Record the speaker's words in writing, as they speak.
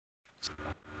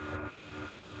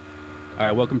All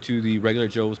right, welcome to the Regular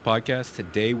Joe's podcast.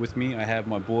 Today with me, I have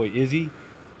my boy Izzy.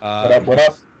 What up? What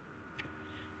up? He's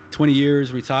 20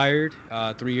 years retired.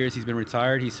 3 years he's been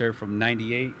retired. He served from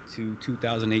 98 to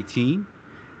 2018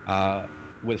 uh,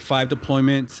 with 5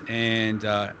 deployments. And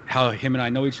how him and I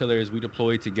know each other is we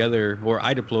deployed together, or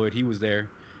I deployed. He was there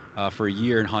for a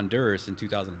year in Honduras in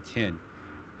 2010.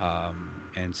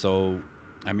 And so,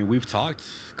 I mean, we've talked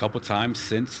a couple times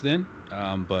since then,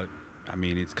 but I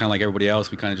mean, it's kind of like everybody else.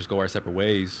 We kind of just go our separate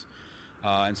ways.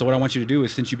 And so, what I want you to do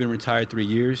is, since you've been retired 3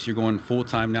 years, you're going full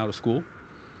time now to school.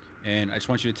 And I just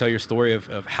want you to tell your story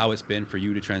of how it's been for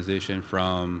you to transition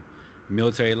from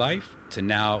military life to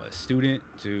now a student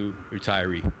to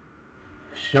retiree.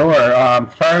 Sure.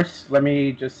 First, let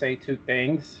me just say two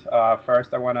things.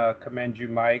 First, I want to commend you,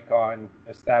 Mike, on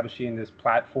establishing this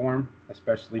platform,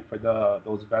 especially for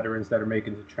those veterans that are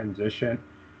making the transition.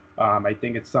 I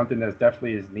think it's something that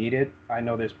definitely is needed. I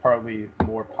know there's probably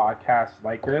more podcasts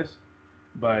like this,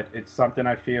 but it's something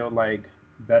I feel like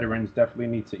veterans definitely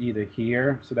need to either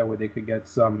hear so that way they could get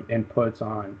some inputs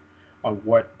on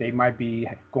what they might be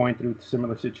going through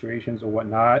similar situations or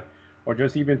whatnot, or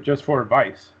just even just for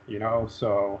advice.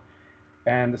 So,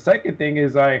 and the second thing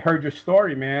is I heard your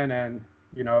story, man, and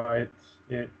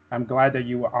I'm glad that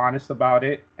you were honest about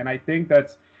it, and I think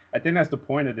that's the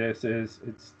point of this is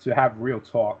it's to have real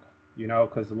talk,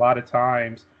 because a lot of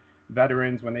times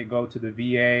veterans when they go to the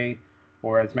VA,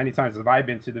 or as many times as I've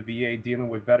been to the VA dealing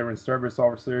with veteran service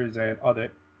officers and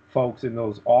other folks in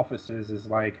those offices, is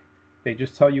like they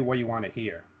just tell you what you want to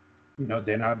hear.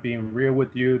 They're not being real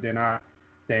with you. They're not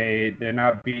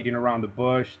beating around the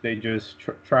bush. They just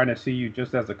trying to see you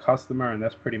just as a customer, and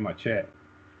that's pretty much it.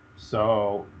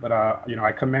 So, but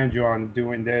I commend you on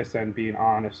doing this and being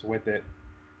honest with it.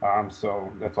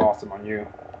 So that's awesome on you.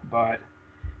 But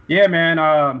yeah, man.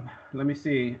 Let me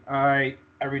see. I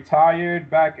retired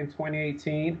back in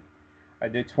 2018. I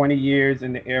did 20 years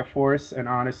in the Air Force, and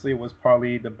honestly, it was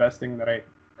probably the best thing that I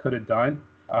could have done.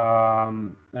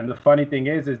 And the funny thing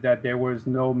is that there was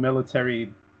no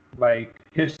military like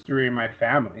history in my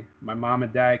family. My mom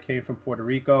and dad came from Puerto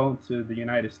Rico to the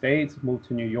United States, moved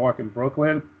to New York and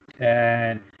Brooklyn,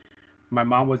 and my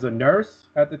mom was a nurse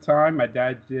at the time. My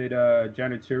dad did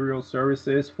janitorial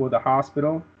services for the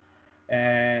hospital,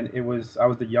 and I was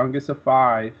the youngest of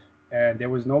five, and there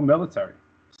was no military.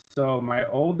 So my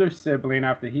older sibling,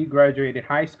 after he graduated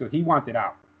high school, he wanted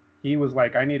out. He was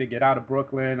like, I need to get out of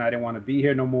Brooklyn. I didn't want to be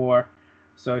here no more.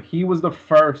 So he was the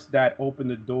first that opened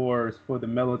the doors for the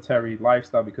military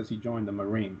lifestyle because he joined the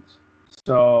Marines.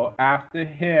 So after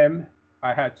him,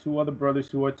 I had two other brothers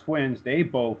who are twins. They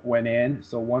both went in.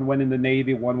 So one went in the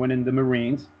Navy, one went in the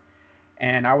Marines,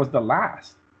 and I was the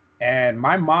last. And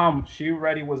my mom, she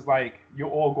already was like, "You're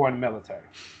all going military.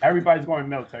 Everybody's going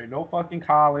military. No fucking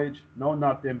college, no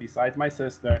nothing besides my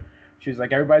sister." She's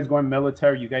like, "Everybody's going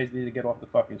military. You guys need to get off the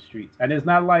fucking streets." And it's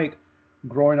not like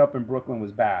growing up in Brooklyn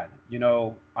was bad.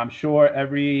 I'm sure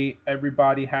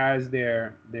everybody has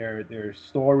their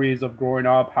stories of growing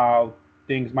up, how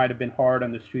things might have been hard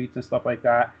on the streets and stuff like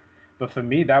that. But for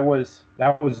me, that was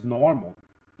normal.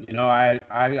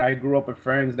 I grew up with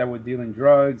friends that were dealing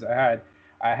drugs. I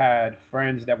had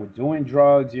friends that were doing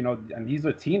drugs, and these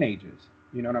are teenagers.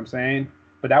 You know what I'm saying?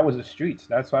 But that was the streets.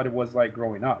 That's what it was like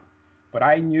growing up. But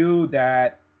I knew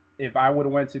that if I would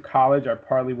have went to college, I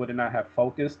probably would not have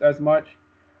focused as much.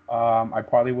 I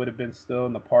probably would have been still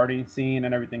in the partying scene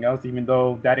and everything else, even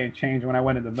though that didn't change when I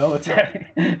went in the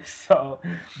military. So,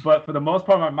 but for the most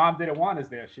part, my mom didn't want us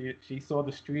there. She saw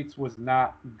the streets was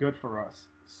not good for us.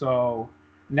 So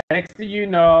next thing you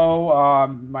know,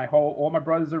 all my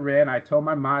brothers are in. I told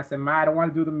my mom, I said, "Ma, I don't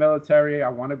want to do the military. I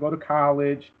want to go to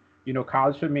college.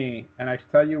 College for me." And I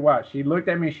tell you what, she looked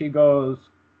at me. She goes,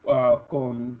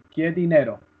 "Con qué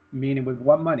dinero?" Meaning with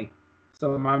what money?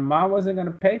 So my mom wasn't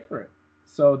gonna pay for it.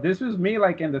 So this was me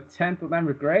like in the 10th,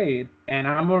 11th grade, and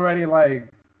I'm already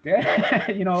like, yeah,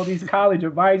 these college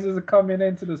advisors are coming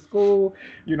into the school.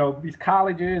 These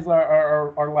colleges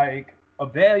are like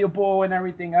available and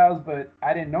everything else, but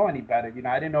I didn't know any better.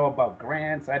 I didn't know about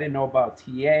grants. I didn't know about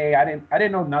TA. I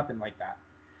didn't know nothing like that.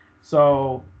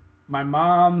 So my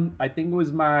mom, I think it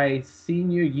was my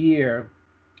senior year,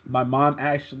 my mom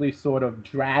actually sort of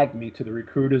dragged me to the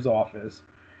recruiter's office,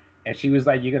 and she was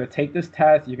like, "You're gonna take this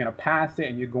test, you're gonna pass it,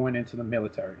 and you're going into the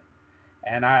military."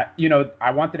 And I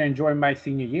wanted to enjoy my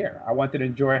senior year. I wanted to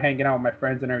enjoy hanging out with my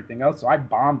friends and everything else. So I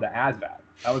bombed the ASVAB.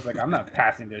 I was like, I'm not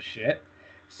passing this shit.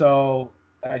 So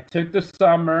I took the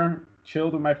summer,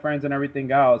 chilled with my friends and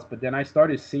everything else. But then I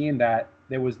started seeing that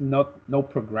there was no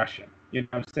progression. You know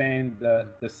what I'm saying?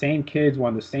 The same kids were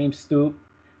on the same stoop.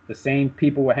 The same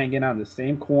people were hanging out in the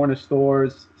same corner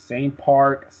stores, same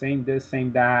park, same this,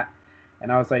 same that.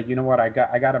 And I was like, you know what, I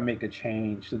got to make a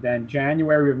change. So then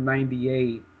January of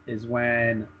 '98 is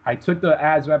when I took the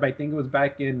ASVAB. I think it was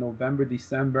back in November,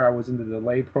 December. I was in the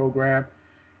delay program.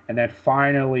 And then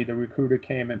finally, the recruiter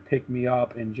came and picked me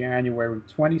up in January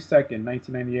 22nd,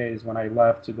 1998 is when I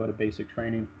left to go to basic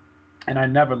training. And I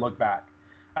never looked back.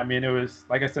 I mean, it was,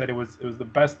 like I said, it was the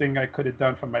best thing I could have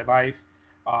done for my life.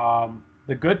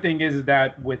 The good thing is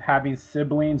that with having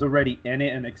siblings already in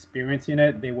it and experiencing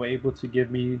it, they were able to give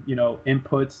me,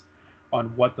 inputs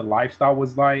on what the lifestyle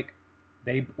was like.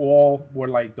 They all were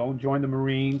like, don't join the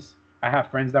Marines. I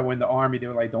have friends that were in the Army. They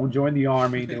were like, don't join the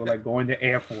Army. They were like, go in the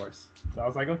Air Force. So I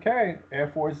was like, okay, Air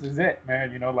Force is it,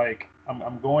 man. Like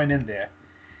I'm going in there.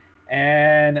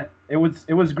 And it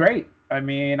was great. I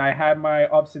mean, I had my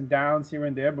ups and downs here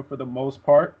and there, but for the most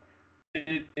part,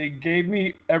 it gave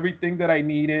me everything that I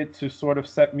needed to sort of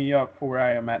set me up for where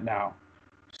I am at now.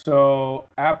 So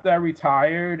after I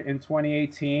retired in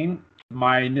 2018,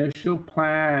 my initial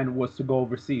plan was to go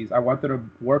overseas. I wanted to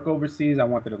work overseas. I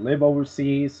wanted to live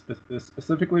overseas,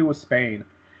 specifically with Spain.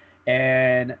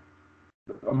 And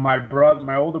my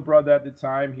older brother at the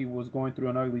time, he was going through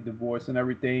an ugly divorce and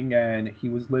everything, and he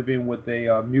was living with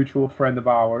a mutual friend of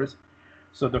ours.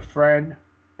 So the friend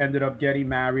ended up getting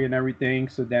married and everything.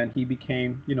 So then he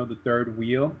became, the third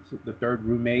wheel, so the third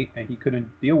roommate, and he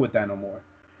couldn't deal with that no more.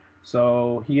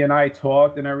 So he and I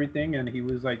talked and everything, and he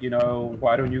was like,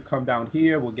 why don't you come down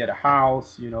here? We'll get a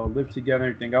house, live together,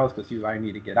 everything else, because he was like, I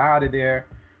need to get out of there.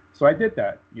 So I did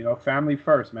that, family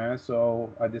first, man.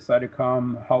 So I decided to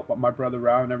come help my brother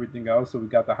out and everything else. So we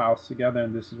got the house together,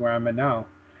 and this is where I'm at now.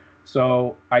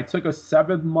 So I took a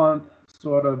 7 month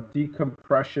sort of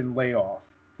decompression layoff.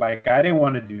 Like I didn't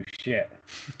want to do shit.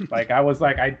 Like I was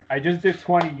like, I just did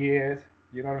 20 years.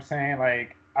 You know what I'm saying?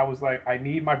 Like I was like, I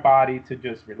need my body to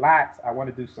just relax. I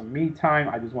want to do some me time.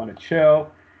 I just want to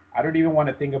chill. I don't even want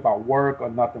to think about work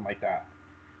or nothing like that.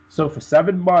 So for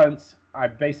 7 months, I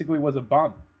basically was a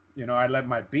bum. I let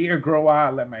my beard grow out,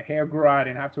 I let my hair grow out. I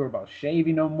didn't have to worry about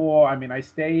shaving no more. I mean, I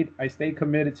stayed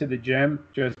committed to the gym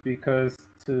just because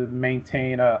to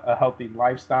maintain a healthy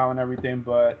lifestyle and everything.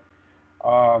 But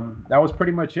that was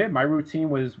pretty much it. My routine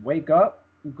was wake up,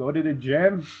 go to the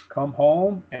gym, come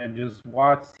home, and just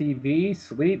watch TV,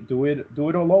 sleep, do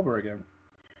it all over again.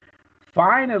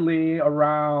 Finally,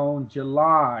 around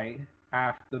July,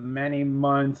 after many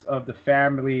months of the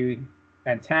family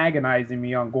antagonizing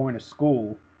me on going to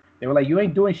school, they were like, "You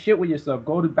ain't doing shit with yourself.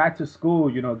 Go back to school.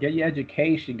 Get your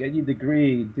education, get your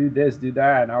degree, do this, do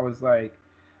that." And I was like,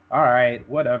 "All right,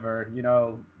 whatever.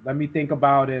 Let me think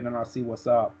about it, and I'll see what's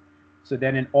up." So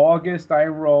then in August, I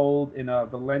enrolled in a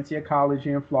Valencia College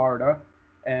here in Florida,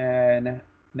 and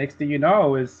next thing you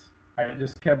know is I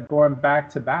just kept going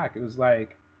back to back. It was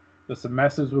like the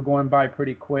semesters were going by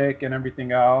pretty quick and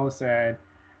everything else, and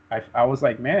I was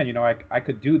like, man, I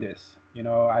could do this.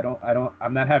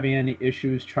 I'm not having any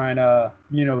issues trying to,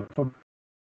 from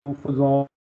zone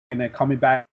and then coming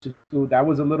back to school. That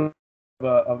was a little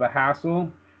of a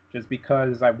hassle just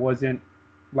because I wasn't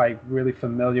like really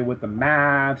familiar with the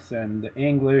maths and the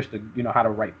English, how to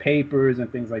write papers and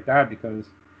things like that because,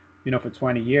 for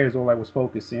 20 years, all I was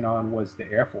focusing on was the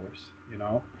Air Force.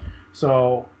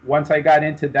 So once I got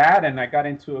into that and I got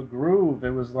into a groove, it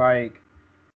was like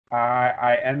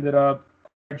I ended up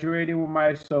graduating with my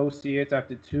associates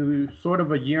after sort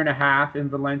of a year and a half in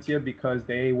Valencia because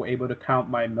they were able to count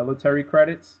my military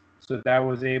credits. So that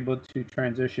was able to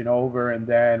transition over. And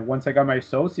then once I got my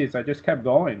associates, I just kept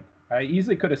going. I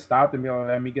easily could have stopped and be like,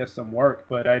 let me get some work,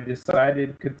 but I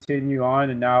decided to continue on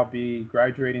and now be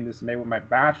graduating this May with my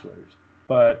bachelor's.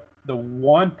 But the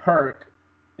one perk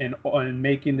in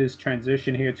making this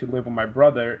transition here to live with my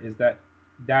brother is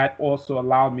that also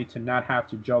allowed me to not have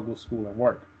to juggle school and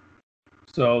work.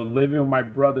 So living with my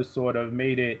brother sort of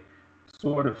made it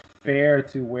sort of fair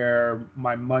to where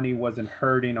my money wasn't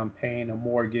hurting on paying a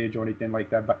mortgage or anything like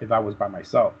that if I was by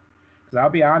myself. Because I'll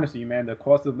be honest with you, man, the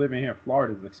cost of living here in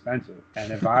Florida is expensive.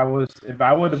 And if I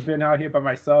would have been out here by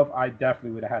myself, I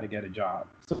definitely would have had to get a job.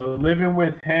 So living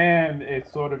with him,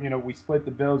 it's sort of, we split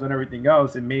the bills and everything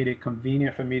else. It made it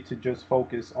convenient for me to just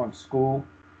focus on school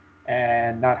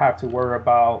and not have to worry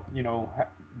about,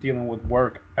 dealing with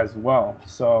work as well.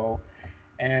 So,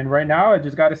 and right now, I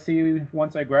just got to see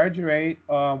once I graduate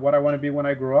what I want to be when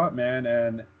I grow up, man.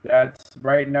 And that's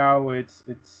right now. It's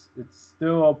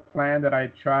still a plan that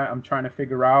I'm trying to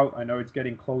figure out. I know it's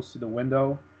getting close to the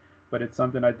window, but it's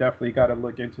something I definitely got to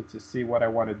look into to see what I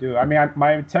want to do. I mean,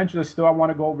 my intention is still I want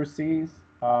to go overseas.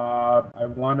 I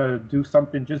want to do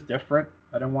something just different.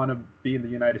 I don't want to be in the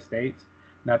United States.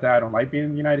 Not that I don't like being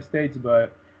in the United States,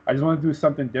 but I just want to do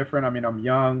something different. I mean, I'm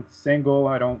young, single.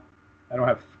 I don't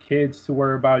have kids to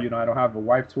worry about. I don't have a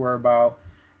wife to worry about,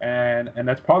 and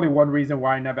that's probably one reason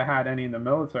why I never had any in the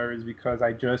military is because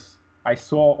I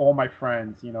saw all my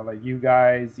friends, like you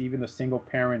guys, even the single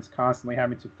parents, constantly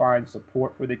having to find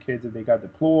support for the kids if they got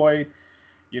deployed.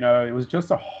 It was just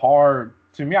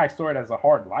to me, I saw it as a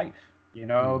hard life,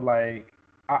 Mm. like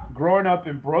growing up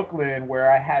in Brooklyn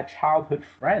where I had childhood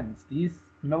friends, these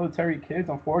military kids,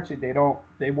 unfortunately,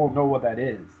 they won't know what that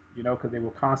is, because they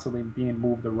were constantly being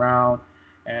moved around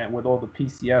and with all the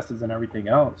PCSs and everything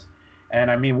else. And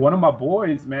I mean, one of my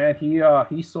boys, man,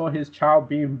 he saw his child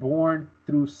being born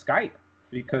through Skype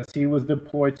because he was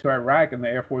deployed to Iraq and the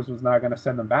Air Force was not going to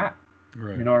send him back. You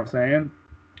Right. know what I'm saying?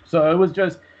 So it was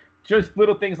just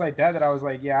little things like that I was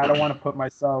like, yeah, I don't want to put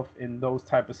myself in those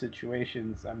type of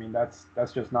situations. I mean, that's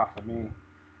just not for me.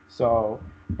 So,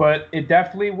 but it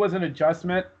definitely was an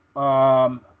adjustment.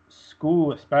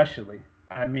 School especially.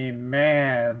 I mean,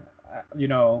 man,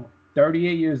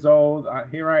 38 years old.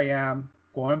 Here I am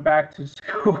going back to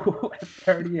school at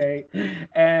 38,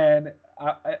 and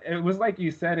it was like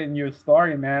you said in your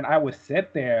story, man. I would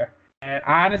sit there and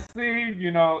honestly,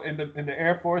 in the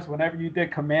Air Force, whenever you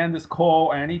did commander's call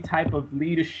or any type of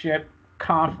leadership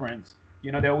conference,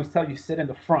 they always tell you sit in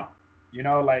the front.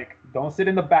 Like don't sit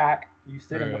in the back, you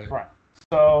sit in the Right. front.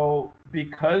 So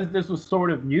because this was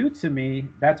sort of new to me,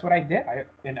 that's what I did.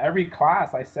 In every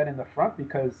class, I sat in the front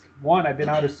because one, I've been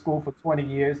out of school for 20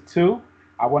 years. Two,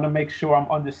 I want to make sure I'm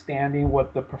understanding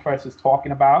what the professor's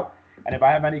talking about, and if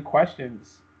I have any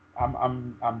questions,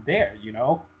 I'm there.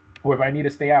 Or if I need to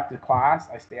stay after class,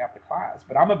 I stay after class.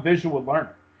 But I'm a visual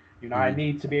learner. I Mm.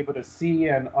 need to be able to see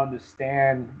and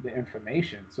understand the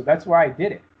information. So that's why I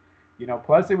did it.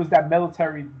 Plus it was that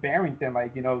military bearing thing.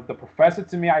 Like, the professor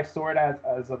to me, I saw it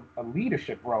as a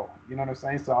leadership role. You know what I'm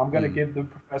saying? So I'm going to Mm. give the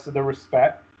professor the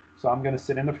respect. So I'm going to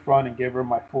sit in the front and give her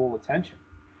my full attention.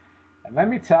 And let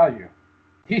me tell you,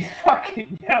 these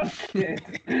fucking young kids,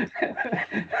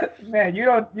 man, you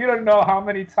don't know how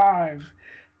many times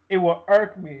it will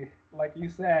irk me. Like you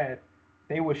said,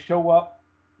 they will show up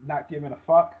not giving a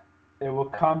fuck. They will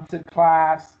come to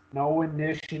class, no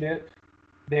initiative.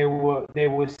 They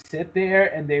would sit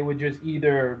there and they would just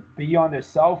either be on their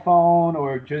cell phone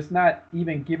or just not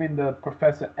even giving the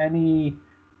professor any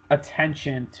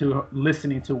attention to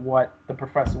listening to what the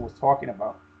professor was talking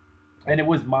about. And it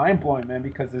was mind blowing, man,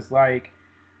 because it's like,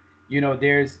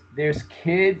 there's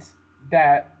kids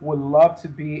that would love to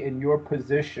be in your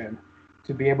position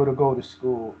to be able to go to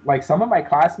school. Like some of my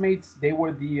classmates, they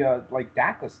were the like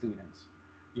DACA students.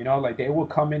 Like they were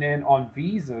coming in on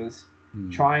visas, Mm.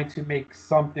 trying to make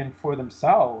something for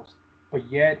themselves.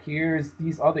 But yet here's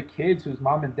these other kids whose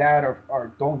mom and dad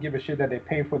are don't give a shit that they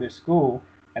pay for their school,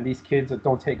 and these kids that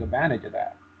don't take advantage of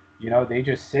that. They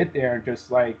just sit there and just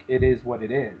like it is what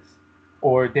it is,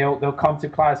 or they'll come to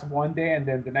class one day and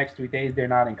then the next 3 days they're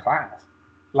not in class.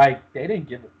 Like they didn't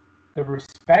give it. The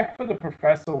respect for the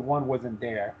professor, one, wasn't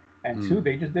there, and two, Mm.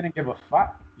 they just didn't give a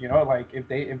fuck. Like if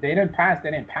they didn't pass,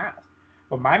 they didn't pass.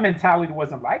 But my mentality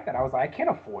wasn't like that. I was like, I can't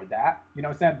afford that. What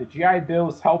I'm saying? The GI Bill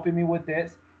is helping me with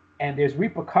this, and there's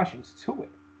repercussions to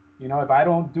it. If I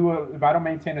don't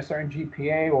maintain a certain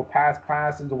GPA or pass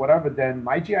classes or whatever, then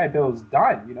my GI Bill is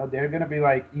done. They're gonna be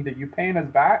like, either you paying us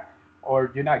back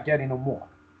or you're not getting no more.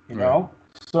 You Right. know.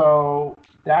 So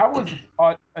that was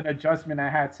an adjustment I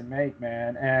had to make,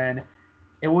 man, and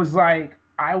it was like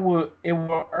it would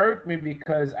irk me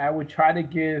because I would try to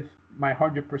give my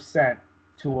 100%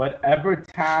 to whatever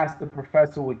task the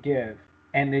professor would give,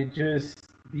 and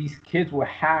these kids would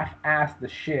half-ass the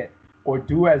shit or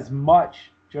do as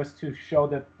much just to show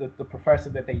that the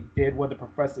professor that they did what the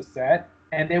professor said,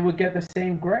 and they would get the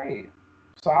same grade.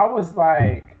 So I was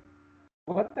like,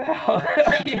 what the hell?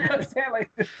 You know what I'm saying?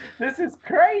 Like, this is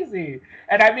crazy.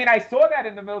 And I mean, I saw that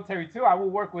in the military too. I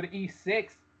would work with E6,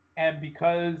 and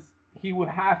because he would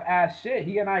half-ass shit,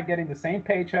 he and I getting the same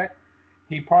paycheck.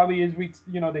 He probably is,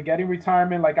 they're getting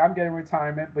retirement like I'm getting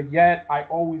retirement, but yet I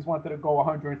always wanted to go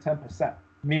 110%.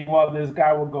 Meanwhile, this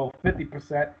guy would go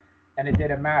 50%, and it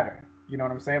didn't matter. You know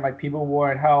what I'm saying? Like people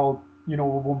weren't held,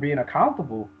 were being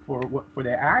accountable for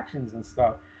their actions and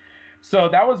stuff. So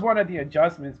that was one of the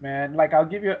adjustments, man. Like I'll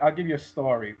give you a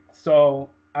story. So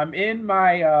I'm in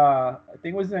my I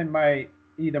think it was in my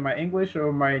either my English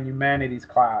or my humanities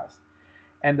class.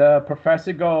 And the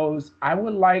professor goes, I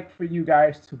would like for you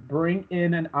guys to bring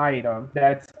in an item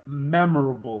that's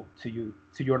memorable to you,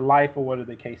 to your life, or whatever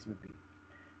the case may be.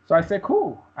 So I said,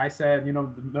 cool. I said, the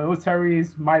military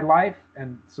is my life,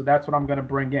 and so that's what I'm gonna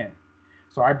bring in.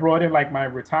 So I brought in like my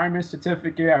retirement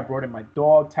certificate. I brought in my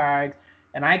dog tags.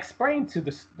 And I explained to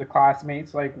the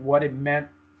classmates like what it meant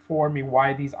for me,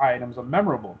 why these items are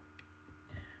memorable.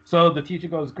 So the teacher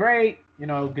goes, great,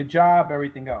 good job,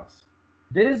 everything else.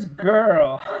 This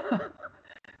girl,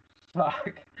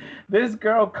 fuck, this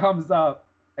girl comes up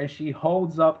and she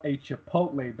holds up a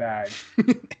Chipotle bag.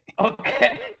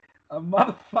 Okay, a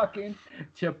motherfucking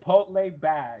Chipotle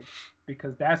bag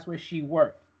because that's where she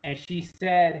worked. And she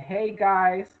said, "Hey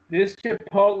guys, this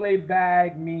Chipotle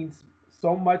bag means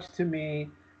so much to me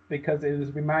because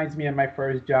reminds me of my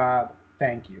first job.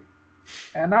 Thank you."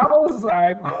 And I was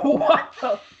like, "What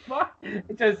the fuck?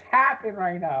 It just happened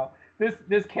right now.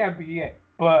 This can't be it."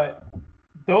 But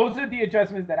those are the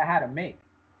adjustments that I had to make,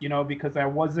 because I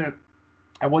wasn't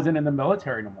in the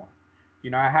military no more.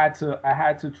 I had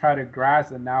to try to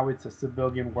grasp that now it's a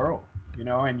civilian world,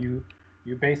 and you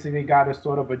basically got to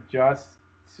sort of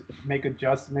make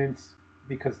adjustments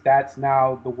because that's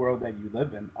now the world that you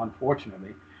live in,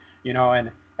 unfortunately,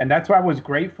 and that's why I was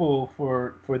grateful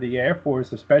for the Air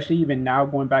Force, especially even now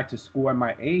going back to school at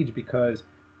my age, because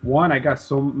one, I got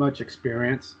so much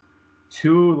experience.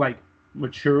 Two, like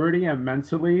maturity and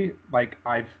mentally, like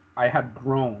I had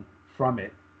grown from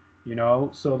it,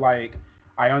 so like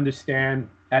I understand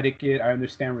etiquette, I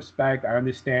understand respect, I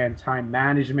understand time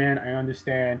management, I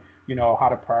understand, how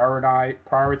to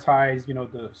prioritize,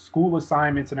 the school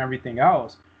assignments and everything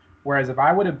else. Whereas if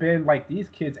I would have been like these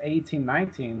kids 18,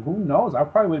 19, who knows, I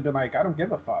probably would have been like, I don't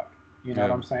give a fuck, you know what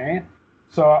Yeah. I'm saying?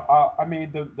 So I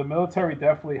mean, the military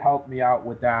definitely helped me out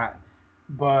with that.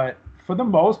 But for the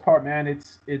most part, man,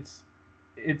 it's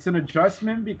an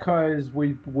adjustment because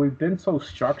we've been so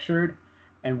structured,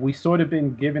 and we sort of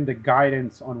been given the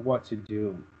guidance on what to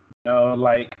do.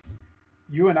 Like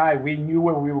you and I, we knew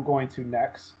where we were going to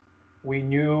next. We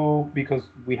knew because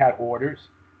we had orders.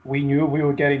 We knew we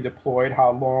were getting deployed,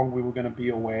 how long we were going to be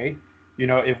away.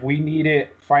 If we needed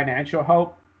financial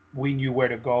help, we knew where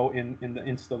to go in the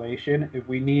installation. If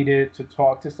we needed to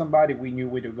talk to somebody, we knew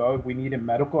where to go. If we needed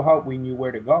medical help, we knew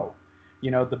where to go.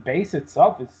 The base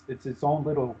itself is it's its own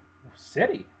little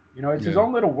city. It's its Yeah.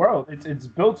 own little world. It's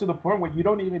built to the point where you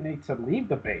don't even need to leave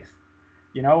the base.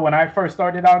 When I first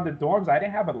started out in the dorms, I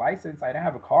didn't have a license. I didn't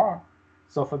have a car.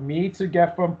 So for me to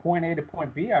get from point A to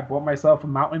point B, I bought myself a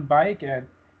mountain bike, and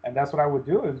that's what I would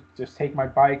do is just take my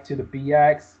bike to the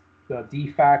BX, the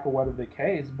DFAC, or whatever the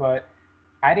case. But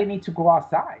I didn't need to go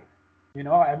outside.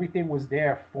 Everything was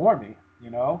there for me.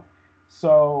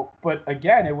 So, but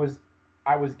again,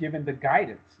 I was given the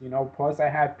guidance. Plus I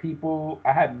had people,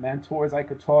 I had mentors I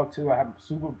could talk to. I had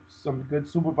some good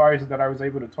supervisors that I was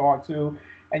able to talk to,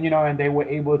 and they were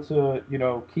able to,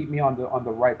 keep me on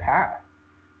the right path.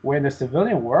 Where in the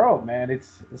civilian world, man,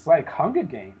 it's like Hunger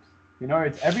Games.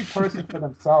 It's every person for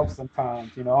themselves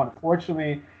sometimes.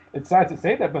 Unfortunately, it's sad to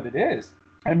say that, but it is.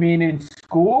 I mean, in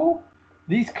school,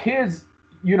 these kids,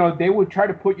 they would try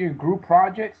to put you in group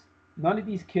projects. None of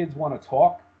these kids want to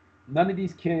talk. None of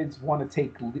these kids want to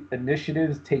take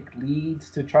initiatives, take leads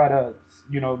to try to,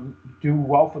 do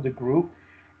well for the group.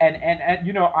 And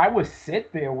I would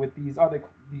sit there with these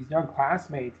young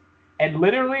classmates, and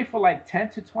literally for like 10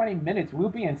 to 20 minutes, we'll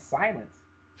be in silence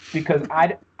because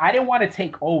I didn't want to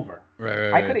take over. Right,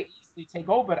 right, I could right. have easily take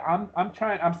over, but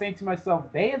I'm saying to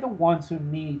myself, they are the ones who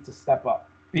need to step up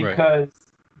Right. because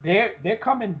they're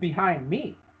coming behind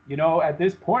me. At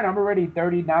this point, I'm already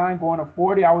 39, going to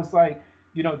 40. I was like,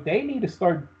 they need to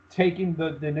start taking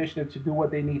the initiative to do what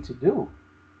they need to do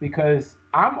because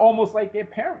I'm almost like their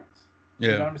parents. You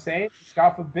know Yeah. what I'm saying?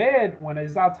 God forbid, when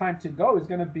it's our time to go, it's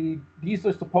gonna be these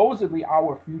are supposedly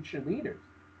our future leaders.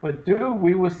 But dude,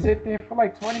 we would sit there for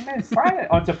like 20 minutes silent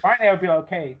until finally I'll be like,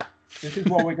 okay, this is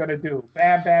what we're gonna do.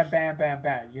 Bam, bam, bam, bam,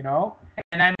 bam.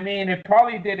 And I mean, it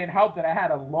probably didn't help that I had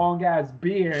a long ass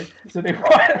beard, so they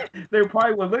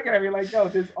probably were looking at me like, yo,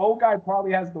 this old guy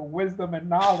probably has the wisdom and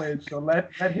knowledge, so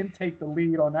let him take the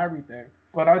lead on everything.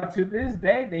 But to this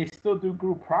day, they still do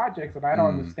group projects, and I don't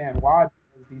Mm. understand why.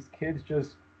 Because these kids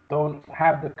just don't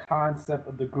have the concept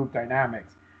of the group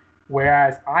dynamics.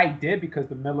 Whereas I did because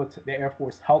the Air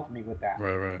Force helped me with that.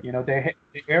 Right, right.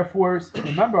 The Air Force.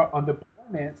 Remember on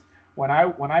deployments, when I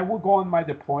would go on my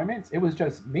deployments, it was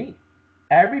just me.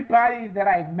 Everybody that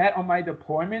I met on my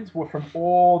deployments were from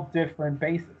all different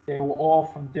bases. They were all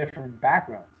from different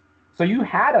backgrounds. So you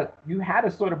had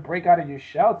to sort of break out of your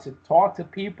shell to talk to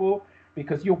people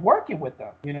because you're working with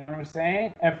them. You know what I'm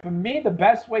saying? And for me, the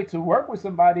best way to work with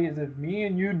somebody is if me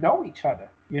and you know each other.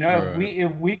 If we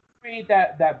Right. if we create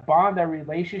that bond, that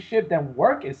relationship, then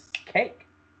work is cake.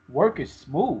 Work is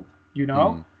smooth. You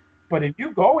know. Mm. But if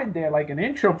you go in there like an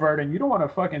introvert and you don't want to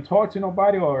fucking talk to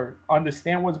nobody or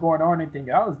understand what's going on or anything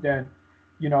else, then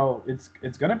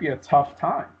it's gonna be a tough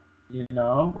time. you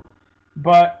know.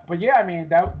 But yeah, I mean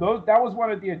that was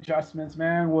one of the adjustments,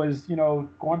 man. Was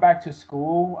going back to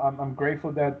school. I'm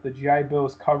grateful that the GI Bill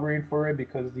is covering for it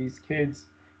because these kids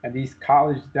and these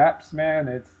college debts, man,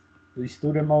 it's these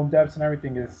student loan debts and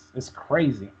everything is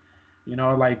crazy.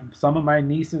 Like some of my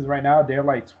nieces right now, they're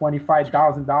like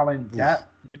 $25,000 in Oof. debt.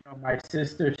 My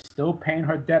sister's still paying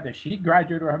her debt, and she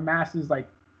graduated her master's like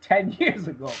 10 years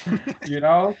ago.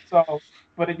 So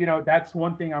but that's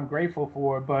one thing I'm grateful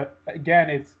for. But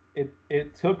again,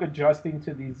 it took adjusting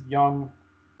to these young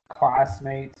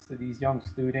classmates, to these young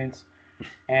students,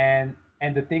 and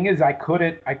the thing is, I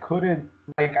couldn't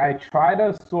like I try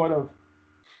to sort of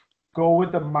go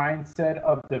with the mindset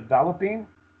of developing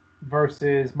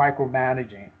versus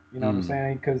micromanaging. You know what I'm Mm,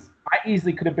 saying? Because I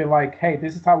easily could have been like, hey,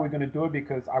 this is how we're going to do it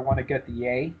because I want to get the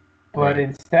A. But right.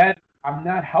 instead, I'm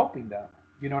not helping them.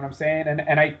 You know what I'm saying?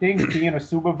 And I think being a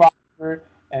supervisor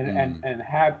Mm, and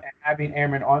having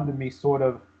airmen under me sort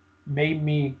of made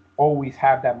me always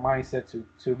have that mindset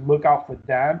to look out for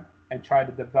them and try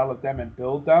to develop them and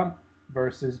build them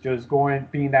versus just going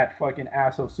being that fucking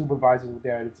asshole supervisor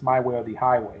there. It's my way or the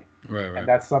highway, right, and right.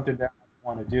 that's something that I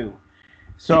want to do.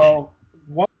 So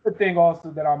one other thing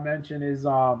also that I'll mention is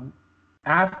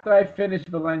after I finished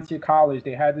Valencia College,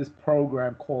 they had this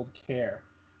program called CARE.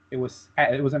 It was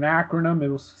an acronym. It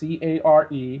was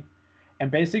CARE,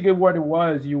 and basically what it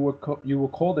was, you were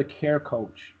called a care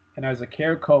coach, and as a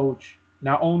care coach,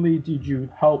 not only did you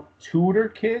help tutor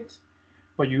kids,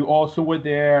 but you also were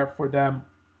there for them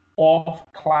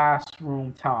off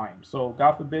classroom time. So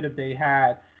God forbid if they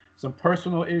had some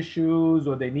personal issues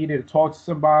or they needed to talk to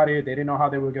somebody, they didn't know how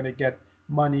they were going to get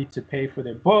money to pay for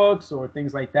their books or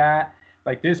things like that.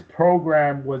 Like this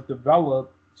program was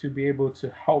developed to be able to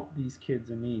help these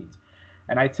kids in need.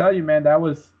 And I tell you, man, that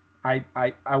was I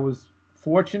was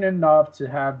fortunate enough to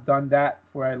have done that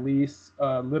for at least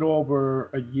a little over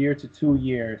a year to 2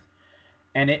 years,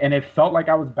 and it felt like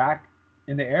I was back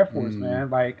in the Air Force, Mm, man.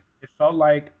 Like it felt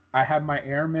like I had my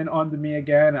airmen under me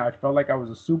again. I felt like I was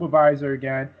a supervisor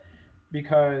again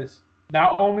because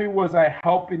not only was I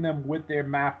helping them with their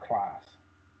math class,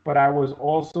 but I was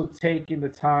also taking the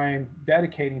time,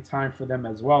 dedicating time for them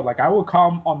as well. Like I would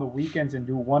come on the weekends and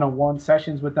do one-on-one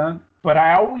sessions with them, but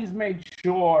I always made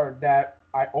sure that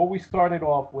I always started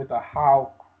off with a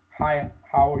how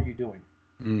are you doing?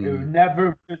 It mm, would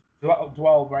never just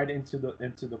dwell right into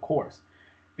the course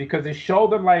because it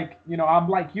showed them like I'm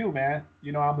like you, man.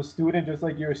 I'm a student just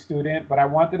like you're a student, but I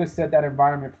wanted to set that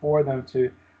environment for them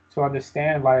to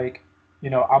understand like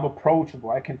I'm approachable.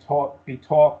 I can talk.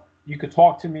 You could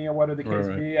talk to me or whatever the right, case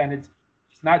right. be, and it's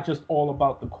not just all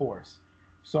about the course.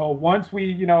 So once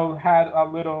we had a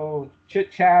little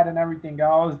chit chat and everything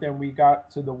else, then we got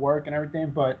to the work and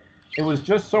everything. But it was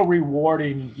just so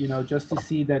rewarding, just to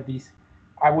see that these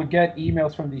I would get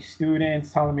emails from these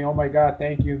students telling me, "Oh my God,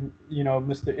 thank you,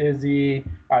 Mr. Izzy.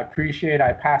 I appreciate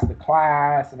I passed the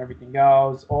class and everything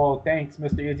else. Oh, thanks,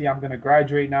 Mr. Izzy. I'm gonna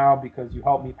graduate now because you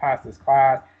helped me pass this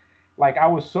class." Like I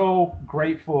was so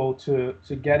grateful to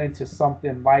get into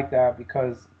something like that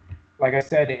because, like I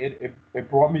said, it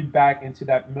brought me back into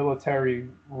that military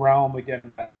realm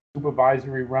again, that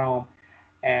supervisory realm,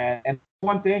 and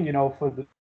one thing for the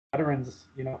veterans,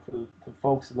 for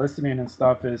folks listening and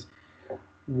stuff is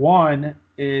one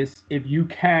is if you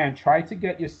can try to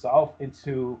get yourself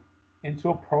into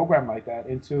a program like that,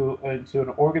 into an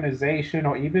organization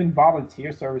or even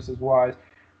volunteer services wise,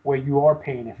 where you are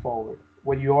paying it forward,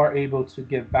 where you are able to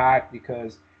give back,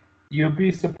 because you'll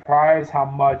be surprised how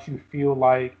much you feel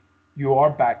like you are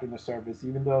back in the service,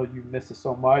 even though you miss it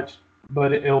so much.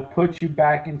 But it'll put you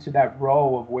back into that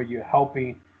role of where you're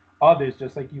helping others,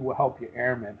 just like you will help your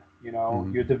airmen.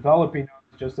 Mm, You're developing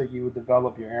just like you would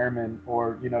develop your airmen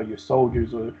or your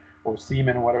soldiers or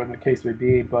seamen or whatever the case may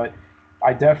be. But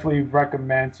I definitely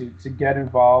recommend to get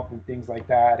involved in things like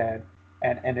that,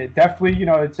 and it definitely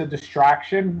it's a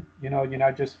distraction. You're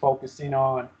not just focusing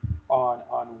on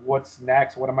what's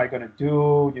next. What am I gonna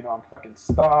do? I'm fucking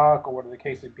stuck or whatever the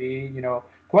case may be.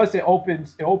 Plus it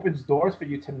opens doors for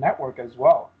you to network as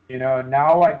well.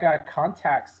 Now I got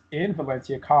contacts in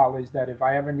Valencia College that if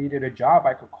I ever needed a job,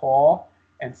 I could call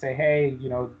and say, hey,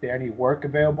 there any work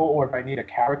available, or if I need a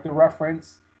character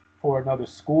reference for another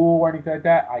school or anything like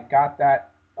that, I got that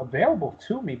available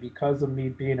to me because of me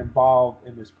being involved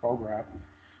in this program.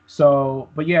 So,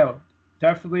 but yeah,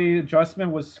 definitely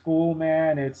adjustment with school,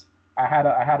 man. I had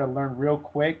to learn real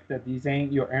quick that these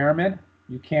ain't your airmen.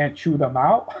 You can't chew them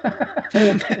out. You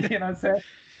know what I'm saying?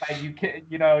 Like you can,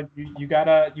 you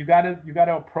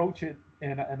gotta approach it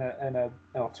in an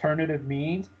alternative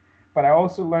means. But I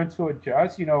also learned to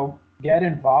adjust. Get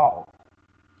involved.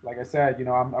 like I said,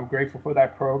 I'm grateful for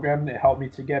that program. It helped me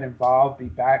to get involved, be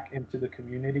back into the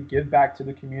community, give back to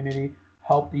the community,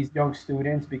 help these young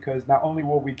students because not only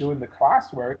were we doing the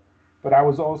classwork, but I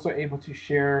was also able to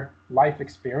share life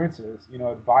experiences,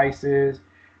 advices,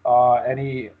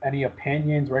 any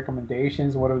opinions,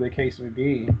 recommendations, whatever the case may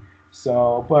be.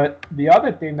 So, but the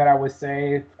other thing that I would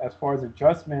say as far as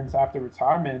adjustments after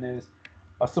retirement is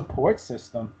a support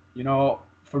system.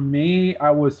 For me,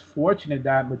 I was fortunate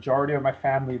that majority of my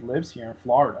family lives here in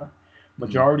Florida. Mm.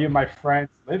 Majority of my friends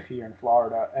live here in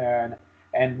Florida,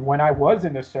 and when I was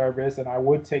in the service and I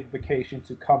would take vacation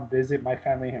to come visit my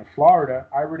family here in Florida,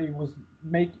 I already was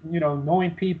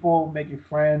knowing people, making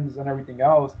friends, and everything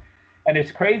else. And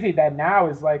it's crazy that now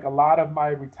is like a lot of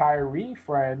my retiree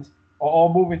friends are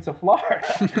all moving to Florida.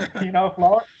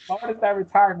 Florida's that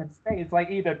retirement state. It's like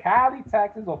either Cali,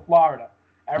 Texas, or Florida.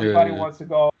 Yeah, Everybody yeah. wants to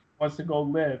go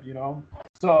live.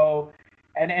 So,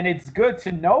 and it's good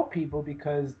to know people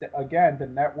because again, the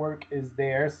network is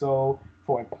there. So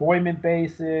for employment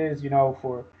basis,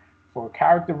 for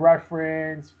character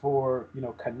reference, for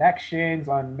connections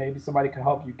on maybe somebody can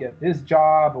help you get this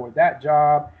job or that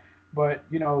job. But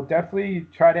definitely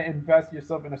try to invest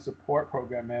yourself in a support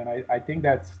program, man. I think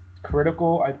that's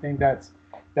critical. I think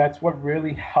that's what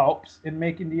really helps in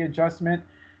making the adjustment.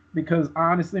 Because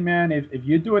honestly, man, if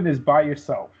you're doing this by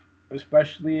yourself,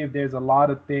 especially if there's a lot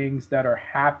of things that are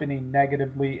happening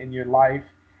negatively in your life,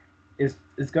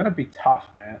 it's gonna be tough,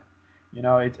 man.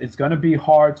 It's gonna be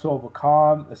hard to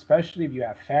overcome, especially if you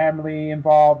have family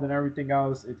involved and everything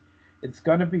else. It's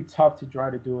gonna be tough to try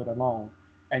to do it alone.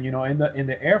 And in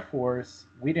the Air Force,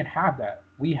 we didn't have that.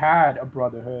 We had a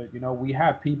brotherhood. We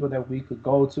had people that we could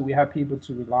go to. We had people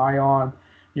to rely on.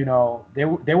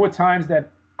 There were times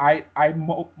that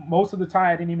most of the time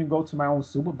I didn't even go to my own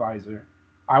supervisor.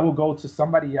 I would go to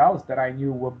somebody else that I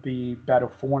knew would be better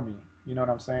for me. You know what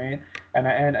I'm saying?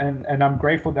 And I'm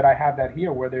grateful that I have that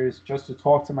here, whether it's just to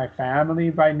talk to my family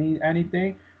if I need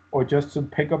anything, or just to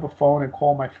pick up a phone and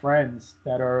call my friends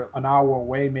that are an hour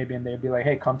away, maybe, and they'd be like,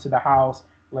 "Hey, come to the house,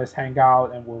 let's hang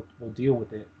out, and we'll deal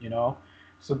with it."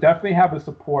 So definitely have a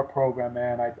support program,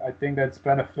 man. I think that's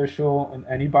beneficial in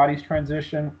anybody's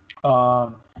transition.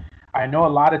 I know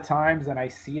a lot of times, and I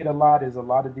see it a lot, is a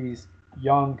lot of these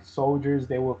young soldiers,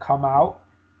 they will come out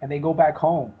and they go back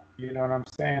home. You know what I'm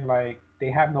saying? Like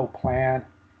they have no plan.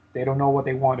 They don't know what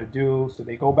they want to do. So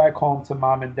they go back home to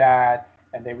mom and dad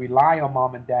and they rely on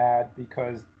mom and dad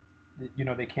because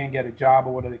they can't get a job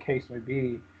or whatever the case may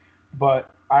be. But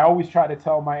I always try to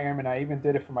tell my airmen, I even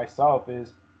did it for myself,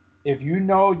 is if you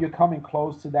know you're coming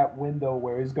close to that window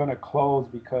where it's going to close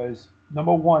because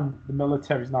number one, the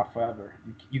military is not forever.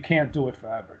 You can't do it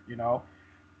forever.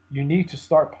 You need to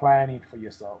start planning for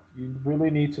yourself. You really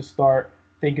need to start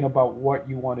thinking about what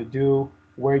you want to do,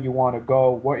 where you want to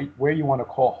go, where you want to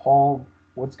call home,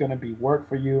 what's going to be work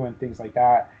for you, and things like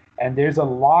that. And there's a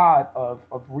lot of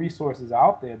resources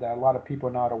out there that a lot of people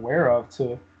are not aware of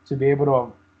to be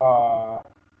able to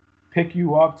pick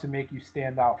you up to make you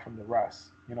stand out from the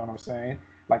rest. You know what I'm saying?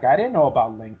 Like I didn't know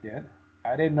about LinkedIn.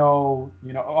 I didn't know,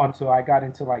 until I got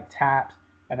into like TAPS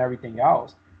and everything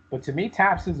else. But to me,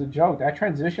 TAPS is a joke. That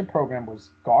transition program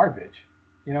was garbage.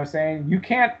 You know what I'm saying? You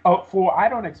can't afford, I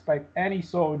don't expect any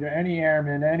soldier, any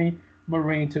airman, any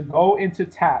Marine to go into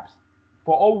TAPS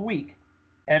for a week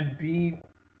and be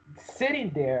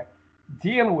sitting there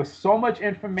dealing with so much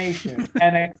information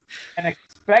and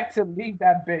expect to leave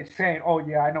that bitch saying, "Oh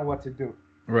yeah, I know what to do."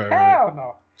 Right, right. Hell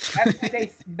no.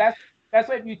 That's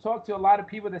why if you talk to a lot of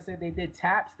people that said they did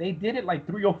TAPS, they did it like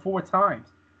 3 or 4 times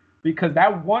because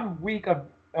that one week of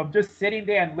just sitting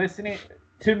there and listening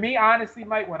to me, honestly,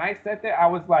 Mike, when I sat there, I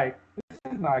was like,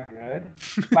 "This is not good."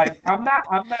 Like I'm not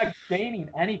gaining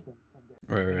anything from this.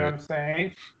 Right, You know what right. I'm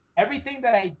saying? Everything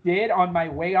that I did on my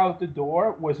way out the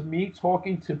door was me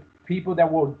talking to people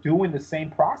that were doing the same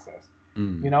process.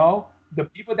 Mm. The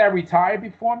people that retired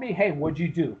before me, hey, what'd you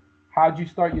do? How'd you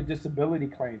start your disability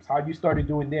claims? How'd you started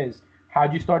doing this?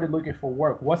 How'd you started looking for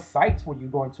work? What sites were you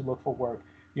going to look for work?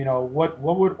 What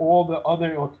would all the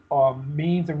other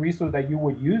means and resources that you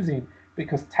were using?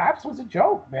 Because TAPS was a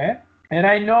joke, man. And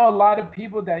I know a lot of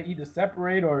people that either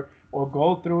separate or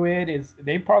go through it is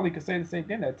they probably could say the same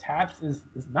thing that TAPS is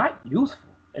not useful.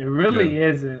 It Yeah. really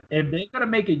isn't. If they're gonna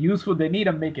make it useful, they need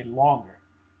to make it longer,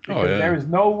 Oh because yeah. there is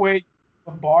no way to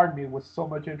bombard me with so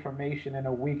much information in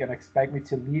a week and expect me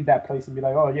to leave that place and be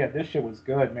like, oh yeah, this shit was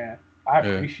good, man. I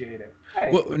Yeah. appreciate it.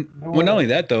 Hey, Well, not no only way.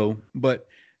 that though, but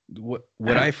what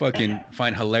I fucking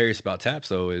find hilarious about TAPS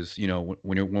though is when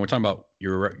we're talking about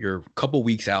your couple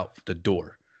weeks out the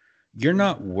door, you're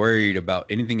not worried about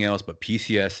anything else but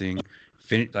PCSing,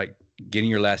 like getting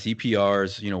your last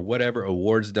EPRs, whatever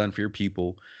awards done for your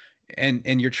people,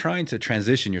 and you're trying to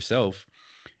transition yourself,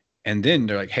 and then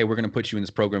they're like, hey, we're going to put you in this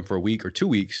program for a week or 2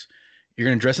 weeks. You're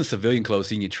going to dress in civilian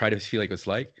clothes and you try to feel like it's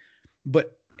like,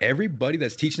 but everybody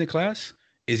that's teaching the class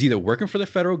is either working for the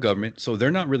federal government, so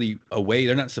they're not really away,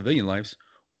 they're not civilian lives,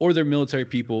 or they're military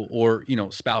people, or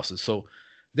spouses. So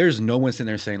there's no one sitting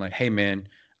there saying like, hey man,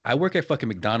 I work at fucking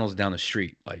McDonald's down the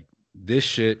street. Like this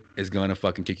shit is gonna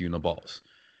fucking kick you in the balls.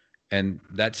 And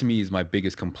that to me is my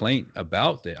biggest complaint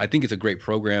about it. I think it's a great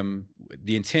program.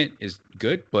 The intent is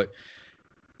good, but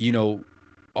you know,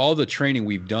 all the training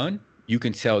we've done, you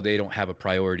can tell they don't have a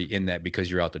priority in that because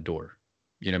you're out the door.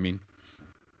 You know what I mean?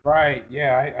 Right.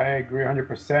 Yeah, I agree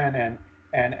 100%.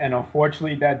 And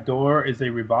unfortunately, that door is a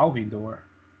revolving door,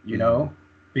 you know,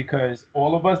 because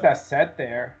all of us that sat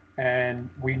there and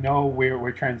we know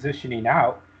we're transitioning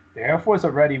out, the Air Force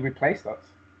already replaced us.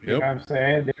 You know what I'm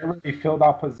saying? They already filled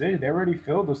our position. They already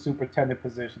filled the superintendent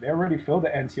position. They already filled the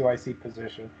NCOIC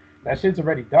position. That shit's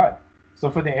already done. So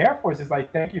for the Air Force, it's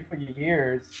like, thank you for your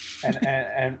years, and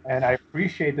I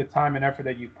appreciate the time and effort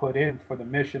that you put in for the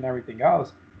mission and everything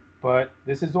else. But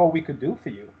this is all we could do for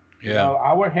you. Yeah. You know,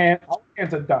 our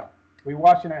hands are done. We're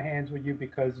washing our hands with you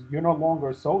because you're no longer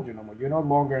a soldier no more. You're no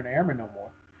longer an airman no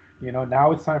more. You know,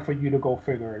 now it's time for you to go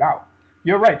figure it out.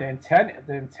 You're right. The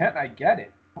intent, I get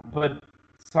it, but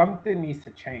something needs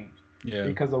to change. Yeah.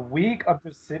 Because a week of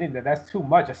just sitting there, that's too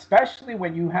much, especially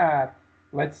when you have,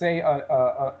 let's say,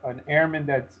 an airman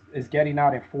that is getting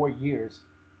out in 4 years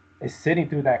is sitting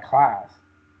through that class.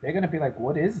 They're going to be like,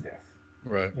 what is this?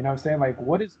 Right. You know what I'm saying? Like,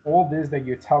 what is all this that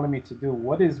you're telling me to do?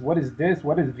 What is this?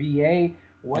 What is VA?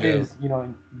 What is,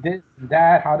 this,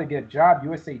 that, how to get job,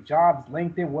 USA Jobs,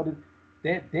 LinkedIn? What is,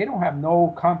 they don't have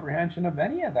no comprehension of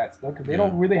any of that stuff because they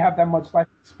don't really have that much life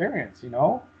experience,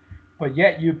 But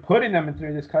yet you're putting them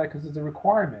into this class because it's a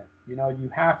requirement.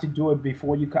 You have to do it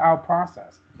before you can out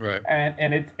process. Right.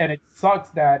 And it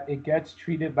sucks that it gets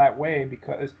treated that way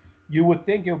because you would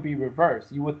think it'll be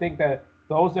reversed. You would think that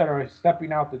those that are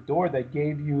stepping out the door that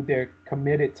gave you their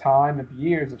committed time of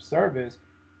years of service,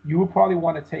 you would probably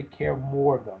want to take care of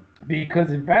more of them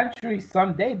because eventually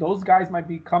someday those guys might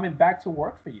be coming back to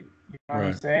work for you. You know what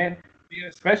I'm saying?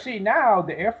 Especially now,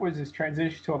 the Air Force has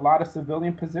transitioned to a lot of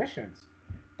civilian positions.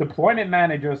 Deployment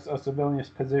managers are civilian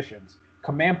positions.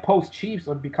 Command post chiefs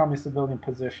are becoming civilian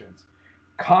positions.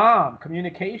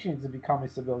 Communications are becoming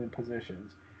civilian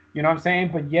positions. You know what I'm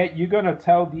saying? But yet you're going to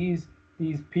tell these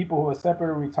people who are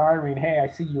separate retiring, hey, I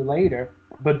see you later.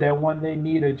 But then when they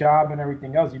need a job and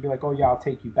everything else, you'd be like, oh, yeah, I'll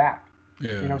take you back.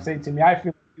 Yeah. You know what I'm saying? To me, I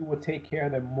feel like you would take care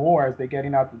of them more as they're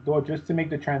getting out the door just to make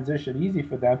the transition easy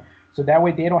for them. So that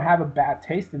way they don't have a bad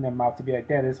taste in their mouth to be like,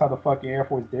 this is how the fucking Air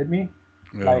Force did me.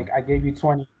 Yeah. Like, I gave you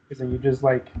 20 years and you just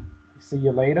like, see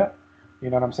you later. You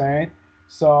know what I'm saying?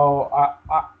 So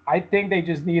I think they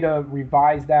just need to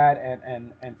revise that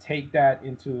and take that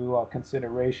into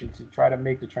consideration to try to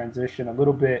make the transition a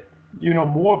little bit,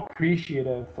 more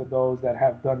appreciative for those that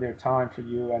have done their time for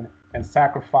you and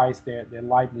sacrificed their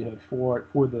livelihood for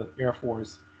the Air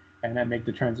Force and then make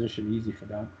the transition easy for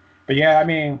them. But yeah, I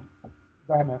mean,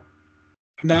 go ahead, man.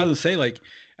 Now to say, like,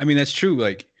 I mean, that's true.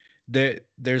 Like,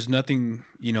 there's nothing,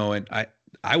 and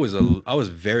I was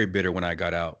very bitter when I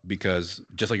got out because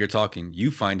just like you're talking,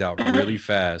 you find out really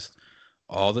fast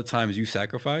all the times you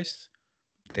sacrificed,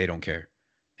 they don't care.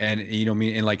 And you know what I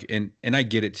mean? And like, and I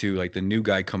get it too. Like the new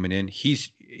guy coming in,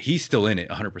 he's still in it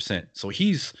 100%. So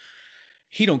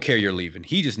he don't care you're leaving.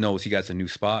 He just knows he got a new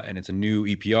spot and it's a new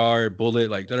EPR bullet,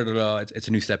 like it's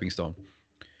a new stepping stone.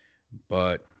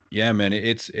 But yeah, man,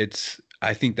 it's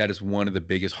I think that is one of the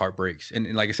biggest heartbreaks.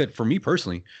 And like I said, for me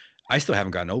personally, I still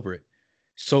haven't gotten over it.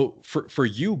 So for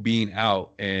you being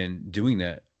out and doing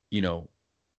that,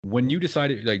 when you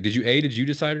decided, like, did you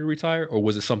decide to retire or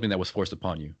was it something that was forced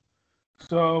upon you?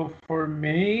 So for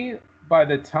me, by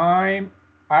the time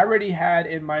I already had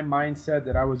in my mindset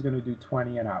that I was going to do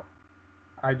 20 and out.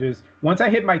 Once I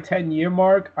hit my 10-year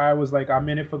mark, I was like, I'm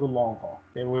in it for the long haul.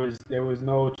 There was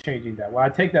no changing that. Well, I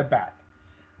take that back.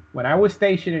 When I was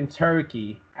stationed in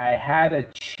Turkey, I had a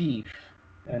chief,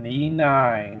 an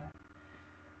E9.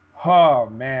 Oh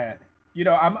man,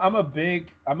 I'm a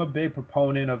big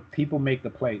proponent of people make the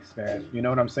place, man. You know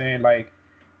what I'm saying? Like,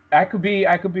 I could be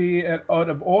out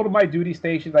of all of my duty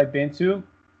stations I've been to,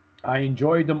 I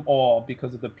enjoyed them all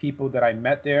because of the people that I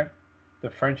met there, the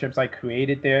friendships I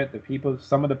created there,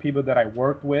 some of the people that I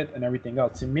worked with, and everything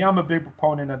else. To me, I'm a big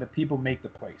proponent of the people make the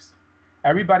place.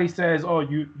 Everybody says, oh,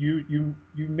 you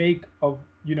make of,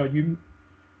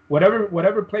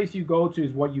 whatever place you go to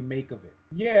is what you make of it.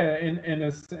 Yeah,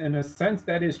 in a sense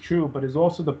that is true, but it's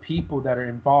also the people that are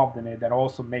involved in it that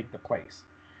also make the place.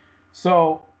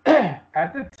 So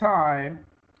at the time,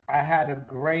 I had a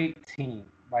great team.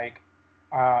 Like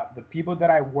the people that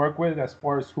I work with, as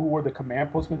far as who were the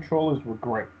command post controllers, were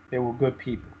great. They were good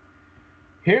people.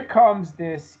 Here comes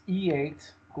this E8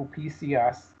 who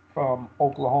PCS from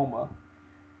Oklahoma,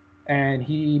 and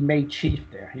he made chief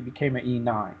there. He became an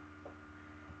E9.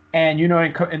 And you know,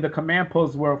 in the command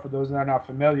post world, for those that are not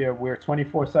familiar, we're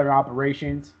 24/7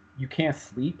 operations. You can't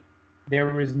sleep.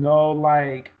 There is no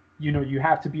like, you know, you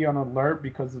have to be on alert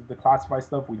because of the classified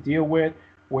stuff we deal with.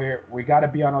 Where we got to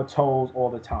be on our toes all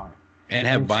the time. And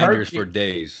have binders for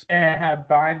days. And have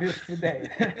binders for days.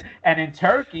 And in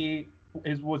Turkey,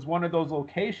 was one of those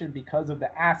locations because of the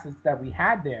assets that we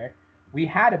had there. We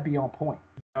had to be on point.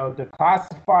 You know, the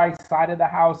classified side of the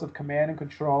house of command and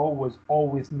control was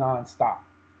always nonstop.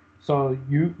 So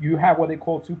you have what they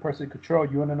call two-person control.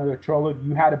 You and another controller.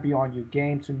 You had to be on your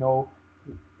game to know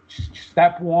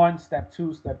step 1, step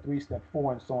 2, step 3, step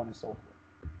 4, and so on and so forth.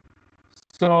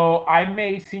 So I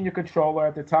made senior controller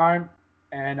at the time,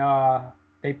 and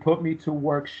they put me to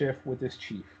work shift with this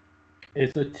chief.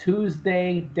 It's a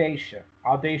Tuesday day shift.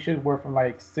 Our day shift were from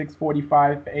like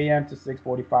 6:45 a.m. to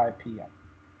 6:45 p.m.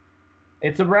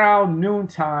 It's around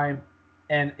noontime,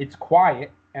 and it's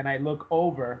quiet, and I look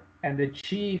over, and the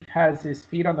chief has his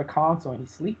feet on the console, and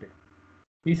he's sleeping.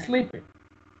 He's sleeping.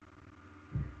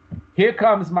 Here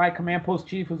comes my command post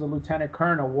chief, who's a lieutenant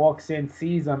colonel, walks in,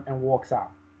 sees him, and walks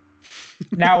out.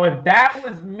 Now, if that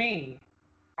was me,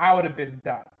 I would have been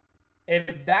done.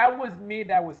 If that was me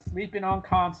that was sleeping on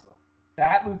console,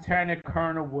 that lieutenant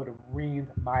colonel would have reamed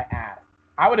my ass.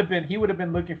 He would have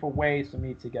been looking for ways for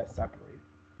me to get separated.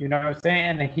 You know what I'm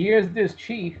saying? And here's this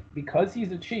chief, because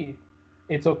he's a chief,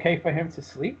 it's okay for him to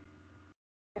sleep.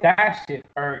 That shit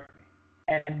irked me.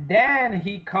 And then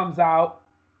he comes out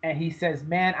and he says,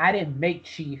 man, I didn't make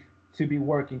chief to be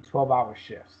working 12-hour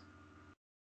shifts.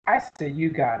 I said, you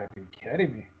gotta be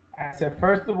kidding me. I said,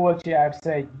 first of all, I've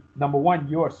said, number one,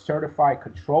 you're a certified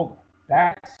controller.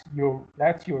 That's your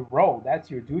role. That's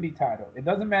your duty title. It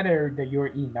doesn't matter that you're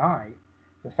E9.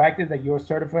 The fact is that you're a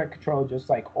certified controller, just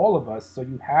like all of us. So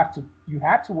you have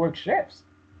to work shifts.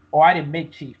 Oh, I didn't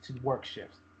make chief to work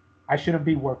shifts. I shouldn't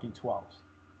be working 12s.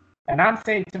 And I'm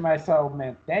saying to myself,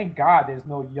 man, thank God there's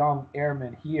no young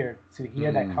airman here to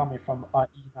hear that coming from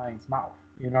E9's mouth.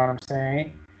 You know what I'm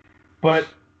saying? But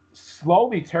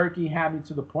slowly, Turkey had me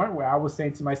to the point where I was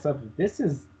saying to myself, if this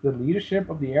is the leadership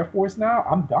of the Air Force now,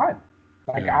 I'm done.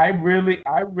 Like, I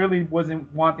really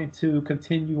wasn't wanting to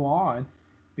continue on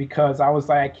because I was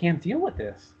like, I can't deal with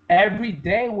this. Every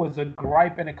day was a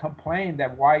gripe and a complaint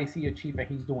that why is he a chief and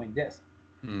he's doing this.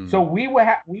 So we would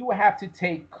have to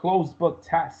take closed book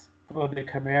tests for the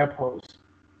command post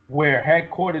where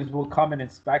headquarters will come and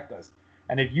inspect us.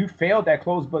 And if you failed that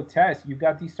closed book test, you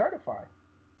got decertified.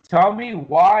 Tell me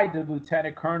why the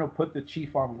lieutenant colonel put the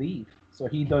chief on leave so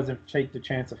he doesn't take the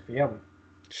chance of failing.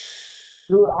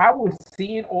 Dude, I was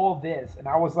seeing all this and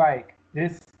I was like,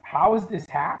 how is this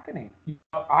happening? You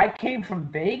know, I came from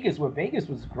Vegas where Vegas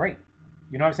was great.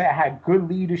 You know what I'm saying? I had good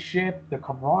leadership, the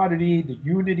camaraderie, the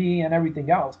unity, and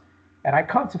everything else. And I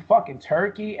come to fucking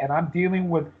Turkey and I'm dealing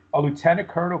with a lieutenant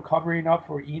colonel covering up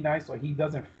for E9 so he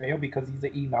doesn't fail because he's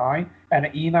an E9 and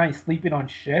an E9 sleeping on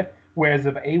shift. Whereas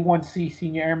if A1C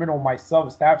senior airman or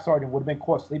myself, staff sergeant, would have been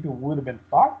caught sleeping, we would have been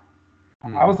fucked.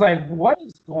 I was like, what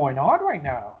is going on right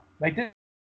now? Like, this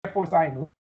Air Force I ain't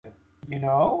living, you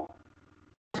know?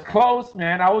 I was close,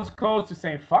 man. I was close to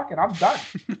saying, fuck it, I'm done.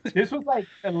 This was like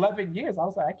 11 years. I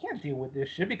was like, I can't deal with this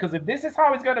shit because if this is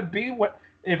how it's going to be,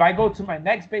 if I go to my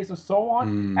next base or so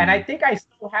on, and I think I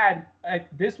still had,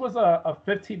 this was a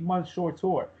 15-month short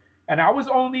tour, and I was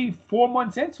only 4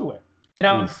 months into it. And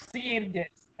I'm seeing this.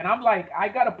 And I'm like, I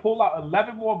got to pull out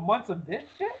 11 more months of this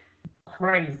shit?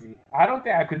 Crazy. I don't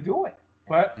think I could do it.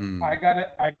 But I got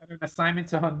an assignment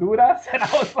to Honduras, and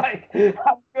I was like,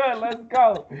 I'm good, let's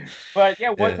go. But yeah,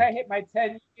 once I hit my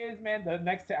 10 years, man, the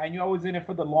next I knew I was in it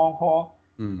for the long haul.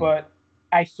 But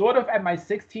I sort of, at my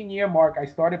 16-year mark, I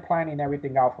started planning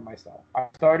everything out for myself. I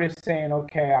started saying,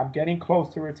 okay, I'm getting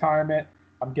close to retirement.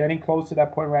 I'm getting close to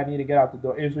that point where I need to get out the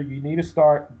door. Israel, you need to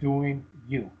start doing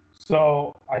you.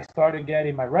 So I started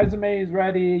getting my resumes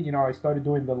ready. You know, I started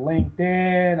doing the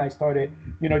LinkedIn. I started,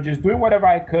 you know, just doing whatever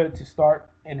I could to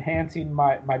start enhancing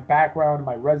my background,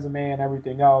 my resume, and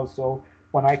everything else. So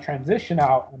when I transition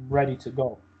out, I'm ready to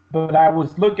go. But I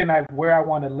was looking at where I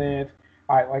want to live.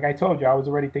 Like I told you, I was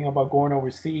already thinking about going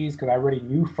overseas because I already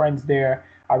knew friends there.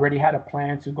 I already had a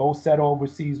plan to go settle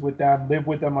overseas with them, live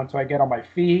with them until I get on my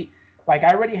feet. like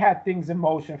I already had things in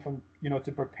motion from,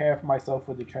 to prepare for myself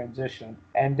for the transition.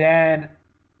 And then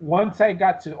once I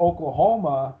got to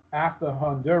Oklahoma after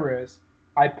Honduras,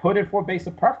 I put it for base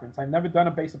of preference. I've never done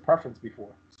a base of preference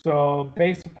before. So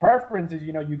base of preference is,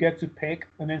 you get to pick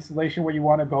an installation where you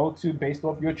want to go to based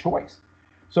off your choice.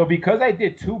 So because I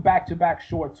did 2 back-to-back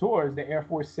short tours, the Air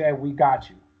Force said, we got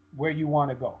you where you want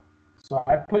to go. So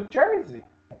I put Jersey.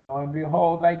 And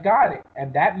behold, I got it.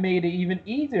 And that made it even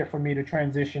easier for me to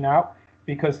transition out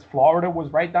because Florida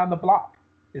was right down the block.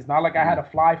 It's not like I had to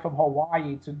fly from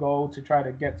Hawaii to go to try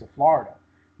to get to Florida,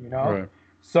 Right.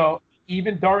 So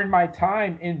even during my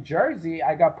time in Jersey,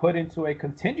 I got put into a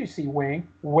contingency wing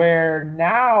where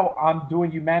now I'm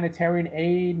doing humanitarian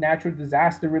aid, natural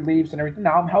disaster reliefs, and everything.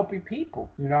 Now I'm helping people.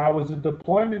 I was a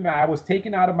deployment man. I was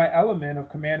taken out of my element of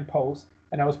command post,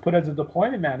 and I was put as a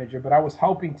deployment manager. But I was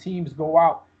helping teams go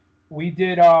out. We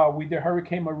did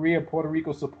Hurricane Maria, Puerto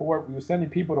Rico support. We were sending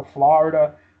people to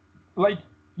Florida. Like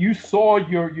you saw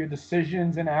your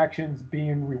decisions and actions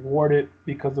being rewarded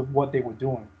because of what they were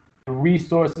doing. The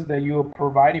resources that you were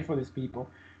providing for these people.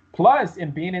 Plus,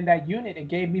 in being in that unit, it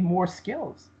gave me more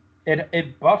skills.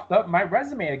 It buffed up my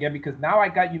resume again because now I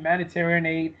got humanitarian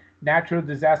aid, natural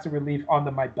disaster relief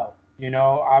under my belt.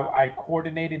 I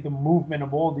coordinated the movement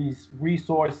of all these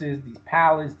resources, these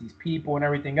pallets, these people, and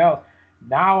everything else.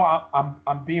 Now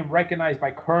I'm being recognized by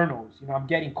colonels. I'm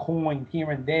getting coined here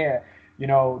and there.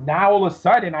 Now all of a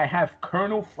sudden I have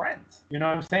colonel friends. You know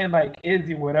what I'm saying? Like,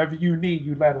 Izzy, whatever you need,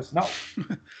 you let us know. You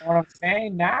know what I'm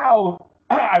saying? Now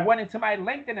I went into my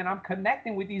LinkedIn and I'm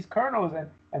connecting with these colonels,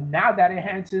 and now that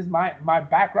enhances my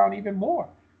background even more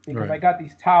because Right. I got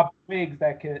these top wigs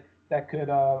that could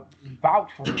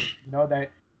vouch for me.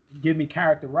 That give me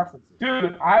character references.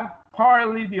 Dude, I'm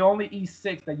probably the only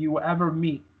E6 that you will ever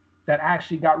meet that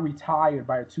actually got retired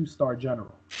by a 2-star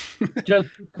general. Just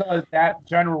because that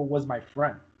general was my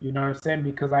friend. You know what I'm saying?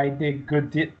 Because I did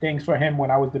good things for him when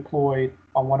I was deployed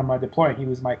on one of my deployments. He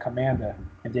was my commander,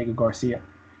 and Diego Garcia.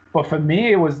 But for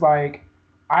me, it was like,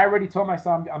 I already told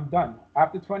myself I'm done.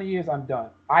 After 20 years, I'm done.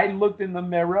 I looked in the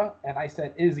mirror and I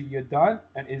said, Izzy, you're done?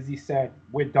 And Izzy said,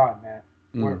 we're done,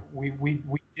 man.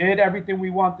 We did everything we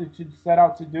wanted to set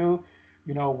out to do.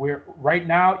 We're right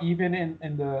now, even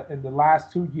in the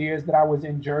last 2 years that I was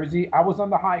in Jersey, I was on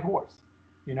the high horse.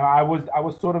 I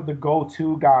was sort of the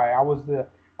go-to guy. I was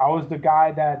the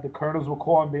guy that the colonels would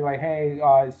call and be like, hey,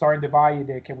 Sergeant Devalle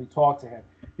there, can we talk to him?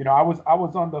 I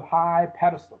was on the high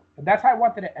pedestal. And that's how I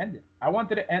wanted to end it. I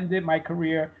wanted to end it, my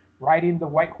career, riding the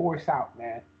white horse out,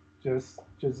 man. Just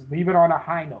leave it on a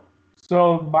high note.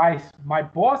 So my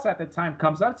boss at the time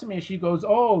comes up to me and she goes,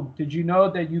 oh, did you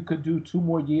know that you could do 2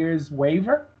 more years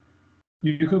waiver?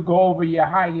 You could go over your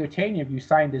high-year tenure if you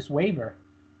signed this waiver.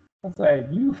 I was like,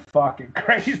 you fucking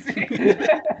crazy.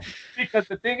 Because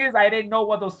the thing is, I didn't know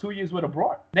what those 2 years would have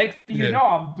brought. Next thing you know,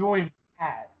 I'm doing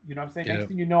bad. You know what I'm saying? Next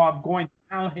thing you know, I'm going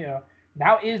down here.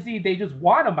 Now Izzy, they just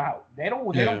want him out. They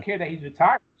don't care that he's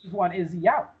retired. They just want Izzy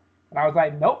out. And I was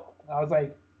like, nope. I was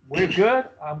like, we're good.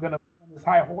 I'm gonna put on this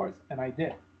high horse, and I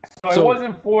did. So it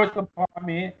wasn't forced upon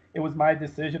me. It was my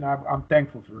decision. I'm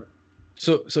thankful for it.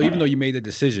 So even though you made the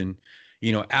decision,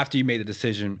 after you made the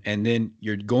decision, and then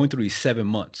you're going through these 7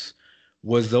 months,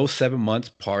 was those 7 months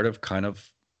part of kind of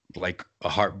like a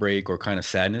heartbreak or kind of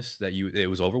sadness that it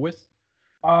was over with?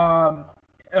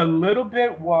 A little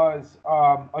bit was,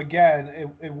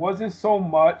 again, it wasn't so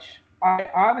much.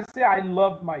 I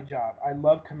loved my job. I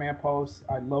loved command posts.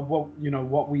 I love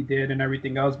what we did and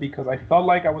everything else because I felt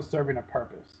like I was serving a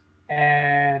purpose.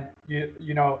 And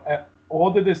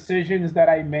all the decisions that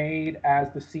I made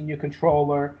as the senior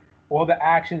controller, all the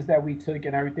actions that we took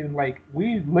and everything, like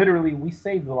we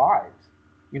saved lives.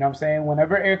 You know what I'm saying?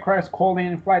 Whenever aircrafts call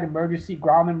in flight emergency,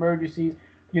 ground emergencies,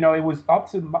 it was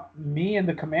up to me and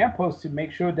the command post to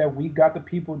make sure that we got the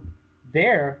people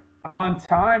there on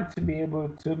time to be able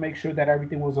to make sure that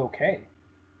everything was okay.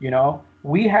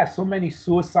 We had so many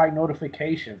suicide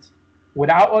notifications.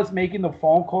 Without us making the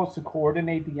phone calls to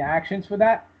coordinate the actions for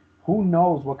that, who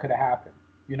knows what could have happened?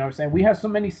 You know what I'm saying? We have so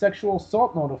many sexual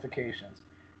assault notifications.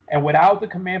 And without the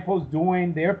command post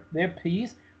doing their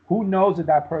piece, who knows if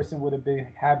that person would have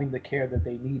been having the care that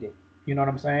they needed? You know what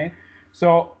I'm saying?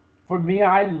 So for me,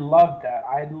 I love that.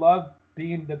 I love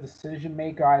being the decision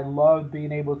maker. I love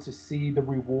being able to see the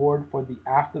reward for the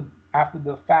after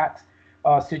the fact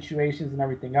situations and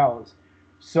everything else.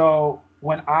 So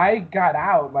when I got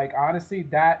out, like honestly,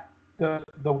 that the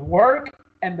work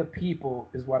and the people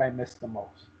is what I miss the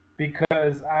most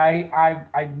because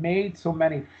I made so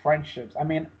many friendships. I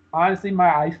mean, honestly,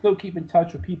 I still keep in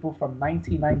touch with people from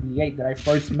 1998 that I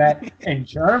first met in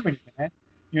Germany, man.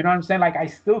 You know what I'm saying? Like I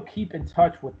still keep in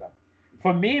touch with them.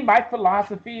 For me, my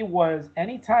philosophy was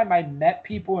anytime I met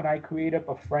people and I created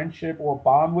a friendship or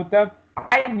bond with them,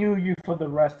 I knew you for the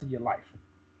rest of your life.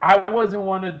 I wasn't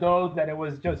one of those that it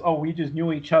was just, oh, we just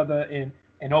knew each other in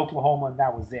Oklahoma and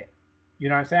that was it. You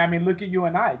know what I'm saying? I mean, look at you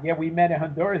and I. Yeah, we met in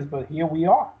Honduras, but here we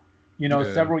are. You know,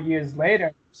 Yeah. several years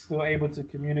later, still able to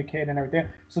communicate and everything.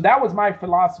 So that was my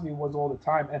philosophy was all the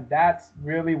time. And that's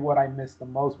really what I missed the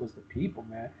most was the people,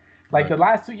 man. Like Right. the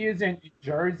last 2 years in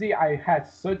Jersey, I had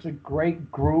such a great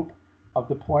group of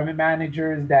deployment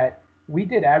managers that we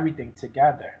did everything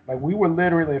together. Like we were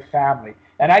literally a family.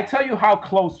 And I tell you how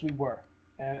close we were.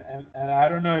 And I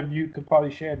don't know if you could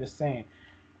probably share the same.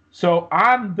 So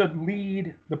I'm the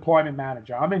lead deployment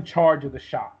manager. I'm in charge of the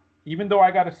shop. Even though I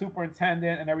got a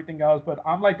superintendent and everything else, but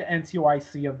I'm like the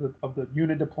NCOIC of the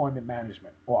unit deployment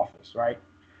management office, right?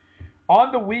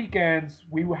 On the weekends,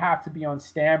 we would have to be on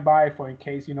standby for in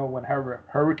case, you know, when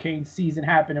hurricane season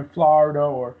happened in Florida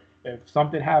or if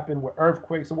something happened with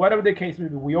earthquakes or whatever the case may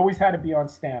be, we always had to be on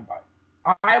standby.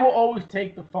 I will always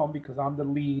take the phone because I'm the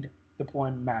lead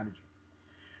deployment manager.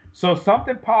 So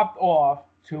something popped off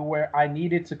to where I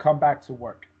needed to come back to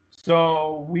work.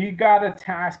 So we got a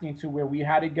tasking to where we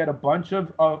had to get a bunch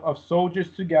of soldiers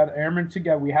together, airmen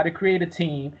together. We had to create a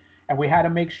team and we had to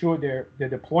make sure their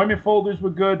deployment folders were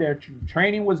good, their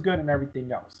training was good, and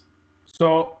everything else.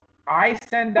 So I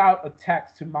send out a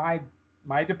text to my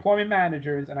deployment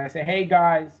managers and I say, hey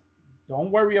guys, don't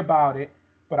worry about it,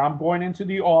 but I'm going into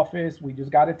the office. We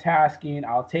just got a tasking.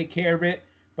 I'll take care of it.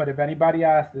 But if anybody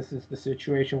asks, this is the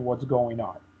situation, what's going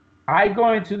on? I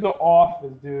go into the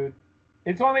office, dude.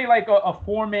 It's only like a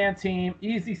four-man team,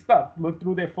 easy stuff. Look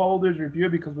through their folders, review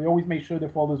because we always make sure their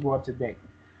folders were up to date.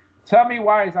 Tell me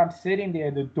why, as I'm sitting there,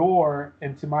 the door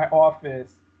into my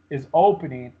office is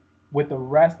opening with the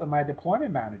rest of my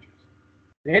deployment managers.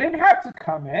 They didn't have to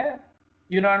come in,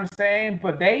 you know what I'm saying?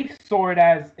 But they saw it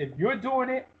as if you're doing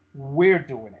it, we're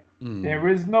doing it. There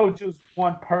is no just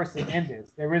one person in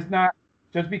this. There is not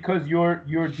just because your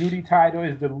duty title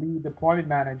is the lead deployment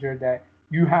manager that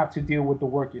you have to deal with the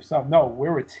work yourself. No,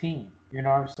 we're a team. You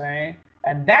know what I'm saying?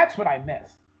 And that's what I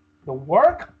miss. The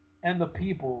work and the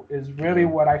people is really Yeah.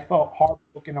 what I felt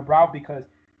heartbroken about because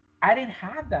I didn't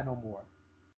have that no more.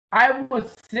 I would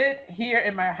sit here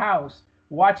in my house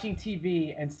watching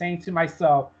TV and saying to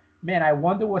myself, man, I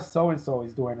wonder what so and so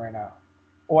is doing right now.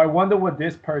 Or I wonder what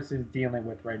this person is dealing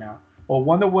with right now. Or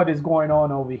wonder what is going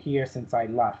on over here since I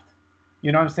left.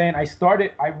 You know what I'm saying?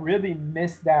 I really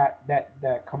missed that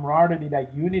camaraderie,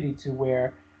 that unity to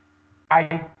where I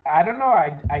don't know,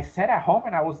 I sat at home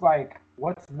and I was like,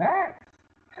 what's next?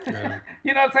 Yeah.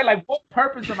 You know what I'm saying? Like, what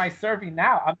purpose am I serving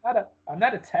now? I'm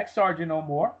not a tech sergeant no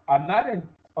more. I'm not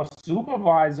a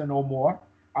supervisor no more.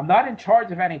 I'm not in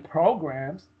charge of any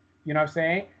programs. You know what I'm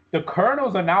saying? The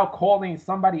colonels are now calling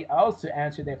somebody else to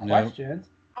answer their Yep. questions.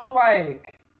 I'm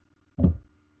like,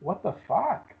 what the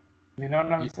fuck? You know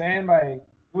what I'm Y- saying? Like, it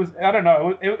was I don't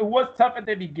know. It was tough at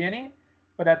the beginning,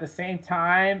 but at the same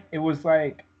time, it was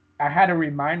like I had to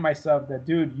remind myself that,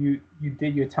 dude, you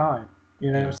did your time.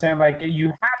 You know what I'm Yeah. saying? Like you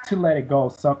have to let it go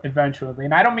some eventually.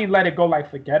 And I don't mean let it go like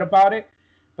forget about it,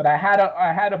 but I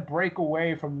had to break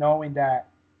away from knowing that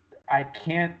I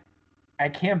can't I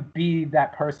can't be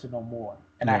that person no more.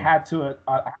 And Yeah. I had to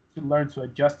learn to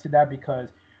adjust to that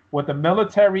because what the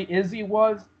military Izzy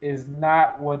was is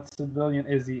not what civilian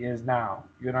Izzy is now.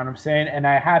 You know what I'm saying? And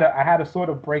I had to sort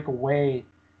of break away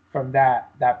from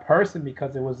that person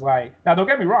because it was like now don't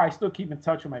get me wrong, I still keep in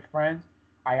touch with my friends.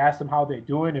 I ask them how they're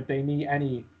doing, if they need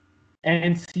any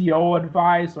NCO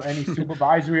advice or any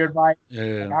supervisory advice. Like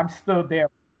Yeah. I'm still there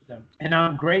with them, and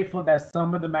I'm grateful that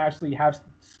some of them actually have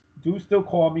do still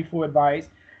call me for advice,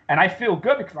 and I feel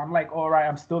good because I'm like, all right,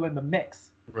 I'm still in the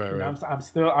mix. Right. You know, Right. I'm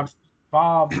still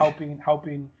involved,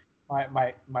 helping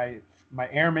my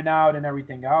airmen out and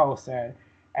everything else,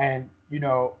 and you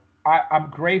know, I'm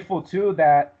grateful too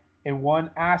that in one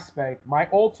aspect, my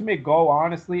ultimate goal,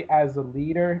 honestly, as a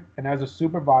leader and as a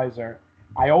supervisor,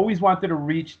 I always wanted to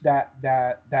reach that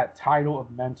title of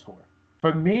mentor.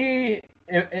 For me,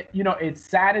 it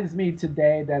saddens me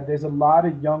today that there's a lot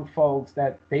of young folks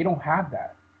that they don't have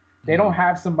that. They don't Mm.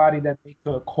 have somebody that they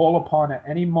could call upon at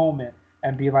any moment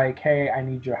and be like, "Hey, I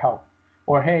need your help,"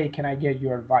 or "Hey, can I get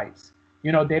your advice?"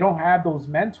 They don't have those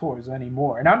mentors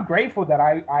anymore, and I'm grateful that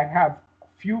I have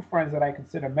few friends that I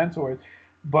consider mentors,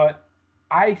 but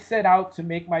I set out to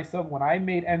make myself when I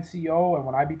made NCO and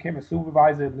when I became a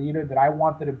supervisor and leader that I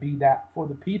wanted to be that for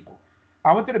the people.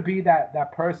 I wanted to be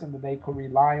that person that they could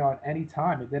rely on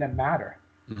anytime. It didn't matter,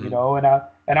 Mm.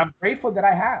 and I'm grateful that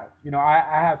I have.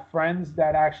 I have friends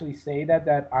that actually say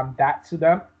that I'm that to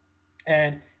them,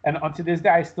 and And unto this day,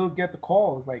 I still get the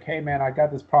calls like, "Hey, man, I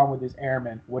got this problem with this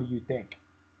airman. What do you think?"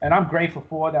 And I'm grateful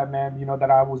for that, man. You know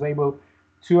that I was able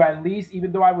to at least,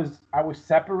 even though I was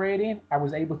separating, I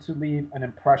was able to leave an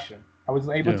impression. I was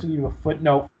able Yeah. to leave a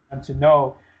footnote and to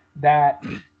know that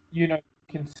you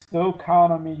can still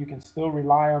count on me, you can still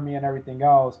rely on me, and everything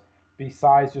else.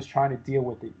 Besides just trying to deal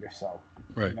with it yourself,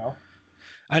 you Right. know.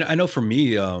 I know for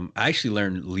me, I actually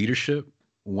learned leadership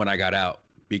when I got out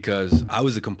because I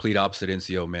was the complete opposite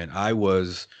NCO, man. I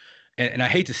was, and I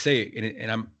hate to say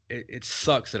it, it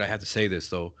sucks that I have to say this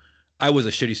though. I was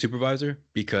a shitty supervisor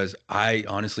because I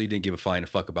honestly didn't give a flying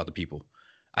fuck about the people.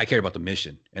 I cared about the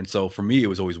mission. And so for me, it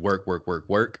was always work, work, work,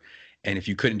 work. And if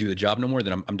you couldn't do the job no more,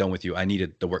 then I'm done with you. I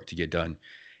needed the work to get done.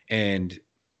 And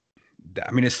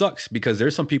I mean, it sucks because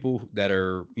there's some people that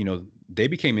are, they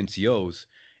became NCOs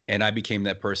and I became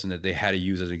that person that they had to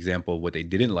use as an example of what they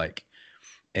didn't like.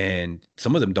 And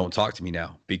some of them don't talk to me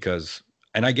now because,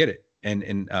 and I get it. And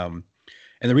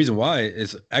the reason why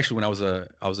is actually when I was a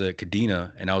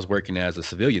Kadena and I was working as a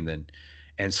civilian then.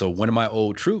 And so one of my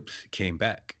old troops came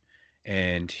back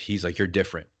and he's like, "You're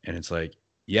different." And it's like,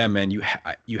 yeah, man,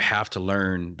 you have to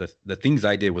learn the things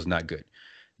I did was not good.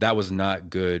 That was not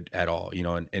good at all,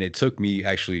 and it took me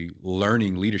actually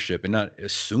learning leadership and not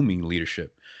assuming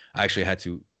leadership. I actually had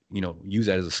to, use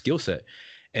that as a skill set.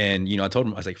 And, I told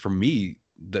him, I was like, for me,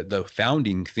 the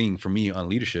founding thing for me on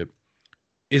leadership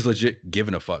is legit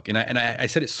giving a fuck. And I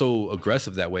said it so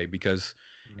aggressive that way because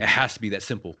it has to be that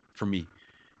simple for me.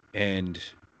 And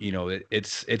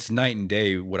it's night and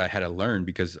day what I had to learn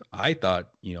because I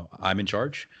thought, I'm in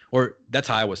charge, or that's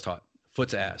how I was taught. Foot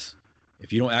to ass.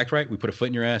 If you don't act right, we put a foot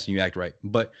in your ass and you act right.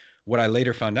 But what I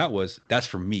later found out was that's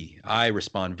for me. I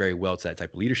respond very well to that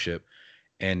type of leadership.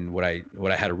 And what I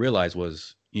had to realize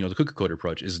was, the cookie cutter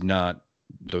approach is not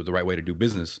the right way to do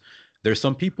business. There's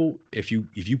some people, if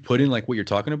you put in like what you're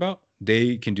talking about,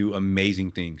 they can do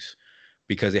amazing things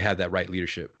because they have that right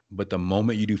leadership. But the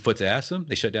moment you do foot to ass them,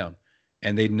 they shut down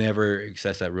and they never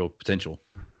access that real potential.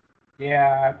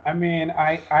 Yeah, I mean,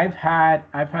 I've had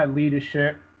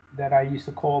leadership that I used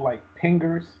to call like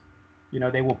pingers.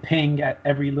 They will ping at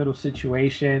every little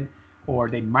situation, or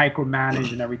they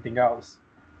micromanage and everything else.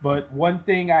 But one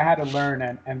thing I had to learn,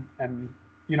 and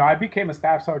I became a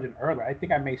staff sergeant early. I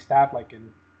think I made staff like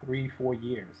in 3 4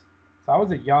 years. So I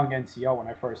was a young NCO when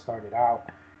I first started out,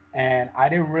 and I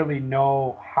didn't really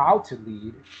know how to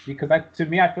lead because to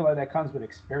me, I feel like that comes with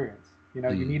experience. You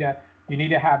Mm, need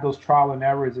to have those trial and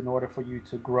errors in order for you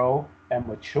to grow and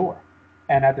mature.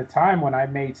 And at the time when I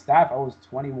made staff, I was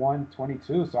 21,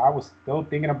 22. So I was still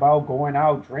thinking about going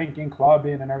out, drinking,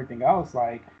 clubbing, and everything else.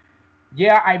 Like,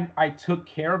 yeah, I took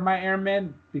care of my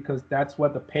airmen because that's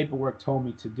what the paperwork told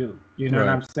me to do. You know what right.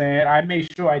 I'm saying? I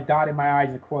made sure I dotted my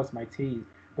I's and crossed my T's,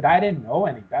 but I didn't know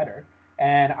any better.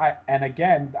 And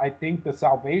again, I think the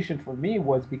salvation for me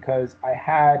was because I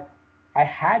had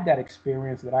that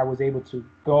experience that I was able to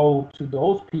go to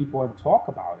those people and talk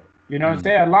about it. You know what I'm Mm,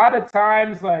 saying? A lot of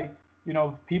times, like,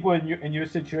 people in your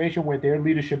situation where their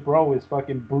leadership role is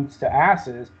fucking boots to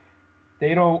asses,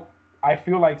 they don't. I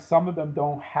feel like some of them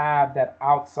don't have that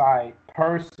outside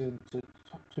person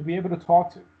to be able to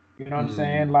talk to. You know what I'm mm,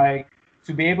 saying? Like,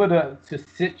 to be able to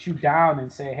sit you down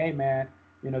and say, "Hey, man,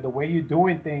 the way you're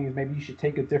doing things, maybe you should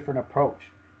take a different approach.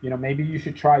 Maybe you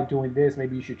should try doing this.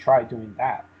 Maybe you should try doing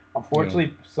that." yeah.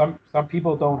 Unfortunately, some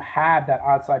people don't have that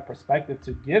outside perspective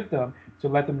to give them to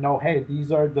let them know, "Hey,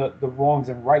 these are the wrongs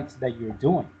and rights that you're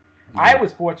doing." I Yeah.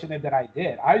 was fortunate that I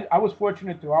did. I was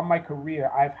fortunate throughout my career.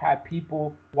 I've had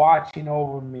people watching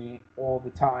over me all the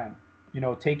time,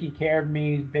 taking care of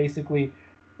me, basically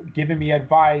giving me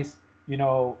advice,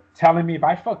 telling me if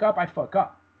I fuck up, I fuck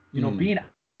up, Mm, being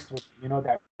honest with me,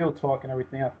 that real talk and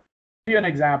everything else. I'll give you an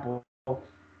example.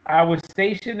 I was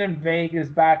stationed in Vegas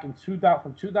back in 2000,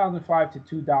 from 2005 to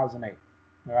 2008.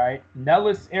 All right.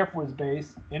 Nellis Air Force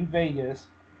Base in Vegas.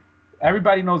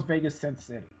 Everybody knows Vegas Sin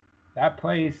City. That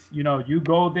place, you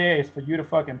go there, it's for you to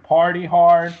fucking party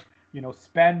hard,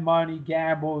 spend money,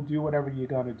 gamble, do whatever you're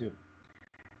gonna do.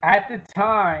 At the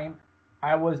time,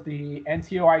 I was the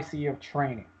NTOIC of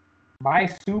training. My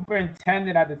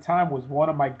superintendent at the time was one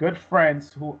of my good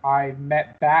friends who I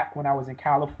met back when I was in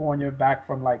California, back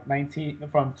from like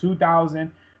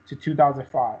 2000 to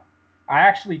 2005. I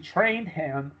actually trained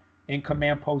him in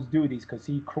command post duties because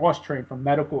he cross trained from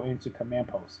medical into command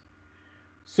post.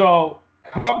 So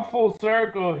come full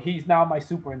circle, he's now my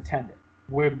superintendent.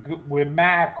 We're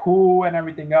mad cool and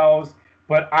everything else,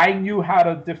 but I knew how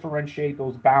to differentiate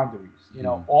those boundaries.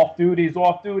 mm, Off duty is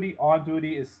off duty, on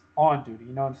duty is on duty.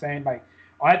 You know what I'm saying? Like,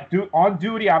 On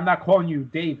duty, I'm not calling you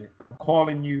David. I'm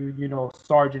calling you,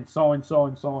 Sergeant so and so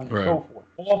and so and Right. so forth.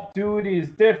 Off duty is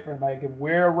different. Like if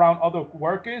we're around other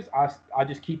workers, I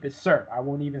just keep it sir. I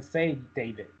won't even say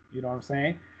David. You know what I'm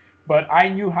saying? But I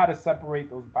knew how to separate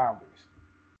those boundaries.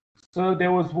 So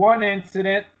there was one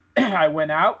incident. I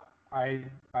went out. I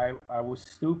was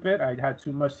stupid. I had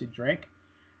too much to drink,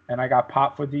 and I got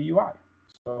popped for DUI.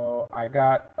 So I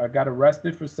got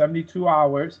arrested for 72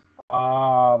 hours.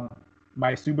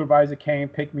 My supervisor came,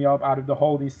 picked me up out of the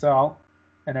holding cell,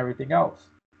 and everything else.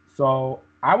 So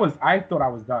I thought I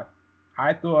was done.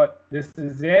 I thought this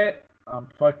is it. I'm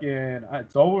fucking.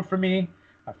 It's over for me.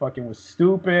 I fucking was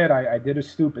stupid. I did a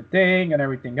stupid thing and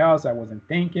everything else. I wasn't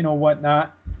thinking or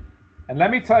whatnot. And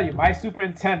let me tell you, my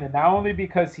superintendent, not only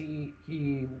because he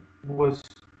was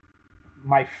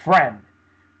my friend,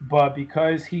 but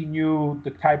because he knew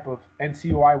the type of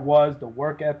NCO I was, the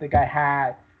work ethic I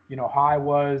had, how I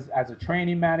was as a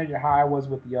training manager, how I was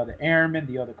with the other airmen,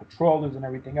 the other controllers, and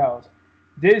everything else.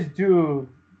 This dude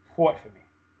fought for me.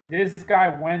 This guy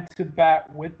went to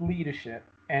bat with leadership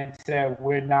and said,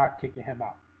 we're not kicking him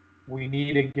out. We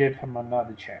need to give him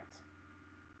another chance.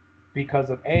 Because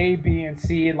of A, B, and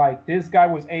C, like this guy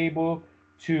was able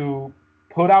to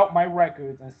put out my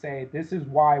records and say, this is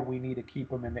why we need to keep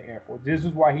him in the Air Force. This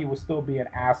is why he will still be an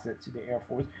asset to the Air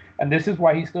Force. And this is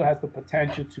why he still has the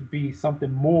potential to be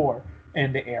something more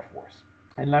in the Air Force.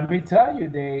 And let me tell you,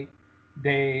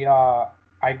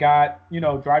 I got,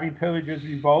 driving privileges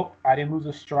revoked. I didn't lose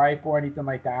a stripe or anything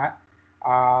like that.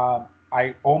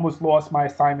 I almost lost my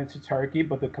assignment to Turkey,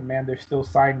 but the commander still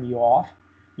signed me off.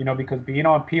 Because being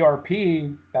on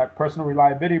PRP, that personal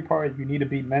reliability part, you need to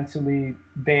be mentally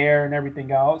there and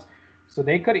everything else. So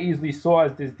they could have easily saw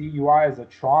as this DUI as a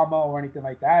trauma or anything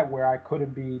like that, where I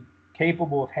couldn't be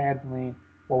capable of handling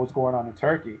what was going on in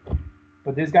Turkey.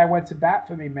 But this guy went to bat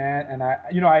for me, man. And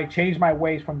I changed my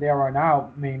ways from there on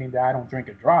out, meaning that I don't drink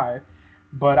or drive.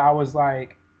 But I was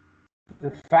like,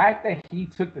 the fact that he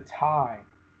took the time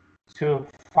to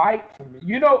fight for me.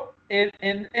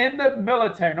 In the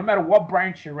military, no matter what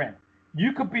branch you're in,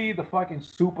 you could be the fucking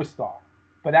superstar.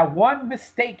 But that one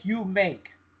mistake you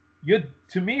make,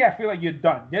 to me, I feel like you're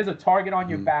done. There's a target on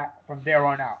your back from there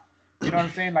on out. You know what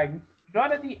I'm saying? Like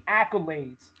none of the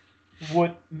accolades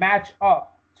would match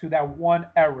up to that one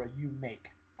error you make.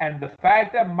 And the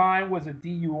fact that mine was a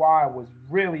DUI was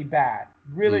really bad.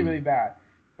 Really, really bad.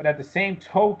 But at the same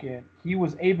token, he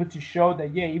was able to show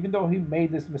that, yeah, even though he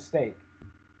made this mistake,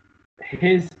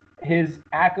 his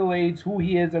accolades, who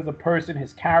he is as a person,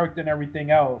 his character and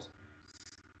everything else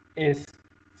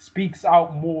speaks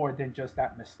out more than just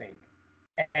that mistake.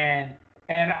 And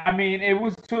I mean, it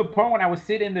was to a point when I was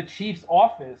sitting in the chief's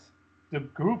office, the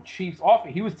group chief's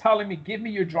office, he was telling me, give me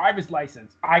your driver's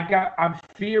license. I'm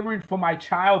fearing for my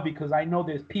child because I know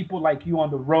there's people like you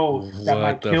on the road that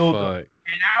might kill them.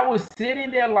 And I was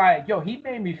sitting there like, yo, he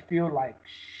made me feel like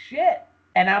shit.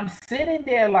 And I'm sitting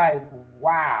there like,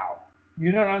 wow.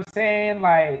 You know what I'm saying?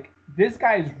 Like, this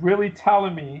guy is really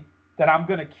telling me that I'm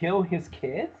going to kill his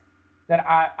kids, that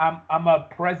I'm a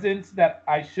presence that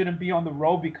I shouldn't be on the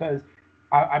road because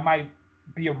I might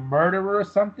be a murderer or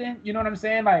something. You know what I'm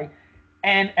saying? Like,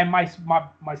 and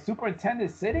my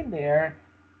superintendent sitting there,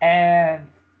 and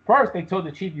first they told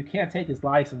the chief, you can't take his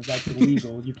license, that's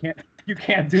illegal. You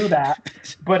can't do that.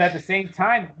 But at the same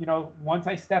time, once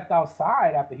I stepped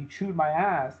outside after he chewed my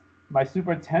ass, my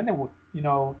superintendent would,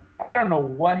 I don't know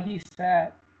what he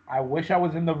said. I wish I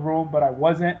was in the room, but I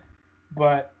wasn't.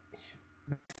 But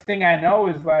the thing I know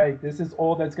is like, this is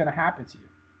all that's gonna happen to you.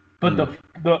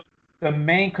 But the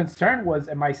main concern was,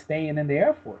 am I staying in the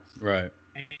Air Force? Right.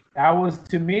 And that was,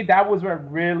 to me, that was what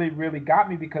really, really got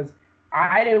me, because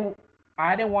I didn't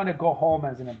want to go home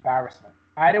as an embarrassment.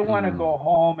 I didn't want to go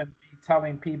home and be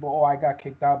telling people, oh, I got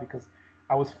kicked out because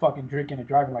I was fucking drinking and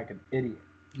driving like an idiot.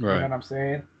 Right. You know what I'm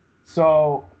saying?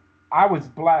 So I was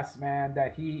blessed, man,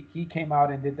 that he came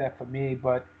out and did that for me.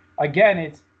 But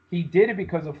again, he did it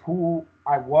because of who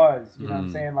I was. You know what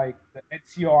I'm saying? Like the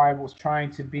NCO I was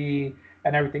trying to be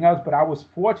and everything else. But I was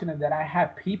fortunate that I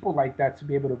had people like that to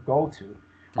be able to go to.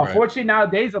 Right. Unfortunately,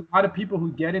 nowadays, a lot of people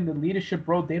who get into leadership,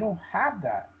 bro, they don't have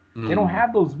that. They don't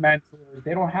have those mentors.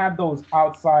 They don't have those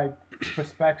outside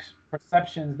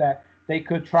perceptions that they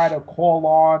could try to call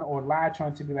on or latch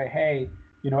on to be like, hey,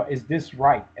 is this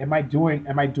right? Am I doing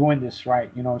this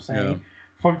right? You know what I'm saying? Yeah.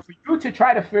 For you to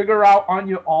try to figure out on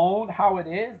your own how it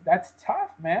is, that's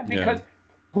tough, man. Because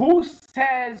who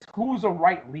says who's a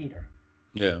right leader?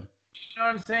 Yeah. You know what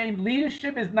I'm saying?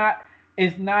 Leadership is not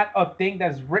a thing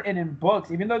that's written in books,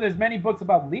 even though there's many books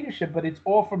about leadership, but it's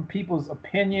all from people's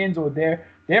opinions or their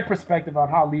perspective on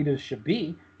how leaders should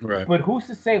be. Right. But who's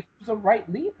to say who's the right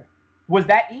leader? Was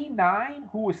that E9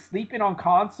 who was sleeping on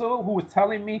console, who was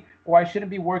telling me, oh, I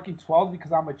shouldn't be working 12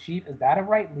 because I'm a chief? Is that a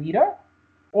right leader?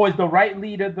 Or is the right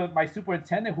leader my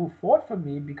superintendent who fought for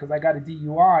me because I got a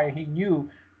DUI and he knew,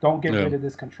 don't get rid of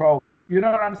this control? You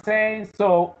know what I'm saying?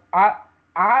 So I'm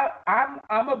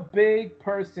a big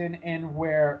person in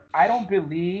where I don't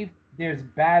believe there's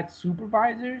bad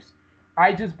supervisors.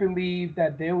 I just believe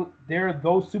that there are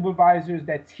those supervisors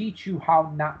that teach you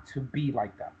how not to be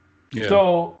like them. Yeah.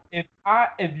 So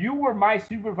if you were my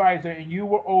supervisor and you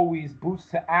were always boots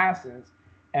to asses,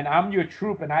 and I'm your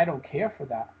troop and I don't care for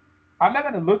that, I'm not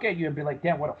gonna look at you and be like,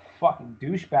 damn, what a fucking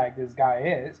douchebag this guy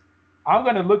is. I'm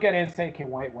gonna look at it and say, okay,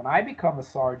 wait, when I become a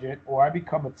sergeant or I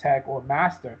become a tech or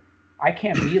master, I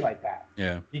can't be like that.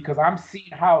 Yeah. Because I'm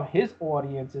seeing how his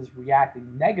audience is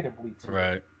reacting negatively to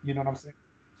it. You know what I'm saying?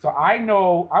 So I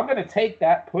know I'm gonna take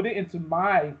that, put it into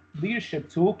my leadership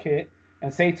toolkit,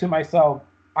 and say to myself,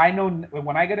 I know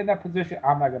when I get in that position,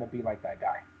 I'm not gonna be like that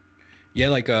guy. Yeah,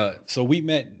 like so we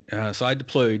met. So I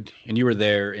deployed, and you were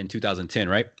there in 2010,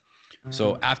 right? Mm-hmm.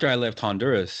 So after I left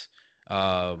Honduras,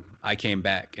 I came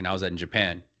back, and I was in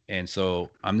Japan, and so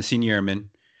I'm the senior airman,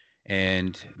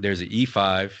 and there's an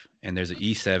E5, and there's an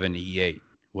E7, and E8.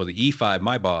 Well, the E5,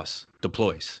 my boss,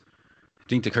 deploys, I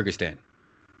think to Kyrgyzstan,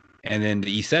 and then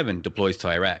the E7 deploys to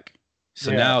Iraq.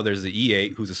 So now there's the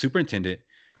E8, who's a superintendent,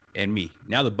 and me.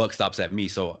 Now the buck stops at me.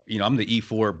 So, I'm the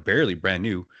E4, barely brand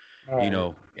new,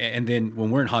 and then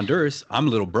when we're in Honduras, I'm a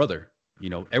little brother,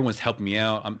 everyone's helping me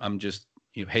out. I'm just,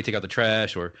 hey, take out the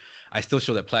trash, or I still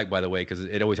show that plaque, by the way, because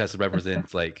it always has to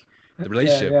represent like the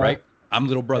relationship, right? I'm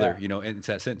little brother, and it's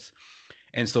that sense.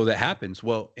 And so that happens.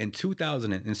 Well, in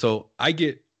 2000, and so I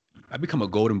become a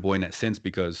golden boy in that sense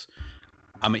because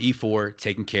I'm an E4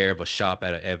 taking care of a shop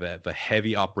at a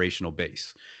heavy operational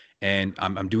base. And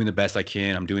I'm doing the best I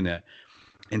can. I'm doing that.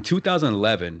 In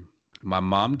 2011, my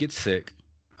mom gets sick.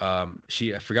 I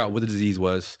forgot what the disease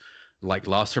was, like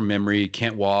lost her memory,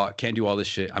 can't walk, can't do all this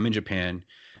shit. I'm in Japan.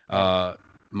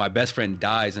 My best friend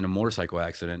dies in a motorcycle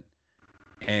accident.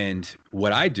 And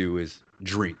what I do is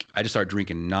drink. I just start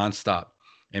drinking nonstop.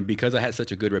 And because I had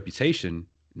such a good reputation,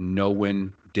 no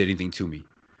one did anything to me.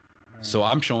 So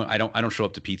I don't show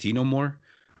up to PT no more.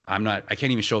 I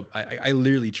can't even show up. I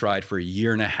literally tried for a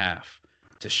year and a half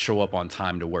to show up on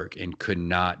time to work and could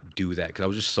not do that because I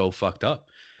was just so fucked up.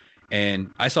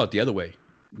 And I saw it the other way.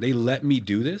 They let me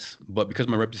do this, but because of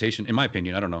my reputation, in my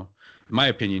opinion, I don't know. In my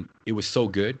opinion, it was so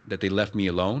good that they left me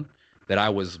alone that I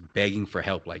was begging for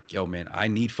help. Like, yo, man, I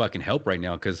need fucking help right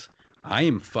now because I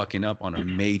am fucking up on a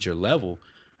major level.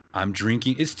 I'm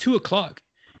drinking. It's 2:00.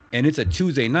 And it's a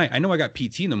Tuesday night. I know I got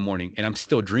PT in the morning, and I'm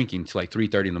still drinking till like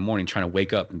 3:30 in the morning, trying to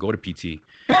wake up and go to PT.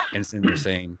 And then they're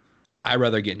saying, I'd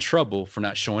rather get in trouble for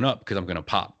not showing up because I'm going to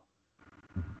pop.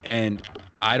 And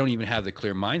I don't even have the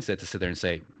clear mindset to sit there and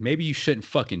say, maybe you shouldn't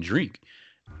fucking drink.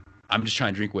 I'm just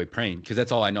trying to drink away pain because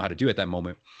that's all I know how to do at that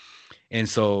moment. And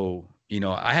so,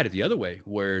 I had it the other way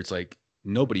where it's like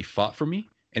nobody fought for me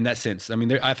in that sense. I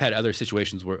mean, I've had other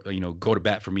situations where, go to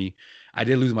bat for me. I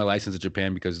did lose my license in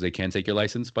Japan because they can take your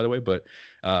license, by the way, but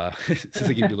since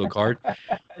they give you a little card.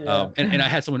 And I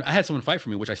had someone fight for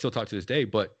me, which I still talk to this day.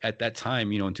 But at that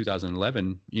time, in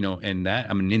 2011, and that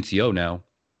I'm an NCO now.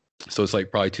 So it's like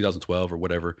probably 2012 or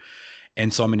whatever.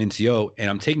 And so I'm an NCO and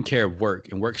I'm taking care of work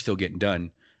and work's still getting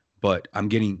done, but I'm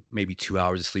getting maybe 2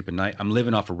 hours of sleep a night. I'm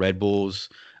living off of Red Bulls.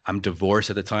 I'm divorced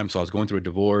at the time. So I was going through a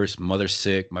divorce, mother's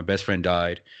sick, my best friend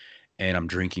died, and I'm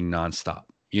drinking nonstop.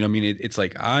 You know what I mean? It's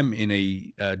like I'm in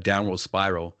a downward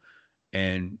spiral,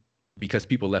 and because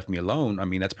people left me alone, I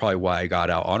mean, that's probably why I got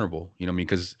out honorable. You know what I mean?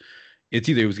 Because it's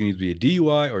either it was going to be a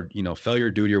DUI or, failure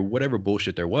of duty or whatever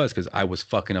bullshit there was because I was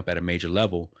fucking up at a major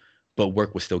level, but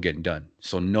work was still getting done.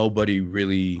 So nobody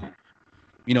really,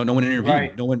 no one interviewed.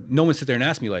 Right. No one sit there and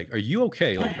asked me like, are you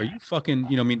okay? Like, are you fucking,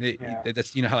 I mean,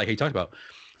 that's, how like he talked about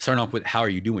starting off with, how are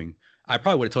you doing? I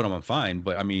probably would have told him I'm fine,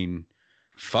 but I mean,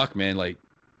 fuck, man, like,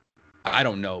 I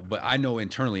don't know, but I know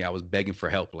internally I was begging for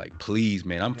help. Like, please,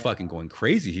 man, I'm fucking going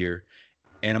crazy here.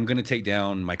 And I'm going to take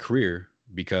down my career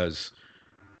because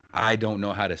I don't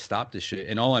know how to stop this shit.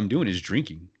 And all I'm doing is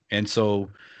drinking. And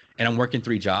I'm working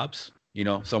 3 jobs,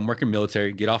 so I'm working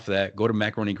military, get off of that, go to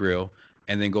Macaroni Grill,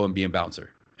 and then go and be a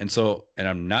bouncer. And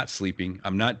I'm not sleeping.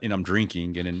 I'm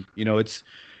drinking. And it's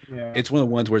one of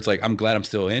the ones where it's like, I'm glad I'm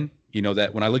still in.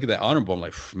 That when I look at that honorable, I'm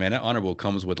like, man, that honorable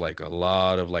comes with like a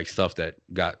lot of like stuff that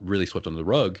got really swept under the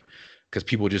rug because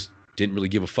people just didn't really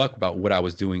give a fuck about what I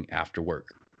was doing after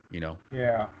work,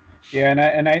 Yeah. And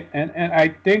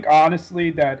I think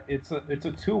honestly that it's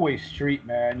a two-way street,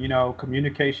 man.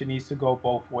 Communication needs to go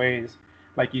both ways.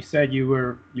 like you said, you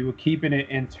were keeping it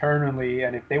internally,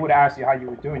 and if they would ask you how you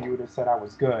were doing, you would have said I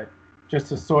was good, just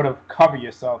to sort of cover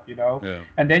yourself, you know. Yeah.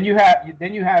 And then you have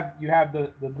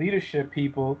the leadership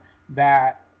people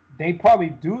that they probably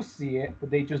do see it,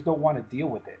 but they just don't want to deal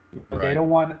with it. Right. They don't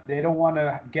want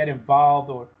to get involved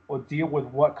or deal with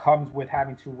what comes with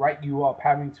having to write you up,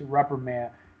 having to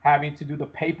reprimand, having to do the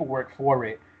paperwork for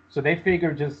it. So they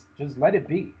figure just let it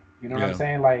be. You know what I'm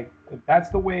saying? Like, if that's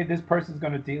the way this person's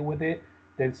going to deal with it,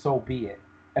 then so be it.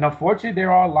 And unfortunately,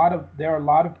 there are a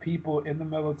lot of people in the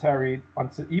military,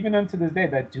 even unto this day,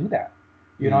 that do that.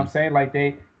 You know what I'm saying? Like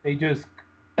they just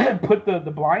put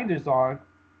the blinders on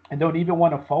and don't even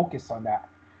want to focus on that.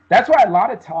 That's why a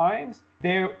lot of times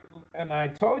and I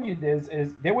told you this,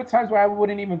 is there were times where I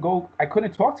wouldn't even go, I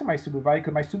couldn't talk to my supervisor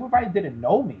because my supervisor didn't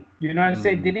know me. You know what I'm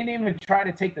saying? They didn't even try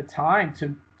to take the time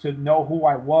to know who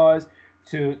I was,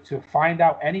 to find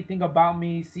out anything about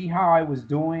me, see how I was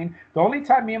doing. The only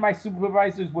time me and my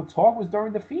supervisors would talk was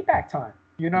during the feedback time.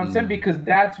 You know what I'm saying? Because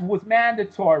that was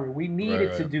mandatory. We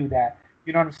needed to do that.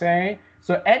 You know what I'm saying?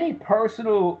 So any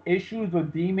personal issues or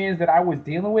demons that I was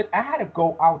dealing with, I had to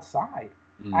go outside.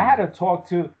 I had to talk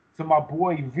to my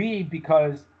boy V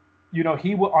because, you know,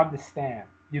 he would understand.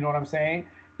 You know what I'm saying?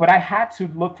 But I had to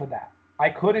look for that. I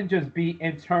couldn't just be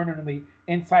internally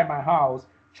inside my house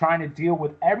trying to deal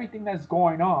with everything that's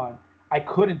going on. I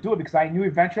couldn't do it because I knew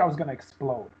eventually I was going to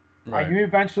explode. Right. I knew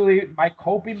eventually my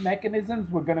coping mechanisms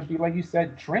were going to be, like you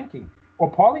said, drinking,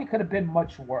 or probably it could have been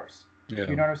much worse. Yeah.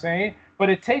 You know what I'm saying? But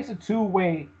it takes a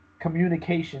two-way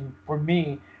communication for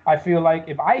me. I feel like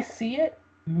if I see it,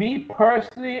 me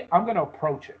personally, I'm going to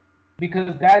approach it,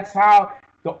 because that's how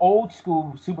the old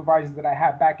school supervisors that I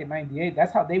had back in 98,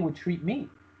 that's how they would treat me.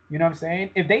 You know what I'm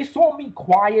saying? If they saw me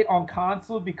quiet on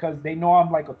console because they know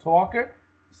I'm like a talker,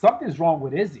 something's wrong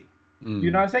with Izzy. You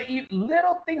know what I'm saying?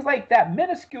 Little things like that,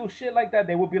 minuscule shit like that,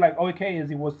 they would be like, okay,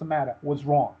 Izzy, what's the matter? What's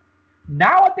wrong?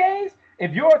 Nowadays,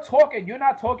 if you're a talker, you're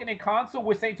not talking in console,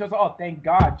 we're saying to us, oh, thank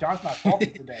God, John's not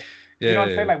talking today. You know what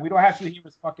I'm saying? Like, we don't have to hear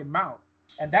his fucking mouth.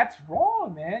 And that's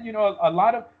wrong, man. You know, a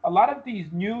lot of these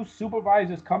new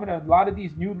supervisors coming up, a lot of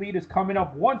these new leaders coming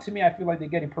up, one, to me, I feel like they're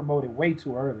getting promoted way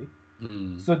too early.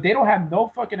 So they don't have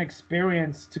no fucking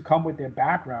experience to come with their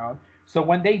background. So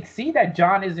when they see that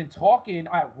John isn't talking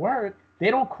at work, they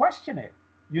don't question it.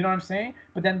 You know what I'm saying?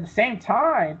 But then at the same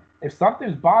time, if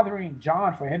something's bothering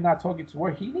John for him not talking to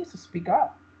work, he needs to speak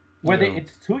up. Whether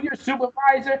it's to your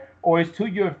supervisor or it's to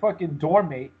your fucking dorm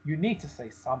mate, you need to say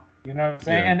something. You know what I'm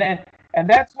saying? Yeah. And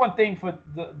that's one thing for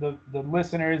the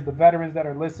listeners, the veterans that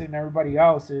are listening, everybody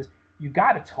else, is you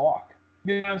got to talk.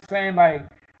 You know what I'm saying? Like,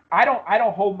 I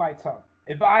don't hold my tongue.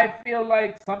 If I feel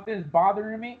like something's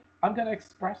bothering me, I'm gonna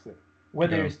express it.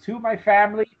 Whether it's to my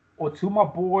family or to my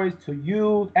boys, to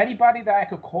you, anybody that I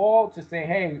could call to say,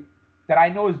 hey, that I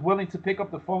know is willing to pick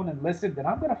up the phone and listen, then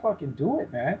I'm gonna fucking do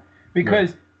it, man.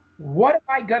 Because what am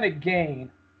I gonna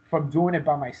gain from doing it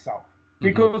by myself?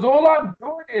 Because all I'm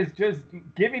doing is just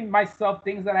giving myself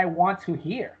things that I want to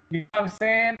hear. You know what I'm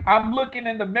saying? I'm looking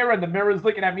in the mirror, the mirror's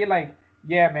looking at me like,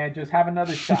 yeah, man, just have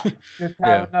another shot. Just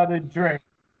have another drink.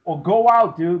 Or go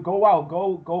out, dude. Go out.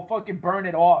 Go fucking burn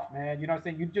it off, man. You know what I'm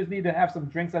saying? You just need to have some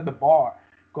drinks at the bar.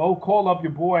 Go call up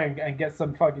your boy and get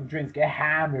some fucking drinks. Get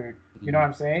hammered. You know what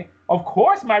I'm saying? Of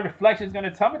course my reflection is going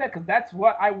to tell me that, because that's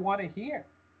what I want to hear.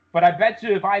 But I bet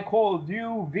you if I called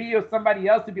you, V, or somebody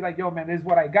else to be like, yo, man, this is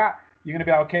what I got, you're going to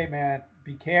be like, okay, man,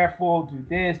 be careful, do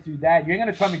this, do that. You ain't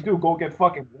going to tell me, dude, go get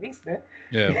fucking wasted.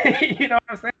 Yeah. You know what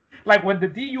I'm saying? Like, when the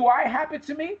DUI happened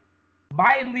to me,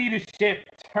 my leadership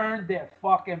turned their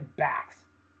fucking backs.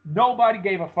 Nobody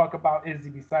gave a fuck about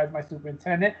Izzy besides my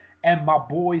superintendent and my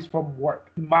boys from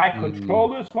work. My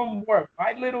controllers from work,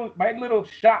 my little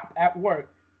shop at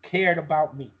work cared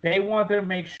about me. They wanted to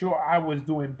make sure I was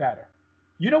doing better.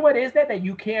 You know what is that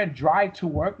you can't drive to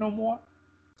work no more?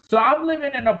 So I'm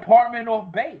living in an apartment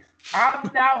off base. I'm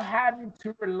now having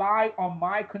to rely on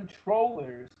my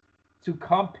controllers to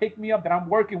come pick me up that I'm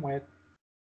working with.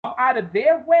 I'm out of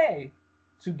their way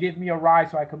to give me a ride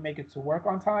so I can make it to work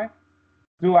on time.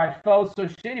 Dude, I felt so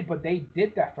shitty, but they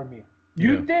did that for me.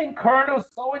 You think Colonel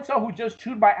so-and-so who just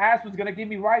chewed my ass was going to give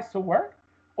me rides to work?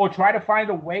 Or try to find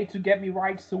a way to get me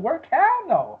rides to work? Hell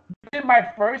no. Did my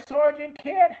first sergeant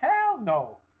care? Hell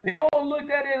no. They all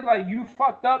looked at it like, you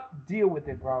fucked up, deal with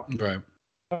it, bro. Right.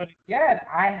 But again,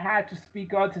 I had to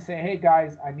speak up to say, hey,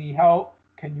 guys, I need help.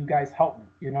 Can you guys help me?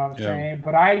 You know what I'm saying?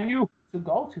 But I knew who to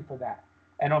go to for that.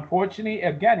 And unfortunately,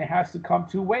 again, it has to come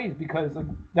two ways, because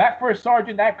that first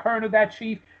sergeant, that colonel, that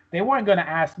chief, they weren't going to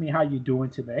ask me how you doing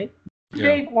today. I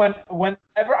think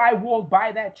whenever I walked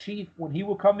by that chief, when he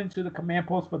would come into the command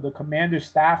post for the commander's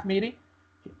staff meeting,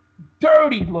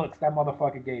 dirty looks that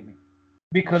motherfucker gave me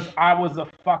because I was a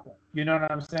fucker. You know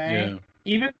what I'm saying? Yeah.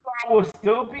 Even though I will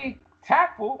still be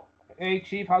tactful. Hey,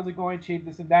 Chief, how's it going, Chief?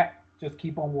 This and that. Just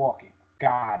keep on walking.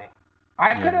 Got it.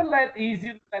 I could Yeah. have let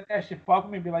that shit fuck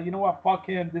me and be like, you know what, fuck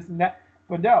him, this and that.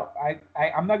 But no,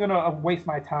 I'm not gonna waste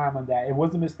my time on that. It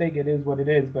was a mistake. It is what it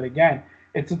is. But again,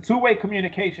 it's a two-way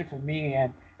communication for me,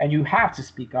 and you have to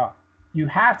speak up. You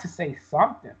have to say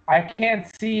something. I can't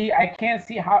see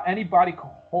how anybody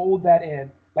could hold that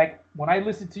in. Like when I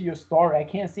listen to your story, I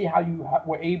can't see how you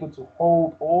were able to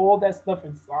hold all that stuff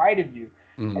inside of you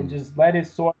and Mm. just let it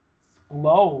sort of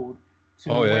explode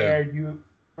to Oh yeah. where you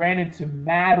ran into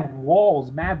mad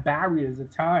walls, mad barriers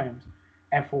at times,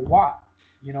 and for what?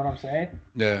 You know what I'm saying?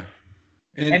 Yeah.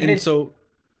 And And and it's so,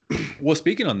 well,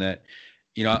 speaking on that,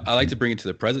 I like to bring it to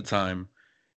the present time.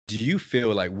 Do you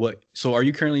feel like what? So, are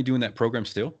you currently doing that program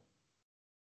still?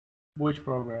 which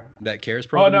program? That CARES Oh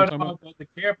program you no, were talking no, about?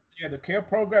 the care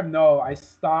program. No, I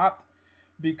stopped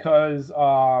because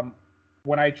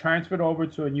when I transferred over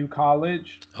to a new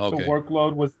college, the Okay.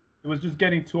 workload was it was just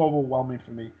getting too overwhelming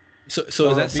for me. So is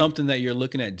So that something that you're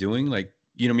looking at doing? Like,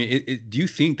 what I mean, do you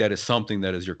think that is something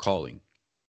that is your calling?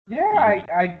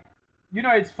 yeah, You know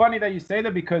what it's funny that you say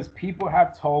that because people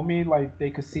have told me like they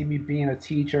could see me being a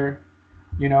teacher.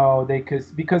 They could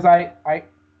because I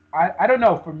don't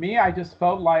know. For me, I just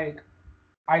felt like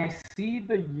I see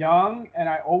the young and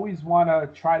I always want to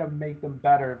try to make them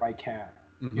better if I can. I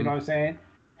You know mean? what I'm saying?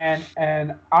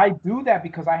 And I do that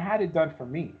because I had it done for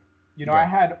me. I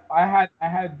Right.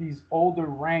 had these older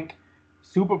rank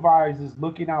supervisors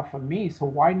looking out for me, so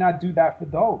why not do that for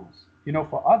those?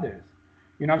 For others.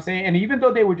 You know what I'm saying? And even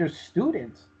though they were just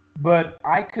students, but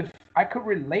I could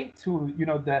relate to,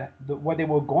 the what they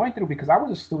were going through because I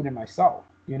was a student myself,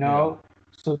 Yeah.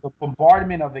 so the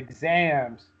bombardment of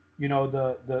exams,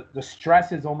 the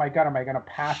stresses. Oh my God, am I gonna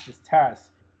pass this test?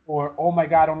 Or oh my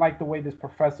God, I don't like the way this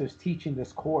professor is teaching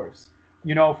this course.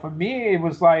 For me, it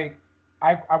was like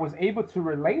I was able to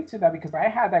relate to that because I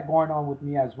had that going on with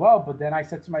me as well. But then I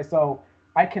said to myself,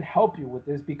 I can help you with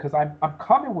this because I'm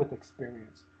coming with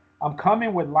experience. I'm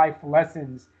coming with life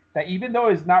lessons that even though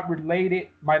it's not related,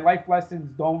 my life lessons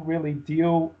don't really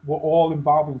deal with all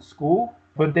involving school,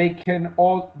 but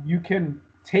you can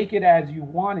take it as you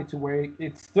want it to where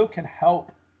it still can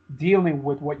help dealing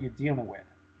with what you're dealing with.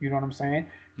 You know what I'm saying?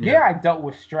 Yeah. Yeah, I dealt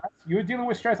with stress. You were dealing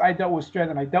with stress. I dealt with stress,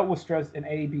 and I dealt with stress in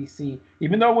A, B, C.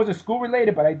 Even though it wasn't school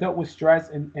related, but I dealt with stress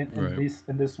Right.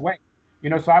 in this way.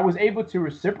 So I was able to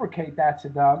reciprocate that to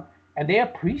them, and they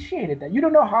appreciated that. You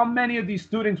don't know how many of these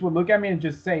students would look at me and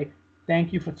just say,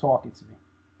 "Thank you for talking to me.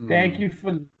 Thank Mm. you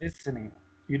for listening."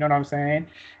 You know what I'm saying?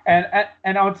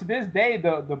 And on to this day,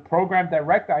 the program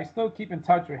director, I still keep in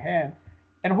touch with him.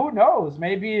 And who knows?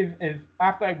 Maybe if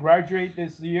after I graduate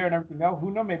this year and everything else,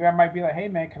 who knows? Maybe I might be like, hey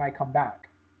man, can I come back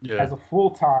Yeah. as a full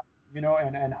time,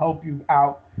 and help you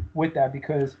out with that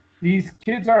because these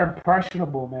kids are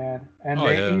impressionable, man, and Oh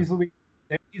yeah.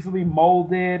 they're easily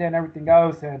molded and everything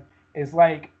else. And it's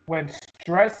like when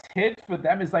stress hits for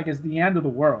them, it's like it's the end of the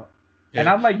world. And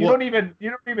Yeah. I'm like, Well, you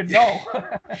don't even know.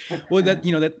 well,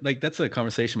 that's a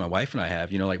conversation my wife and I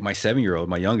have. Like my 7 year old,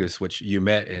 my youngest, which you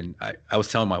met, and I was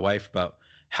telling my wife about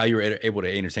how you were able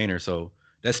to entertain her. So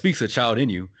that speaks to the child in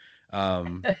you.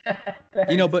 Um,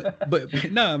 Thanks.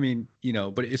 but no, I mean,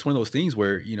 but it's one of those things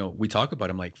where we talk about.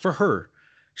 I'm like, for her,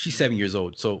 she's 7 years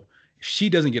old, so if she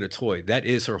doesn't get a toy, that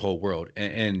is her whole world,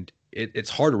 and it's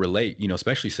hard to relate,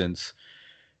 especially since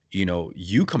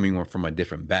you coming from a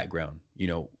different background.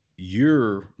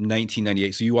 You're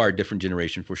 1998, so you are a different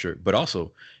generation for sure, but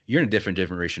also you're in a different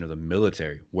generation of the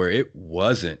military where it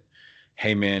wasn't,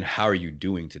 hey man, how are you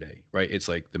doing today, right? It's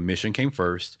like the mission came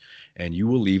first, and you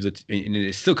will leave and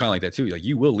it's still kind of like that too, like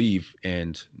you will leave,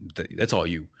 and that's all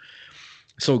you.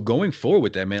 So going forward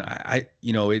with that, man,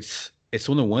 it's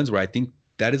one of the ones where I think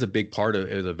that is a big part of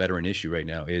the veteran issue right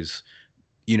now is,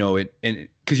 it, and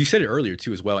because you said it earlier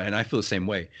too as well, and I feel the same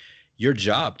way. Your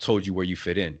job told you where you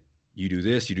fit in. You do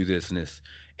this and this,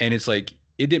 and it's like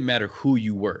it didn't matter who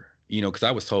you were. Because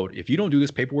I was told if you don't do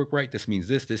this paperwork right, this means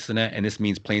this, and that, and this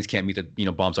means planes can't meet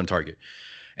the bombs on target.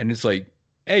 And it's like,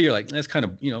 hey, you're like that's kind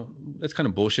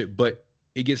of bullshit, but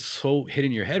it gets so hit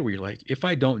in your head where you're like, if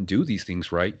I don't do these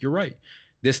things right, you're right.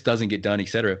 This doesn't get done,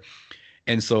 etc.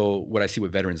 And so what I see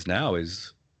with veterans now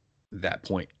is that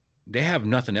point. They have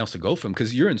nothing else to go from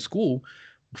because you're in school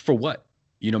for what?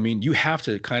 You know what I mean? You have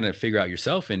to kind of figure out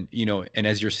yourself, and and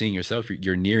as you're seeing yourself,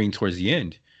 you're nearing towards the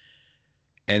end.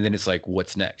 And then it's like,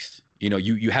 what's next?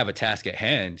 You have a task at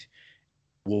hand.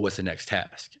 Well, what's the next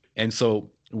task? And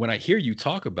so when I hear you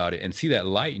talk about it and see that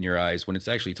light in your eyes when it's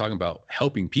actually talking about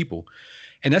helping people,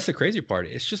 And that's the crazy part.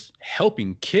 It's just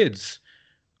helping kids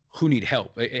who need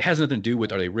help. It has nothing to do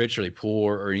with are they rich, are they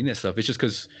poor, or any of that stuff. It's just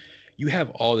because you have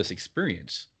all this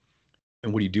experience.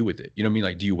 And what do you do with it? You know what I mean?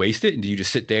 Like, do you waste it? And do you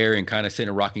just sit there and kind of sit in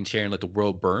a rocking chair and let the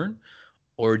world burn?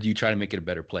 Or do you try to make it a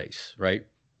better place? Right.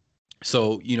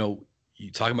 So, you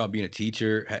talking about being a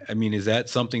teacher. I mean, is that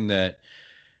something that,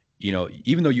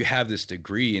 even though you have this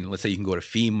degree and let's say you can go to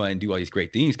FEMA and do all these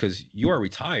great things because you are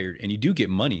retired and you do get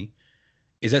money,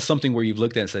 is that something where you've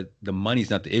looked at and said, the money's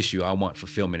not the issue. I want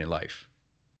fulfillment in life?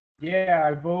 Yeah,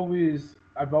 I've always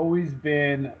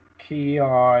been key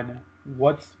on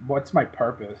what's my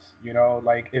purpose,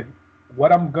 like if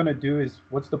what I'm gonna do is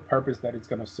what's the purpose that it's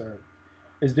gonna serve.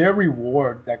 Is there a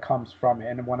reward that comes from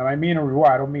it? And when I mean a reward,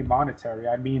 I don't mean monetary.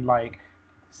 I mean like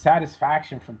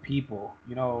satisfaction from people,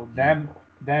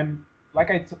 them like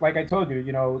I told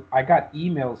you, I got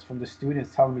emails from the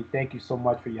students telling me thank you so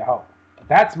much for your help.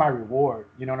 That's my reward.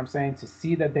 You know what I'm saying? To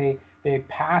see that they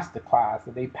passed the class,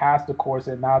 that they passed the course,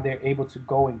 and now they're able to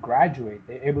go and graduate.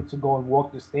 They're able to go and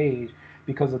walk the stage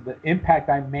because of the impact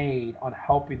I made on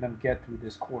helping them get through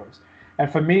this course.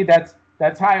 And for me, that's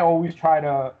how I always try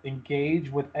to engage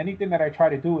with anything that I try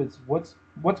to do. Is what's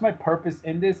my purpose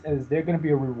in this? Is there going to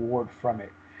be a reward from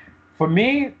it? For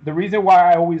me, the reason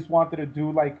why I always wanted to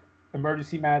do like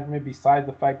emergency management, besides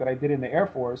the fact that I did in the Air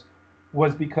Force,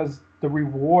 was because the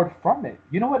reward from it.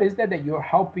 You know what is that you're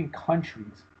helping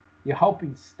countries, you're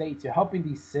helping states, you're helping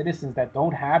these citizens that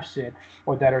don't have shit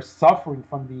or that are suffering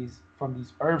from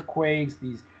these earthquakes,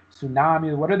 these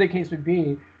tsunamis, whatever the case would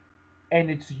be, and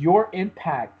it's your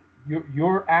impact,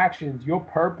 your actions, your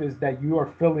purpose that you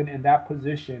are filling in that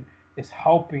position is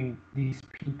helping these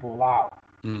people out.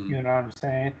 You know what I'm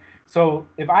saying? So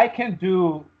if I can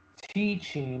do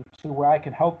teaching to where I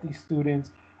can help these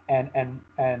students and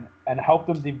help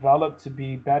them develop to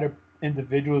be better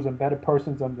individuals and better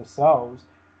persons on themselves,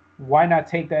 why not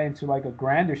take that into like a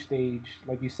grander stage,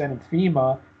 like you said in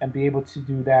FEMA, and be able to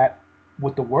do that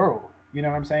with the world? You know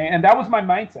what I'm saying? And that was my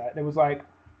mindset. It was like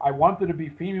I wanted to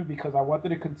be FEMA because I wanted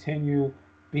to continue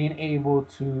being able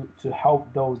to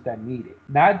help those that need it,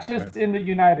 not just in the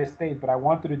United States, but I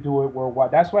wanted to do it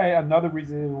worldwide. That's why another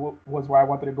reason was why I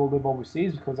wanted to go live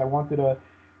overseas, because I wanted to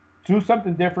do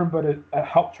something different, but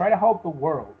try to help the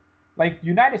world. Like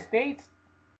United States,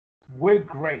 we're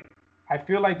great. I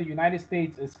feel like the United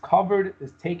States is covered,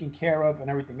 is taken care of, and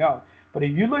everything else. But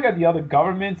if you look at the other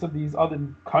governments of these other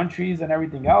countries and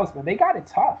everything else, man, they got it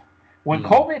tough. When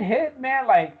COVID hit, man,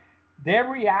 like their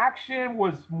reaction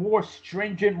was more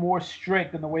stringent, more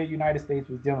strict than the way the United States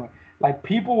was dealing with. Like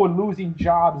people were losing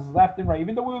jobs left and right,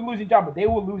 even though we were losing jobs, but they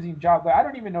were losing jobs. Like, I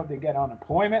don't even know if they get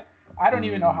unemployment. I don't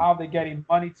even know how they're getting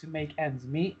money to make ends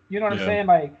meet. You know what I'm saying?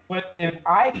 Like, but if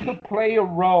I could play a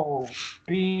role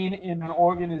being in an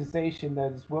organization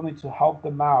that is willing to help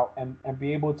them out and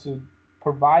be able to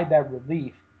provide that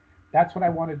relief, that's what I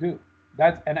want to do.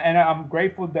 And I'm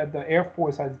grateful that the Air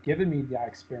Force has given me that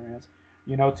experience,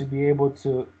 to be able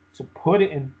to put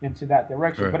it into that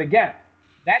direction. Right. But again,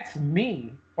 that's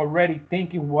me already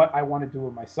thinking what I want to do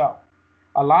with myself.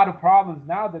 A lot of problems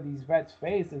now that these vets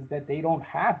face is that they don't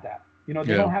have that. They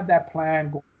don't have that plan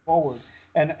going forward.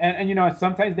 And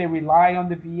sometimes they rely on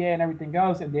the VA and everything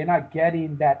else, and they're not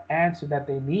getting that answer that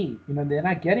they need. They're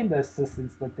not getting the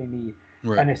assistance that they need.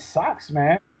 Right. And it sucks,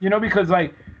 man. Because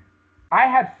like I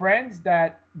had friends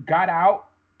that got out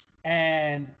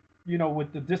and,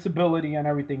 with the disability and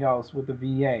everything else with the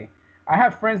VA. I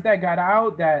have friends that got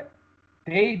out that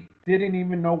they didn't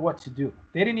even know what to do.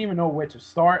 They didn't even know where to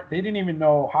start. They didn't even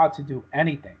know how to do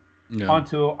anything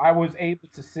until I was able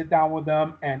to sit down with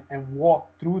them and walk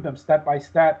through them step by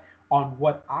step on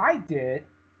what I did,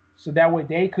 so that way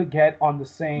they could get on the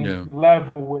same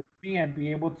level with me and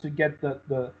be able to get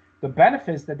the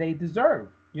benefits that they deserve.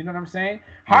 You know what I'm saying?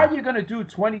 How are you going to do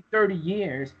 20, 30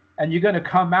 years and you're going to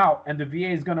come out and the VA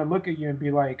is going to look at you and be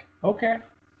like, okay,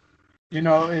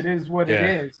 it is what it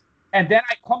is. And then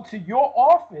I come to your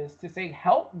office to say,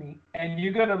 help me. And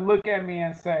you're going to look at me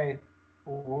and say,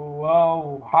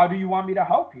 well, how do you want me to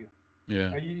help you?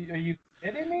 Yeah. Are you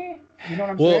kidding me? You know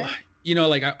what I'm saying?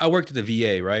 Like I worked at the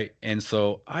VA, right? And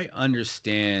so I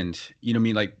understand,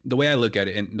 like the way I look at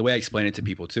it and the way I explain it to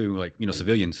people too, like,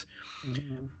 civilians,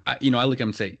 I look at them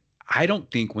and say, I don't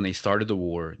think when they started the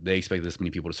war, they expected this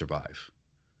many people to survive.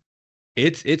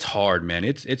 It's hard, man.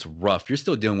 It's rough. You're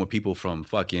still dealing with people from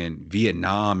fucking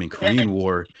Vietnam and Korean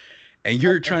War, and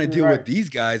you're trying to deal with these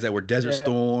guys that were Desert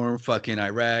Storm, fucking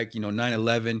Iraq,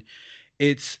 9/11.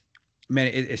 It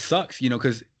sucks,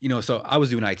 because so I was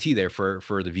doing IT there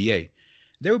for the VA,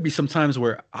 there would be some times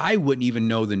where I wouldn't even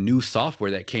know the new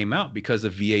software that came out because the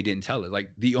VA didn't tell it.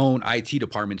 Like the own IT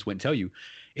departments wouldn't tell you.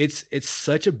 It's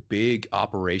such a big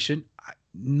operation.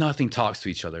 Nothing talks to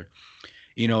each other,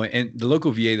 and the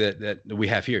local VA that we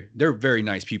have here, they're very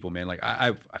nice people, man. Like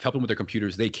I've helped them with their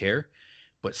computers. They care,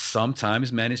 but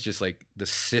sometimes, man, it's just like the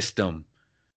system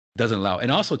doesn't allow.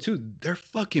 And also too, they're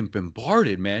fucking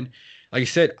bombarded, man. Like I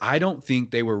said, I don't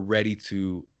think they were ready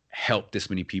to help this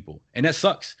many people. And that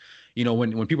sucks.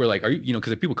 When people are like, are you,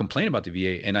 because people complain about the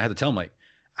VA, and I had to tell them, like,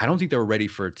 I don't think they were ready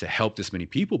to help this many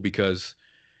people, because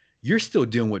you're still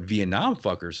dealing with Vietnam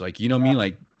fuckers. Like, you know what I mean?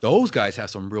 Like, those guys have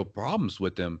some real problems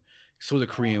with them. So the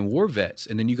Korean War vets.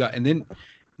 And then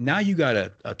now you got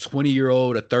a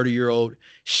 20-year-old, a 30-year-old.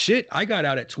 Shit, I got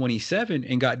out at 27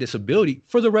 and got disability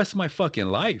for the rest of my fucking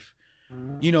life.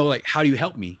 Like, how do you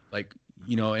help me? Like,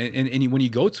 and when you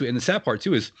go to it, and the sad part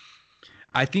too is,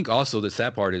 I think also the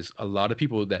sad part is a lot of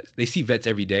people that they see vets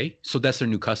every day. So that's their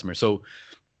new customer. So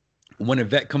when a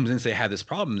vet comes in and say, I have this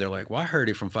problem, they're like, well, I heard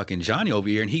it from fucking Johnny over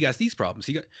here, and he got these problems.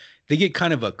 They get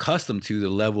kind of accustomed to the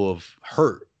level of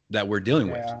hurt that we're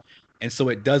dealing with. And so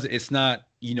it's not,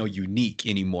 unique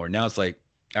anymore. Now it's like,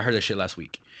 I heard that shit last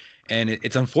week. And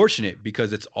it's unfortunate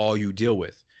because it's all you deal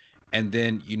with. And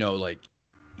then,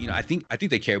 I think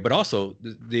they care, but also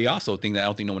the thing that I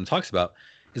don't think no one talks about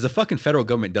is the fucking federal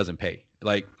government doesn't pay.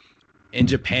 Like in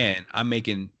Japan, I'm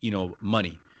making,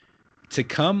 money to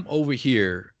come over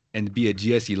here and be a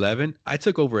GS-11. I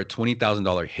took over a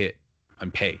 $20,000 hit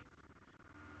on pay.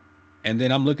 And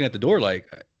then I'm looking at the door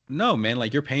like, no, man,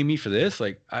 like, you're paying me for this.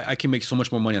 Like, I can make so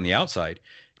much more money on the outside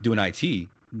doing IT.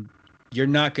 You're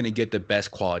not going to get the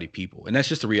best quality people. And that's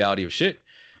just the reality of shit,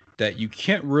 that you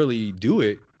can't really do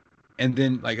it. And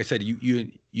then, like I said,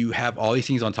 you have all these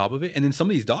things on top of it. And then some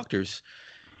of these doctors,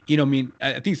 I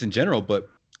think it's in general, but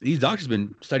these doctors have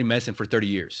been studying medicine for 30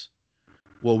 years.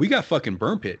 Well, we got fucking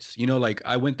burn pits. Like,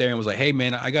 I went there and was like, hey,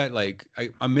 man, I got like,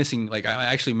 I'm missing, like, I'm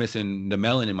actually missing the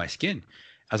melanin in my skin.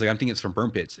 I was like, I'm thinking it's from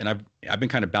burn pits. And I've been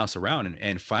kind of bounced around.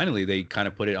 And finally, they kind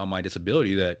of put it on my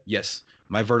disability that, yes,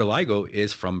 my vertigo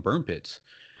is from burn pits.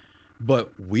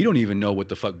 But we don't even know what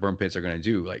the fuck burn pits are going to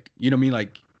do. Like, you know what I mean?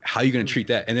 Like, how are you going to treat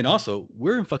that? And then also,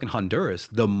 we're in fucking Honduras.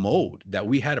 The mold that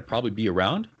we had to probably be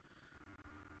around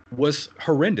was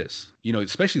horrendous.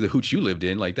 Especially the hooch you lived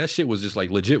in. Like, that shit was just like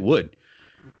legit wood.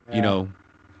 Yeah.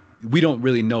 We don't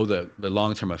really know the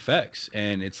long-term effects.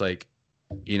 And it's like,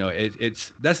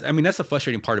 that's the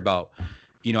frustrating part about,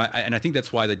 and I think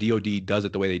that's why the DOD does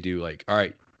it the way they do. Like, all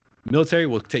right, military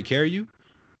will take care of you.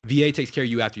 VA takes care of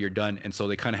you after you're done. And so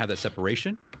they kind of have that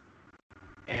separation,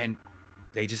 and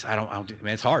they just, I don't,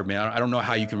 man, it's hard, man. I don't know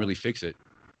how you can really fix it.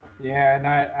 Yeah. And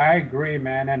I agree,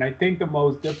 man. And I think the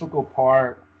most difficult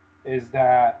part is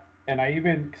that,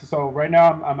 so right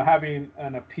now I'm having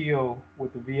an appeal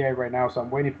with the VA right now. So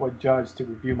I'm waiting for a judge to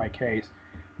review my case,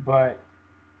 but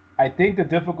I think the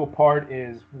difficult part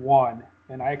is, one,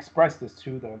 and I expressed this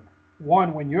to them,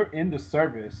 one, when you're in the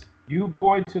service, you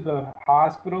going to the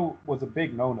hospital was a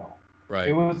big no-no. Right.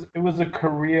 It was a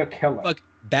career killer. Like,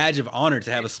 badge of honor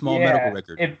to have a small medical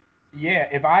record.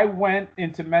 If I went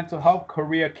into mental health,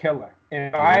 career killer.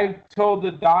 If I told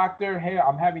the doctor, hey,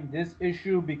 I'm having this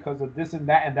issue because of this and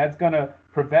that, and that's going to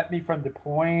prevent me from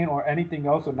deploying or anything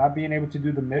else or not being able to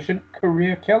do the mission,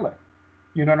 career killer.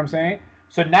 You know what I'm saying?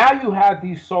 So now you have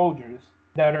these soldiers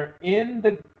that are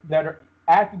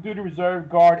active duty reserve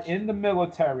guard in the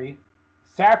military,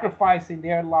 sacrificing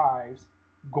their lives,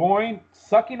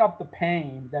 sucking up the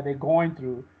pain that they're going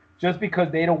through just because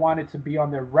they don't want it to be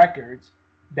on their records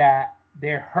that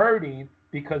they're hurting,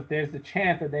 because there's the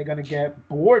chance that they're going to get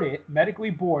medically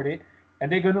boarded, and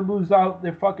they're going to lose out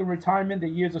their fucking retirement, their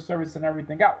years of service, and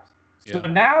everything else. Yeah. So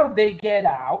now they get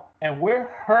out, and we're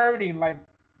hurting like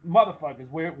motherfuckers.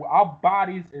 Our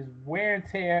bodies is wear and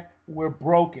tear. We're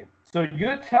broken. So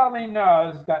you're telling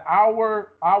us that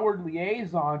our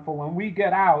liaison for when we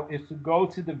get out is to go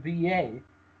to the VA,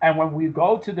 and when we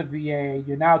go to the VA,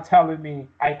 you're now telling me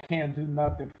I can't do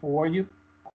nothing for you?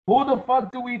 Who the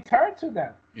fuck do we turn to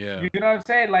then? Yeah. You know what I'm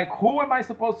saying? Like, who am I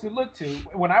supposed to look to?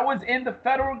 When I was in the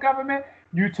federal government,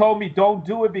 you told me don't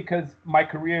do it because my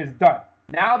career is done.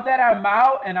 Now that I'm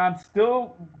out and I'm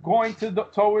still going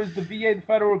towards the VA, the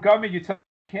federal government, you tell me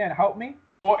you can't help me?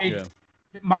 Or it's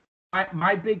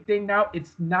my big thing now,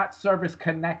 it's not service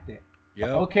connected.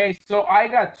 Yeah. Okay, so I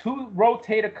got 2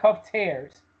 rotator cuff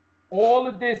tears. All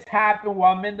of this happened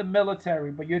while I'm in the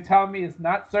military, but you're telling me it's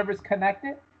not service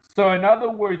connected? So in other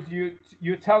words,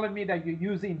 you're telling me that you're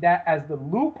using that as the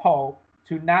loophole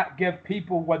to not give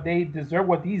people what they deserve,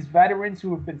 what these veterans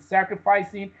who have been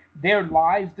sacrificing their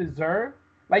lives deserve?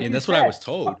 Like And you that's what said. I was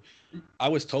told. I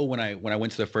was told when I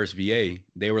went to the first VA,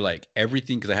 they were like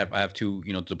everything, because I have two,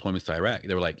 you know, deployments to Iraq.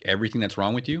 They were like everything that's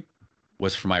wrong with you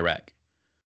was from Iraq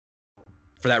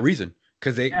for that reason.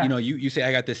 Because they, you Yeah. know, you say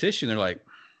I got this issue, and they're like,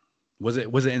 was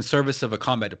it in service of a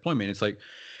combat deployment? It's like,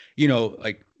 you know,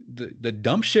 like the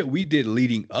dumb shit we did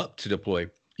leading up to deploy,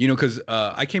 you know, because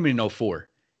I came in '04.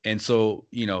 And so,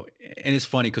 you know, and it's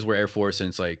funny because we're Air Force, and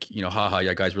it's like, you know, haha,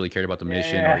 you guys really cared about the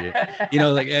mission, or you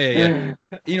know, like, yeah.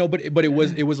 You know, but it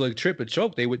was like trip and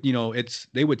choke. They would, you know,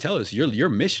 they would tell us your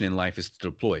mission in life is to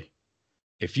deploy.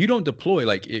 If you don't deploy,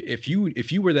 like if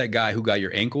you were that guy who got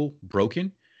your ankle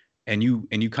broken, and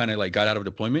you kind of like got out of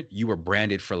deployment, you were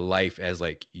branded for life as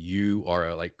like you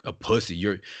are like a pussy.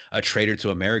 You're a traitor to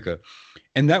America.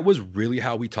 And that was really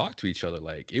how we talked to each other.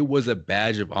 Like it was a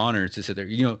badge of honor to sit there,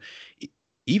 you know,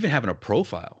 even having a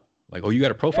profile. Like, oh, you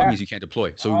got a profile Yeah. means you can't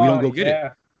deploy. So we don't Oh go get it.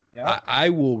 yeah. Yeah. I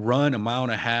will run a mile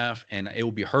and a half and it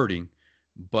will be hurting,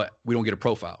 but we don't get a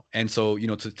profile. And so, you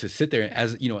know, to sit there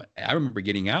as, you know, I remember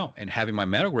getting out and having my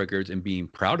medical records and being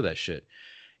proud of that shit.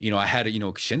 You know, I had, you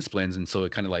know, shin splints. And so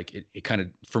it kind of like, it kind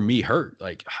of, for me, hurt.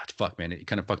 Like, fuck, man, it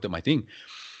kind of fucked up my thing.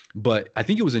 But I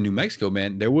think it was in New Mexico,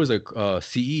 man. There was a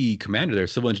CE commander there,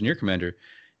 civil engineer commander,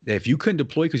 that if you couldn't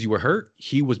deploy because you were hurt,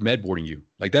 he was med boarding you.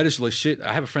 Like, that is like shit.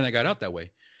 I have a friend that got out that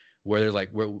way, where they're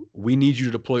like, we need you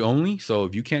to deploy only. So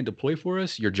if you can't deploy for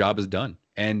us, your job is done.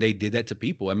 And they did that to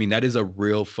people. I mean, that is a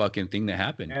real fucking thing that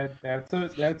happened. Yeah,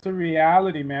 that's a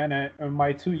reality, man. In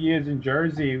my 2 years in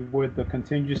Jersey with the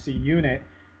contingency unit,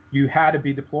 you had to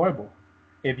be deployable.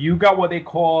 If you got what they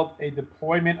called a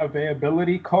deployment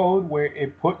availability code, where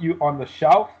it put you on the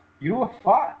shelf, you were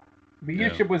fine.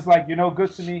 Leadership was like, you know,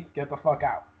 good to me, get the fuck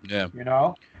out. Yeah. You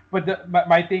know, but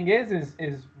my thing is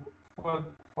for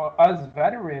us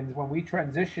veterans, when we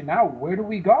transition out, where do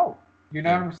we go? You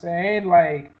know what I'm saying?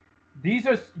 Like, these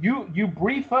are you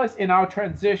brief us in our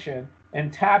transition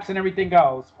and TAPS and everything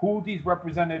else, who these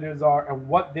representatives are and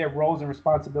what their roles and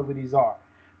responsibilities are.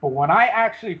 But when I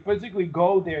actually physically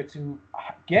go there to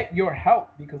get your help,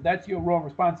 because that's your role and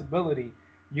responsibility,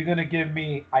 you're gonna give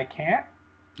me, I can't.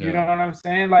 You know what I'm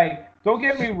saying? Like, don't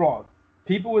get me wrong.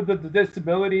 People with the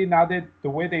disability, now that the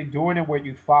way they're doing it, where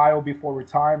you file before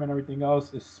retirement and everything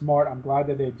else, is smart. I'm glad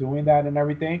that they're doing that and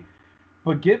everything.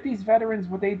 But give these veterans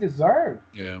what they deserve.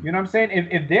 Yeah. You know what I'm saying?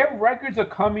 If their records are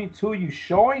coming to you,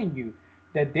 showing you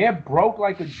that they're broke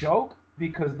like a joke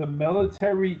because the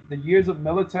military, the years of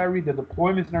military, the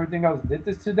deployments and everything else did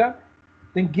this to them,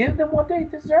 then give them what they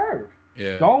deserve.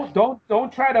 Yeah.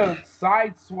 Don't try to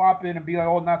side swap it and be like,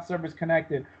 oh, not service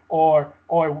connected, or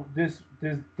this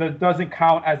doesn't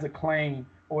count as a claim,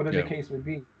 or whatever the case would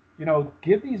be. You know,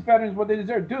 give these veterans what they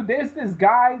deserve. Dude, there's this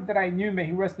guy that I knew, may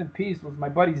he rest in peace, was my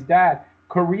buddy's dad,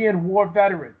 Korean War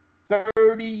veteran,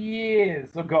 30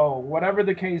 years ago, whatever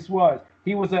the case was.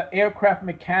 He was an aircraft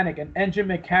mechanic, an engine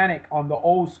mechanic on the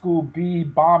old school B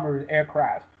bomber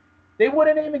aircraft. They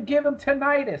wouldn't even give him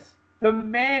tinnitus. The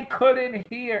man couldn't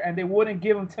hear, and they wouldn't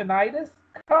give him tinnitus.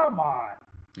 Come on.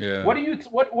 Yeah. What are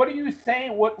you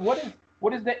saying?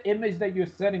 What is the image that you're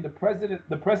setting? The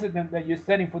precedent that you're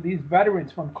setting for these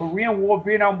veterans from Korean War,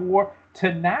 Vietnam War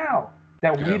to now,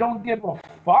 that we don't give a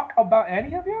fuck about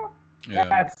any of you?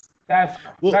 Yeah. That's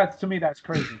to me, that's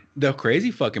crazy. The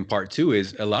crazy fucking part too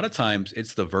is a lot of times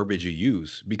it's the verbiage you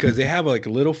use, because they have like a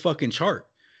little fucking chart,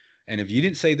 and if you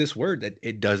didn't say this word, that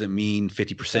it doesn't mean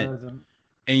 50%.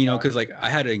 And you know, because like I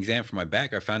had an exam for my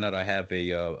back, I found out I have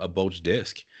a bulged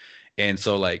disc, and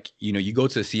so like, you know, you go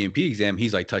to the CMP exam,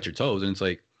 he's like, touch your toes, and it's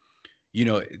like, you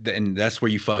know, and that's where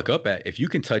you fuck up at. If you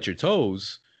can touch your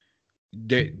toes,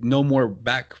 there no more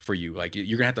back for you. Like,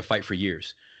 you're gonna have to fight for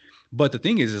years. But the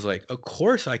thing is like, of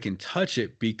course I can touch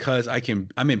it because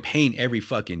I'm in pain every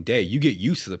fucking day. You get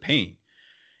used to the pain.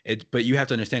 But you have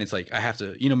to understand, it's like I have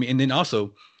to, you know, and then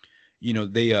also, you know,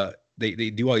 they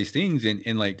do all these things,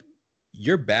 and like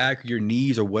your back, your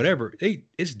knees, or whatever,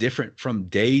 it's different from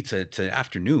day to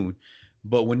afternoon.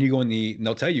 But when you go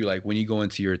they'll tell you, like, when you go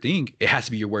into your thing, it has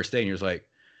to be your worst day, and you're just like,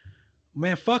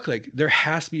 man, fuck, like there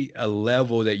has to be a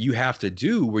level that you have to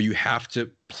do where you have to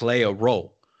play a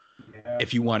role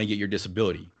if you want to get your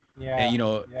disability. And you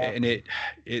know, and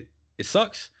it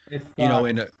sucks. You know,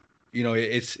 and you know,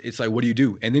 it's like, what do you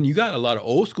do? And then you got a lot of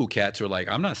old school cats who are like,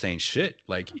 I'm not saying shit.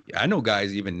 Like, I know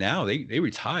guys even now, they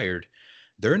retired,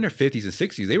 they're in their 50s and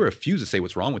 60s, they refuse to say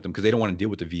what's wrong with them because they don't want to deal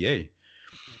with the VA.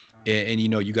 And you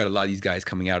know, you got a lot of these guys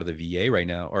coming out of the VA right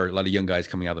now, or a lot of young guys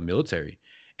coming out of the military.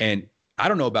 And I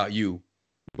don't know about you,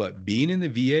 but being in the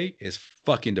VA is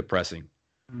fucking depressing.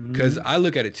 Because I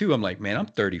look at it too, I'm like, man, I'm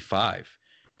 35.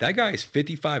 That guy is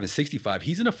 55 and 65.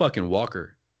 He's in a fucking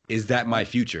walker. Is that my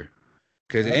future?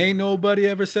 Because ain't nobody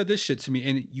ever said this shit to me.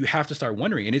 And you have to start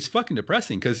wondering. And it's fucking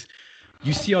depressing because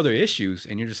you see all their issues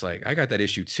and you're just like, I got that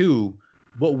issue too.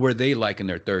 What were they like in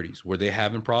their 30s? Were they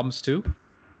having problems too?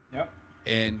 Yep.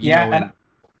 And you know, and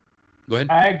go ahead.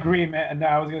 I agree, man. No,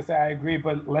 I was gonna say I agree,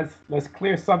 but let's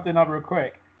clear something up real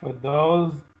quick. For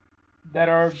those that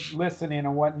are listening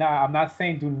and whatnot, I'm not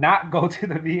saying do not go to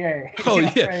the VA. Oh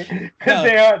yeah, because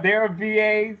there are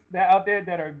VAs that out there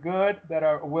that are good, that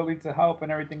are willing to help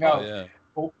and everything else. Yeah.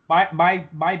 But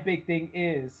my big thing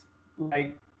is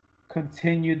like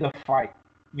continue the fight.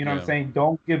 You know what I'm saying?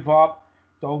 Don't give up.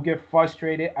 Don't get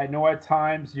frustrated. I know at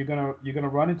times you're gonna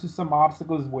run into some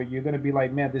obstacles where you're gonna be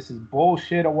like, man, this is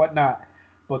bullshit or whatnot.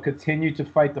 But continue to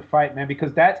fight the fight, man,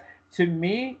 because that's, to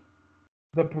me,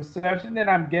 the perception that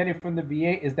I'm getting from the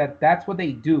VA is that that's what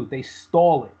they do. They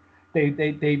stall it.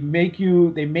 They make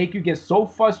you get so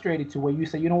frustrated to where you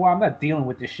say, you know what, I'm not dealing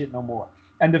with this shit no more.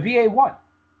 And the VA won.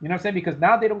 You know what I'm saying? Because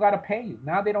now they don't gotta pay you.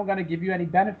 Now they don't gotta give you any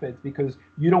benefits because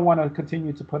you don't want to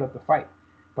continue to put up the fight.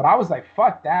 But I was like,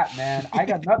 fuck that, man. I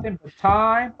got nothing but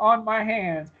time on my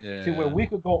hands to where we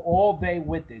could go all day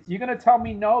with this. You're going to tell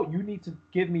me no? You need to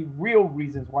give me real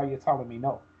reasons why you're telling me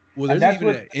no. Well, there's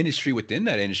even an industry within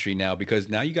that industry now, because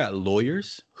now you got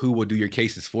lawyers who will do your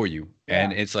cases for you.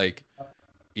 And it's like,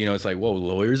 you know, it's like, whoa,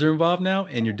 lawyers are involved now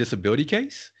in your disability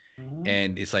case. Mm-hmm.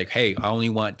 And it's like, hey, I only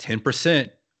want 10%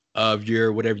 of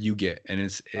your whatever you get. And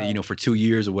it's, you know, for 2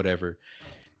 years or whatever.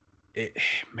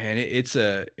 It's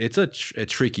a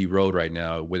tricky road right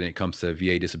now when it comes to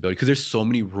VA disability, because there's so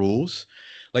many rules.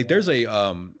 Like there's a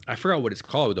I forgot what it's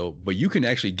called though, but you can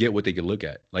actually get what they can look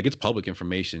at. Like it's public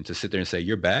information to sit there and say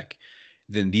you're back,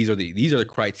 then these are the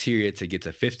criteria to get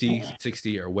to 50,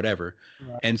 60 or whatever.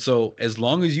 Right. And so as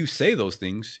long as you say those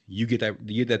things, you get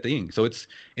that thing. So it's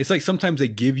like sometimes they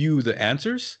give you the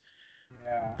answers.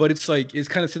 Yeah. But it's like, it's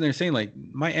kind of sitting there saying like,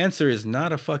 my answer is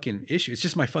not a fucking issue. It's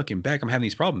just my fucking back. I'm having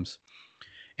these problems.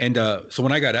 And so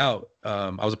when I got out,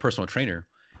 I was a personal trainer,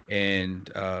 and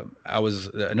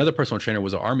another personal trainer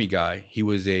was an Army guy. He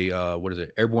was a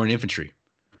airborne infantry.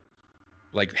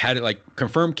 Like had it like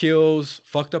confirmed kills,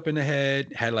 fucked up in the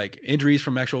head, had like injuries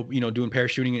from actual, you know, doing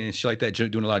parachuting and shit like that,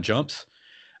 doing a lot of jumps.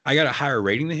 I got a higher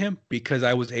rating than him because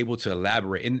I was able to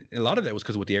elaborate, and a lot of that was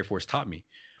because what the Air Force taught me.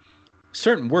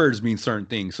 Certain words mean certain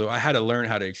things. So I had to learn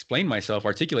how to explain myself,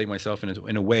 articulate myself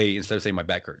in a way instead of saying my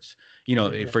back hurts, you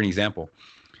know, for an example.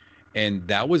 And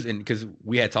that was because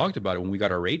we had talked about it when we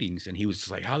got our ratings, and he was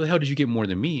just like, how the hell did you get more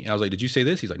than me? And I was like, did you say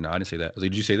this? He's like, no, I didn't say that. I was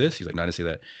like, did you say this? He's like, no, I didn't say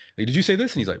that. Like, did you say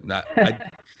this? And he's like, nah,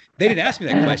 they didn't ask me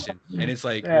that question. And it's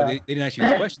like, well, they didn't ask you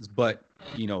these questions, but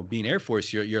you know, being Air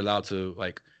Force, you're allowed to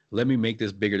like, let me make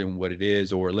this bigger than what it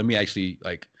is, or let me actually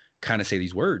like kind of say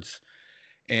these words.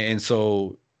 And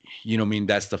so, you know, I mean,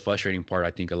 that's the frustrating part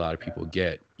I think a lot of people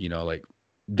get, you know, like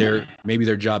maybe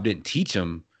their job didn't teach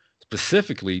them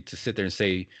specifically to sit there and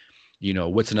say, you know,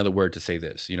 what's another word to say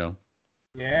this, you know?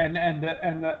 Yeah, and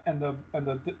the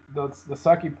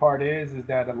sucky part is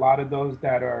that a lot of those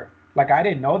that are like, I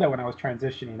didn't know that when I was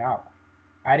transitioning out.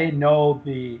 I didn't know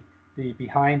the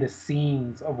behind the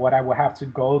scenes of what I would have to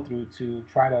go through to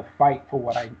try to fight for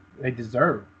what I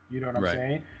deserve. You know what I'm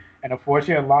saying? And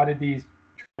unfortunately, a lot of these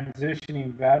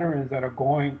transitioning veterans that are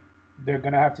they're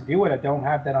going to have to deal with it, don't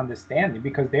have that understanding,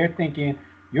 because they're thinking,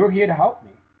 you're here to help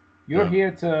me. You're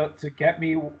here to get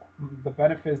me the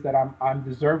benefits that I'm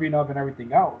deserving of and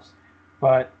everything else.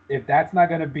 But if that's not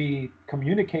going to be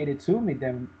communicated to me,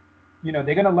 then, you know,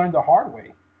 they're going to learn the hard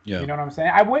way. Yeah. You know what I'm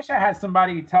saying? I wish I had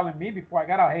somebody telling me before I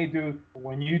got out, hey, dude,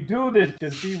 when you do this,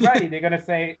 just be ready. They're going to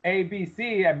say A, B,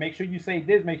 C, and make sure you say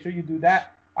this, make sure you do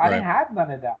that. I didn't have none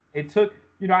of that. It took,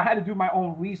 you know, I had to do my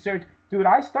own research. Dude,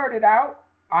 I started out,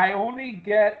 I only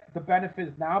get the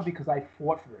benefits now because I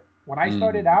fought for it. When I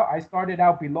started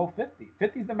out below 50.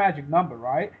 50 is the magic number,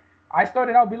 right? I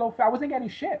started out below 50. I wasn't getting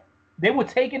shit. They were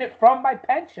taking it from my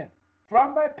pension.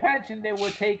 From my pension, they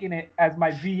were taking it as my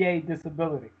VA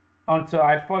disability until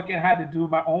I fucking had to do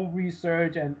my own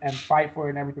research and fight for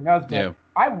it and everything else. But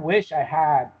I wish I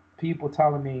had people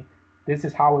telling me, this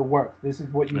is how it works. This is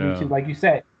what you need to, like you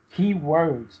said,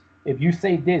 keywords. If you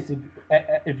say this,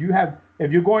 if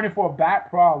you're going in for a back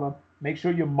problem, make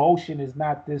sure your motion is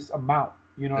not this amount.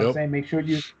 You know what I'm saying? Make sure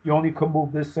you only can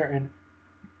move this certain,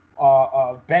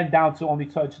 bend down to only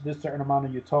touch this certain amount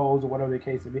of your toes or whatever the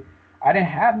case may be. I didn't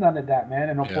have none of that, man.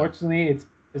 And unfortunately,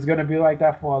 it's going to be like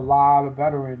that for a lot of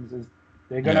veterans.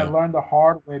 They're going to learn the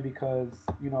hard way because,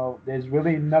 you know, there's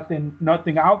really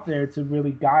nothing out there to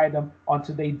really guide them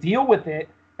until they deal with it.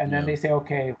 And then they say,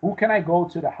 okay, who can I go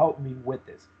to help me with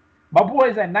this? My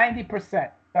boy's at 90%.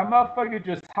 That motherfucker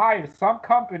just hired some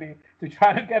company to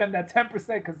try to get him that 10%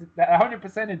 because that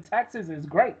 100% in Texas is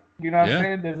great. You know what I'm Yeah.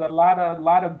 saying? There's a lot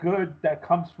of good that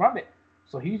comes from it.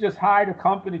 So he just hired a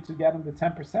company to get him the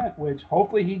 10%, which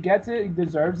hopefully he gets it. He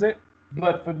deserves it.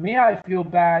 But for me, I feel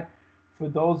bad for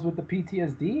those with the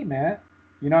PTSD, man.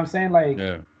 You know what I'm saying? Like,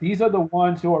 Yeah. these are the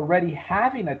ones who are already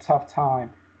having a tough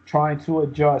time trying to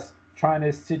adjust, trying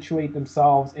to situate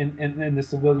themselves in the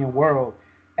civilian world.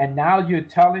 And now you're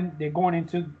telling they're going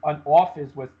into an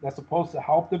office that's supposed to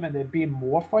help them, and they're being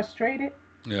more frustrated.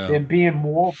 Yeah. They're being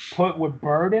more put with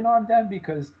burden on them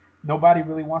because nobody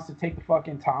really wants to take the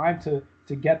fucking time to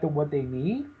get them what they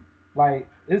need. Like,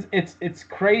 it's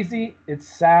crazy. It's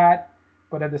sad,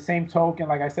 but at the same token,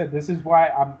 like I said, this is why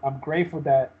I'm grateful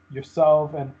that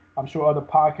yourself and I'm sure other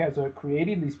podcasts are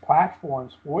creating these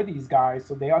platforms for these guys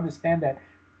so they understand that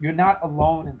you're not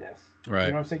alone in this. You know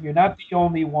Right. what I'm saying? You're not the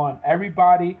only one.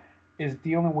 Everybody is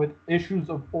dealing with issues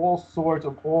of all sorts,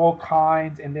 of all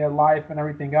kinds in their life and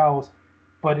everything else.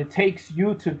 But it takes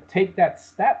you to take that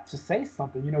step to say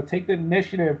something. You know, take the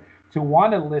initiative to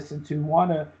want to listen, to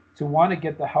want to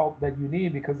get the help that you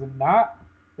need. Because if not,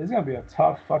 it's gonna be a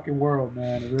tough fucking world,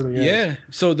 man. It really is. Yeah.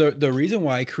 So the reason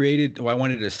why I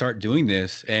wanted to start doing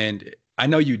this, and I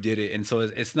know you did it, and so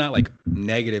it's not like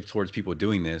negative towards people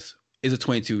doing this, is a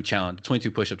 22 challenge, 22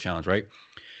 push-up challenge, right?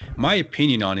 My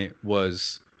opinion on it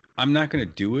was I'm not going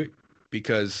to do it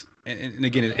because, and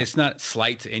again, it's not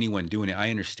slight to anyone doing it. I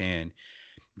understand,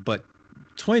 but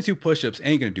 22 push-ups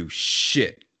ain't going to do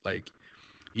shit. Like,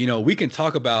 we can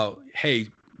talk about, hey,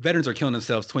 veterans are killing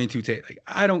themselves 22 like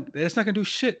I don't, that's not going to do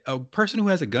shit. A person who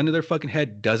has a gun to their fucking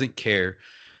head doesn't care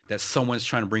that someone's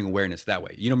trying to bring awareness that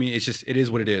way. You know what I mean? It's just, it is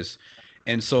what it is.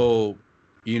 And so,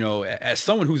 as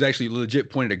someone who's actually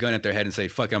legit pointed a gun at their head and say,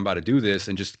 fuck, I'm about to do this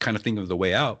and just kind of think of the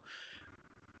way out.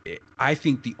 I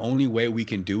think the only way we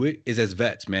can do it is as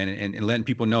vets, man, and letting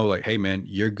people know, like, hey, man,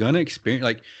 you're gonna experience,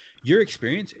 like, your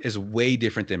experience is way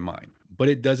different than mine, but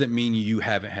it doesn't mean you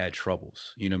haven't had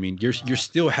troubles. You know what I mean? You're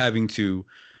still having to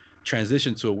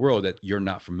transition to a world that you're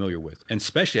not familiar with, and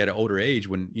especially at an older age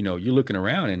when you're looking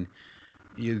around and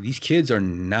these kids are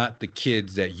not the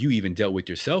kids that you even dealt with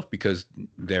yourself because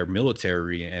they're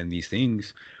military and these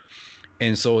things.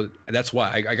 And so that's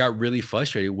why I got really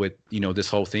frustrated with, this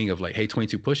whole thing of like, hey,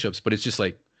 22 push-ups, but it's just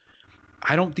like,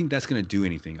 I don't think that's going to do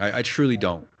anything. I truly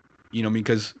don't, I mean,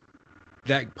 because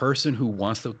that person who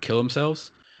wants to kill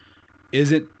themselves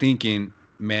isn't thinking,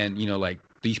 man, like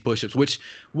these push-ups, which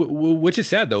is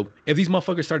sad though. If these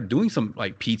motherfuckers started doing some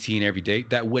like PT and every day,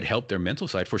 that would help their mental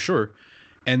side for sure.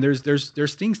 And there's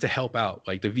things to help out.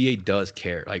 Like the VA does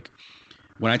care. Like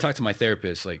when I talk to my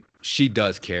therapist, like she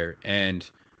does care. And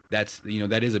that's,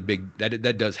 that is a big,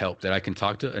 that does help that I can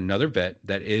talk to another vet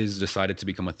that is decided to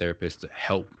become a therapist to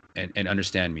help and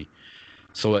understand me.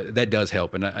 So that does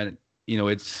help. And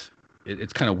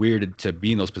it's kind of weird to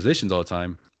be in those positions all the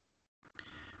time.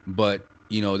 But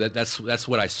that's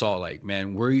what I saw. Like,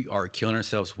 man, we are killing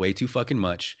ourselves way too fucking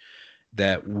much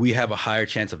that we have a higher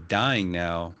chance of dying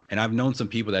now. And I've known some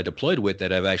people that I deployed with that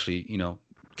have actually,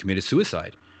 committed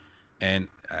suicide. And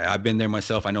I've been there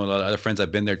myself. I know a lot of other friends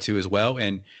I've been there too as well.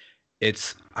 And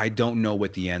I don't know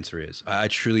what the answer is. I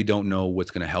truly don't know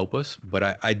what's going to help us.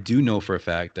 But I do know for a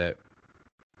fact that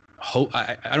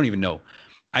I don't even know.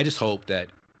 I just hope that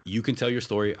you can tell your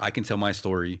story. I can tell my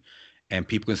story. And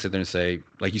people can sit there and say,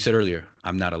 like you said earlier,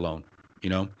 I'm not alone,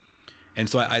 And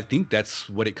so I think that's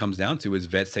what it comes down to is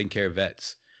vets taking care of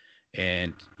vets.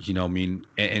 And, I mean,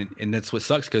 and that's what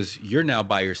sucks because you're now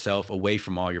by yourself away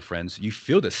from all your friends. You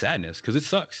feel the sadness because it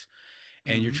sucks.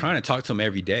 And you're trying to talk to them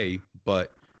every day,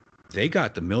 but they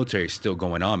got the military still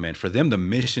going on, man. For them, the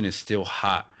mission is still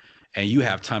hot. And you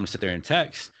have time to sit there and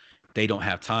text. They don't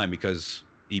have time because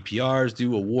EPRs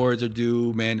due, awards are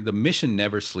due, man. The mission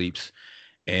never sleeps.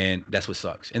 And that's what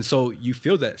sucks. And so you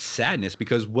feel that sadness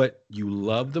because what you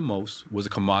love the most was a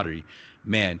commodity.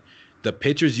 Man, the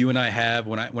pictures you and I have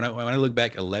when I look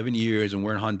back 11 years and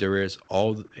we're in Honduras,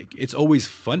 it's always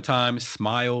fun times,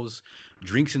 smiles,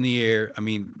 drinks in the air. I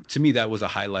mean, to me, that was a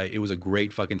highlight. It was a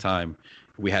great fucking time.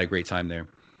 We had a great time there.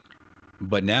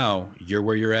 But now you're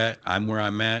where you're at, I'm where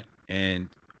I'm at, and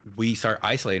we start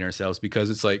isolating ourselves because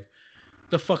it's like,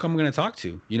 the fuck I'm gonna talk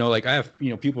to? Like I have,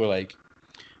 people are like,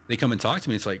 they come and talk to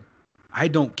me. It's like, I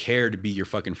don't care to be your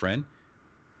fucking friend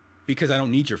because I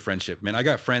don't need your friendship, man. I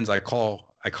got friends. I call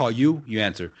you, you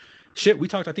answer. Shit, we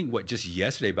talked, I think, just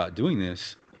yesterday about doing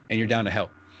this, and you're down to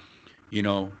help,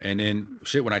 And then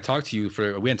shit, when I talked to you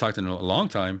we hadn't talked in a long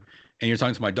time, and you're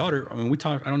talking to my daughter. I mean, we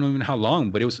talked. I don't know even how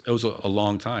long, but it was a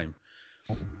long time.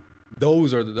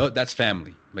 That's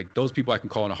family. Like those people I can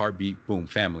call in a heartbeat. Boom,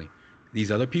 family.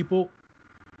 These other people,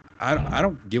 I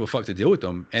don't give a fuck to deal with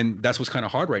them. And that's what's kind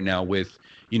of hard right now with,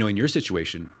 in your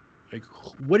situation. Like,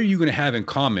 what are you going to have in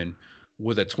common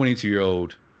with a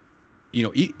 22-year-old?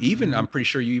 Even I'm pretty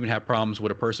sure you even have problems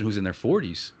with a person who's in their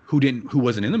 40s who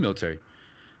wasn't in the military,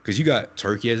 because you got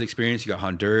Turkey as experience, you got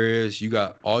Honduras, you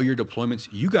got all your deployments,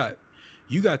 you got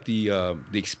the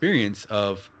experience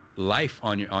of life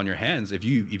on your hands if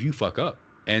you fuck up.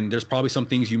 And there's probably some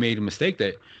things you made a mistake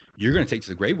that you're going to take to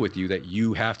the grave with you that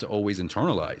you have to always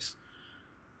internalize.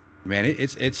 Man,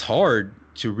 it's hard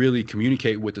to really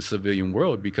communicate with the civilian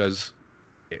world because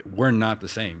we're not the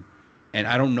same, and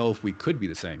I don't know if we could be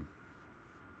the same.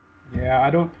 Yeah, I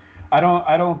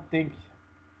don't think.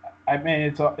 I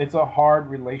mean, it's a hard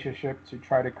relationship to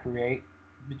try to create,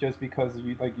 just because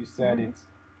you, like you said, it's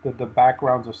the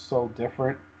backgrounds are so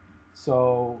different.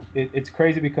 So it's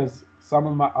crazy because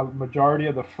some of a majority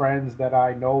of the friends that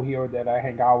I know here that I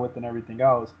hang out with and everything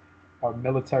else are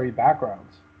military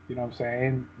backgrounds. You know what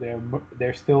I'm saying?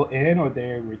 They're still in, or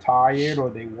they're retired, or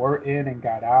they were in and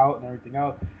got out and everything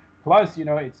else. Plus,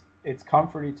 it's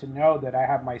comforting to know that I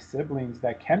have my siblings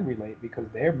that can relate because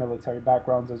they're military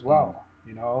backgrounds as well.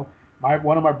 My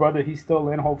one of my brother, he's still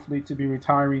in, hopefully to be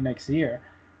retiring next year,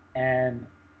 and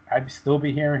I'd still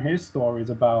be hearing his stories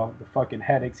about the fucking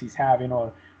headaches he's having,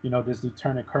 or this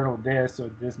lieutenant colonel this, or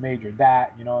this major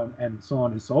that, and so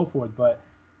on and so forth. But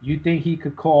you think he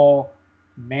could call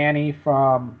Manny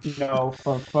from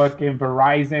fucking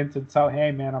Verizon to tell,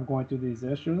 hey man, I'm going through these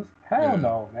issues? Hell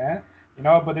no, man.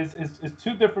 But it's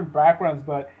two different backgrounds,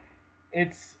 but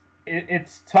it's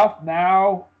tough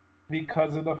now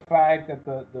because of the fact that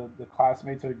the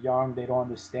classmates are young, they don't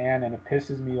understand, and it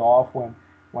pisses me off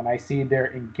when I see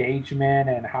their engagement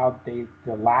and how the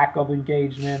lack of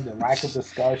engagement, the lack of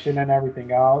discussion and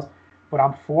everything else. But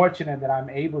I'm fortunate that I'm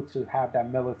able to have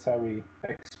that military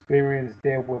experience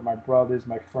there with my brothers,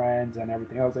 my friends, and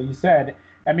everything else. Like you said,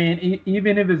 I mean,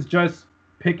 even if it's just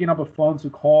picking up a phone to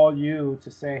call you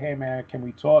to say, hey man, can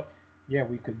we talk? Yeah,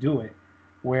 we could do it.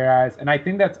 Whereas, and I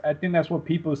think that's what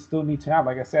people still need to have.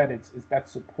 Like I said, it's that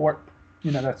support,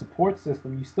 that support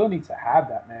system. You still need to have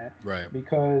that, man. Right.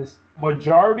 Because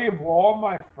majority of all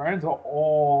my friends are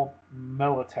all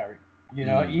military.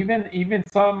 Even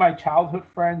some of my childhood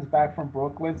friends back from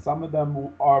Brooklyn, some of them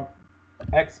are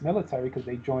ex-military because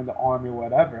they joined the army or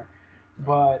whatever.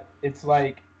 But it's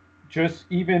like, just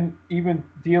even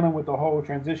dealing with the whole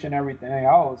transition, everything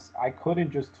else, I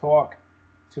couldn't just talk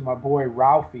to my boy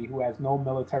Ralphie, who has no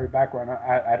military background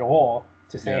at all,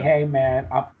 to say, hey man,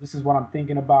 this is what I'm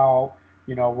thinking about.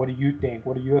 What do you think?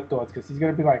 What are your thoughts? Because he's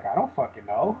gonna be like, I don't fucking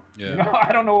know. Yeah.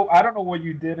 I don't know what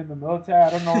you did in the military. I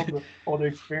don't know all the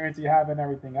experience you have and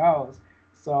everything else.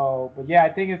 So, but yeah, I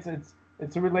think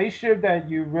it's a relationship that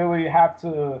you really have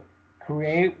to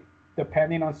create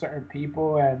depending on certain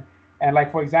people. And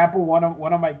like, for example, one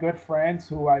of my good friends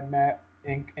who I met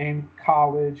in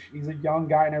college, he's a young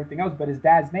guy and everything else, but his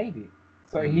dad's Navy.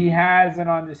 So he has an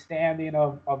understanding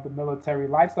of the military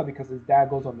lifestyle because his dad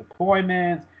goes on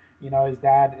deployments. His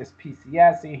dad is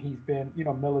PCS, and he's been,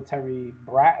 military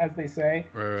brat, as they say.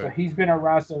 Right. So he's been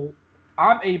around. So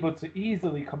I'm able to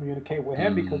easily communicate with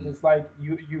him because it's like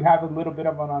you have a little bit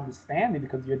of an understanding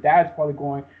because your dad's probably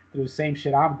going through the same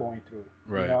shit I'm going through.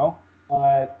 Right.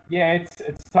 Yeah,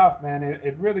 it's tough, man.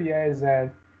 It really is, and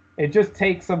it just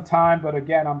takes some time. But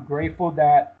again, I'm grateful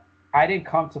that I didn't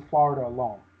come to Florida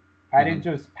alone. I didn't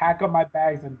just pack up my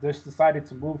bags and just decided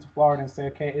to move to Florida and say,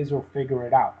 okay, Israel, figure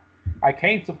it out. I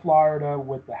came to Florida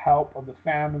with the help of the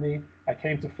family. I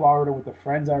came to Florida with the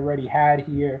friends I already had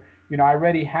here. I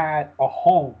already had a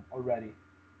home already.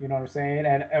 You know what I'm saying?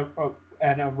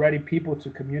 And already people to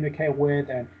communicate with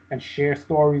and share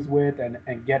stories with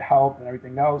and get help and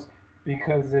everything else.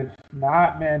 Because if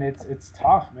not, man, it's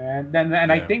tough, man.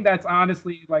 And I think that's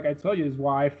honestly, like I told you, is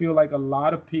why I feel like a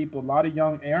lot of people, a lot of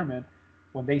young airmen,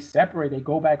 when they separate, they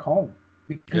go back home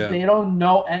because they don't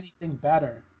know anything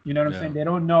better. You know what I'm saying? They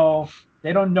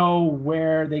don't know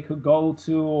where they could go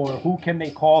to or who can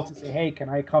they call to say, hey, can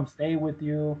I come stay with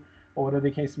you? Or whatever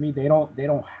the case may be. They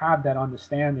don't have that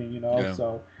understanding,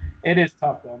 So it is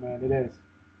tough though, man. It is.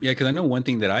 Yeah, because I know one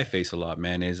thing that I face a lot,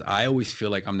 man, is I always feel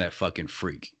like I'm that fucking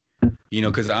freak.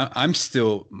 Because I'm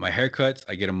still, my haircuts,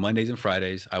 I get them Mondays and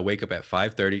Fridays. I wake up at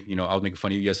 5:30. I was making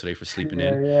fun of you yesterday for sleeping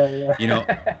in.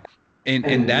 Yeah.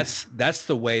 And that's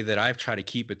the way that I've tried to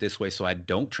keep it this way so I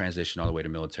don't transition all the way to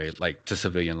military, like to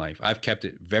civilian life. I've kept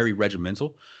it very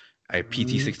regimental. I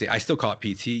PT 60. I still call it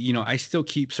PT. I still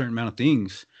keep certain amount of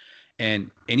things.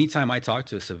 And anytime I talk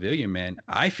to a civilian, man,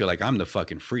 I feel like I'm the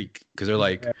fucking freak because they're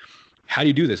like, how do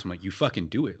you do this? I'm like, you fucking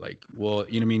do it. Like, well,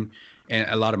 you know what I mean? And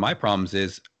a lot of my problems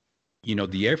is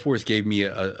the Air Force gave me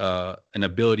an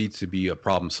ability to be a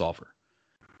problem solver.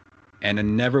 And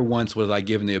then never once was I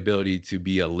given the ability to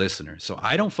be a listener. So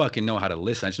I don't fucking know how to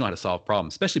listen. I just know how to solve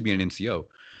problems, especially being an NCO.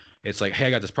 It's like, hey, I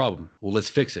got this problem. Well, let's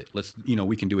fix it. Let's,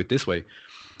 we can do it this way.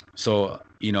 So,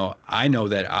 I know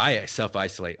that I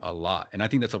self-isolate a lot. And I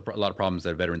think that's a lot of problems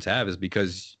that veterans have is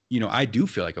because, I do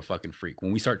feel like a fucking freak.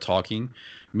 When we start talking,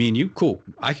 me and you, cool.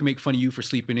 I can make fun of you for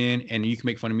sleeping in and you can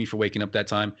make fun of me for waking up that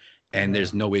time. And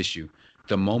there's no issue.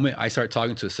 The moment I start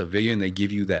talking to a civilian, they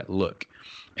give you that look.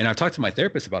 And I talked to my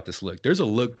therapist about this look. There's a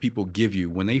look people give you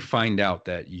when they find out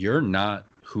that you're not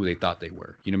who they thought they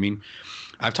were. You know what I mean?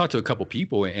 I've talked to a couple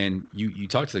people and you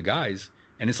talk to the guys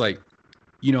and it's like,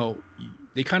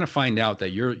 they kind of find out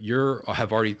that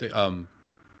have already,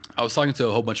 I was talking to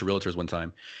a whole bunch of realtors one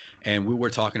time and we were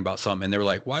talking about something and they were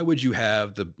like, why would you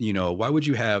have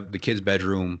the kid's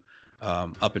bedroom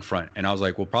up in front? And I was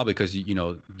like, well, probably because,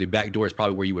 the back door is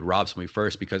probably where you would rob somebody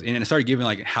first and I started giving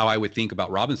like how I would think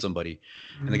about robbing somebody.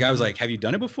 And the guy was like, have you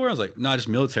done it before? I was like, no, just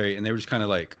military. And they were just kind of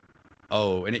like,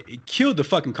 oh, and it killed the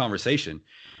fucking conversation.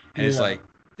 And it's like,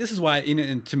 this is why,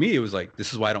 and to me, it was like,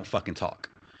 this is why I don't fucking talk.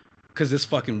 Because this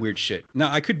fucking weird shit. Now,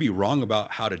 I could be wrong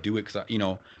about how to do it because,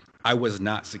 I was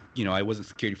not, I wasn't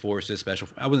security forces, special.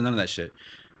 I wasn't none of that shit.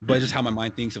 But just how my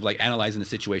mind thinks of like analyzing the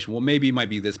situation. Well, maybe it might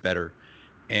be this better.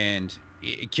 And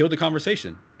it killed the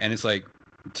conversation. And it's like,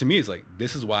 to me, it's like,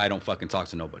 this is why I don't fucking talk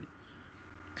to nobody.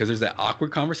 Because there's that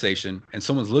awkward conversation and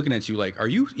someone's looking at you like, are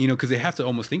you, because they have to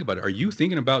almost think about it. Are you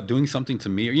thinking about doing something to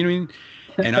me? Or, you know what I mean?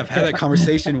 And I've had that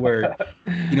conversation where,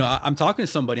 I'm talking to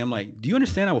somebody. I'm like, do you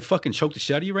understand I will fucking choke the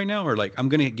shit out of you right now? Or like, I'm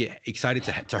going to get excited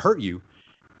to hurt you.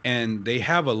 And they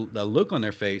have a look on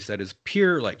their face that is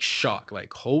pure like shock.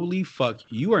 Like, holy fuck,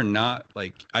 you are not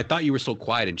like, I thought you were so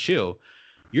quiet and chill.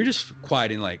 You're just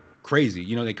quiet and like crazy.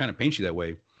 They kind of paint you that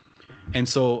way. And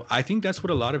so I think that's what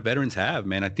a lot of veterans have,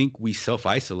 man. I think we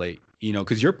self-isolate,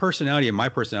 because your personality and my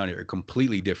personality are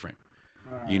completely different,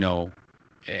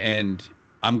 and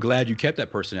I'm glad you kept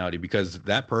that personality because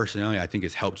that personality, I think,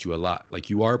 has helped you a lot. Like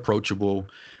you are approachable,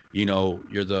 when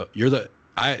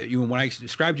I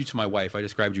described you to my wife, I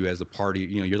described you as the party,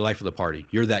 you're the life of the party.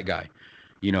 You're that guy,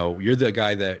 you're the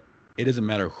guy that it doesn't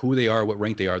matter who they are, what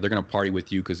rank they are. They're going to party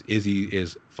with you because Izzy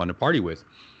is fun to party with.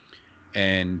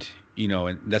 And,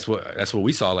 and that's what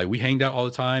we saw. Like we hanged out all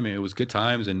the time and it was good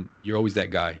times. And you're always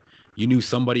that guy. You knew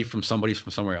somebody from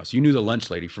somewhere else. You knew the lunch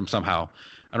lady from somehow.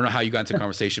 I don't know how you got into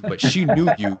conversation, but she knew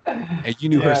you and you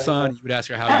knew her son. You would ask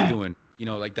her, how you doing?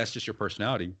 Like that's just your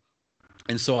personality.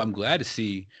 And so I'm glad to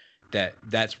see that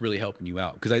that's really helping you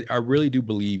out because I really do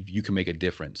believe you can make a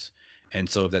difference. And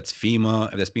so if that's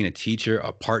FEMA, if that's being a teacher,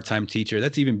 a part-time teacher,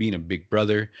 that's even being a big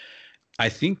brother, I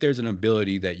think there's an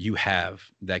ability that you have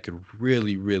that could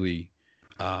really, really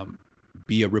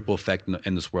be a ripple effect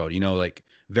in this world, like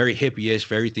very hippie-ish,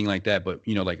 very thing like that. But,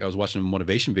 like I was watching a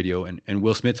motivation video and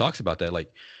Will Smith talks about that.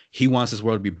 Like he wants this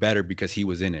world to be better because he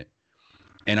was in it.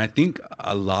 And I think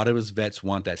a lot of us vets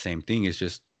want that same thing. It's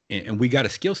just, and we got a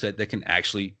skill set that can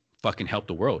actually fucking help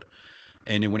the world.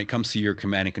 And then when it comes to your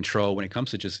command and control, when it comes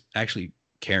to just actually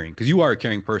caring, because you are a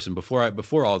caring person.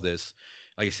 Before all this,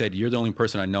 like I said, you're the only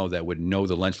person I know that would know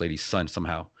the lunch lady's son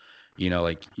somehow.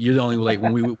 Like you're the only, like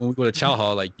when we go to chow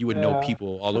hall, like you would know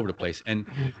people all over the place. And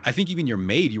I think even your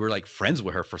maid, you were like friends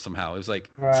with her for somehow. It was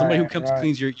like somebody who comes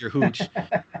cleans your hooch.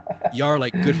 You are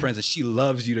like good friends and she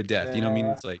loves you to death. You know what I mean?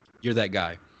 It's like, you're that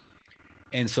guy.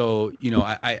 And so,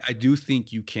 I do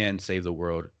think you can save the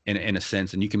world in a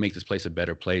sense, and you can make this place a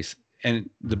better place. And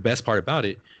the best part about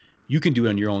it, you can do it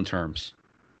on your own terms.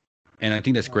 And I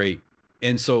think that's great.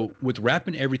 And so with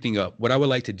wrapping everything up, what I would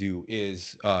like to do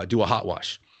is do a hot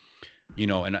wash,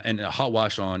 and a hot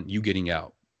wash on you getting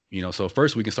out. So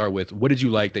first we can start with, what did you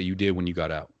like that you did when you got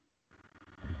out?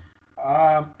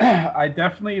 I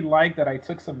definitely like that I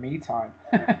took some me time,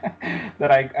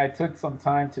 that I took some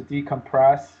time to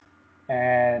decompress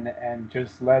and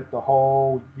just let the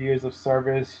whole years of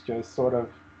service just sort of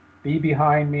be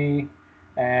behind me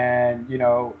and,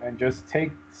 and just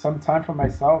take some time for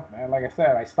myself, man. Like I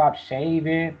said, I stopped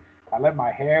shaving. I let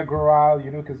my hair grow out,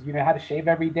 because you had to shave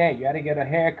every day. You had to get a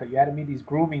haircut. You had to meet these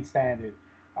grooming standards.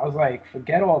 I was like,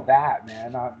 forget all that,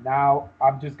 man. Now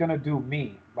I'm just going to do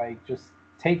me. Like, just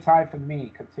take time for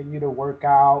me. Continue to work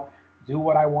out. Do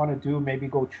what I want to do. Maybe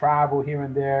go travel here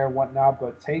and there, whatnot.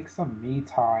 But take some me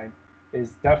time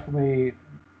is definitely,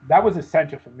 that was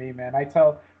essential for me, man. I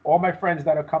tell all my friends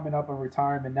that are coming up in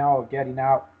retirement now or getting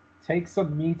out, take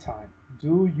some me time.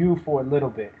 Do you for a little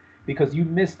bit. Because you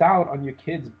missed out on your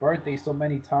kid's birthday so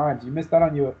many times. You missed out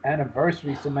on your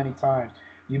anniversary so many times.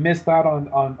 You missed out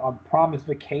on promised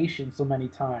vacation so many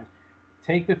times.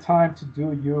 take the time to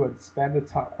do you and spend the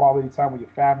time, quality time with your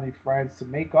family, friends to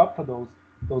make up for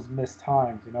those missed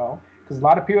times, you know? Because a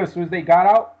lot of people, as soon as they got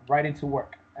out, right into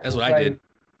work. That's It's what I did. like,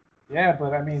 yeah,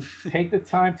 but I mean, take the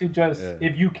time to just, Yeah.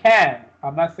 if you can,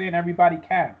 I'm not saying everybody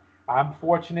can. I'm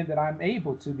fortunate that I'm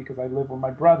able to because I live with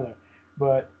my brother.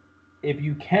 But if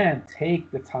you can,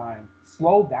 take the time,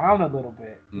 slow down a little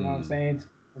bit. You know what I'm Mm. saying?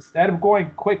 Instead of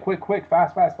going quick, quick, quick,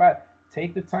 fast, fast, fast,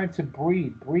 take the time to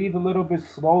breathe a little bit,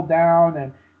 slow down,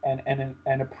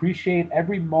 and appreciate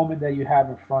every moment that you have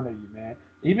in front of you, man.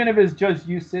 Even if it's just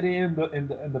you sitting in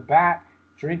the back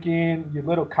drinking your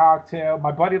little cocktail.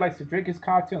 My buddy likes to drink his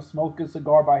cocktail, smoke a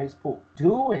cigar by his pool.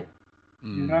 Do it.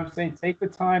 You know what Mm. I'm saying? Take the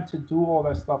time to do all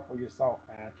that stuff for yourself,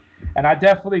 man. And I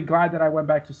definitely glad that I went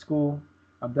back to school.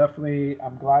 I'm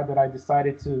glad that I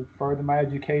decided to further my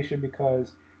education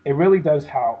because it really does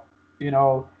help. You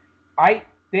know, I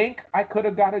think I could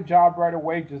have got a job right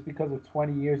away just because of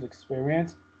 20 years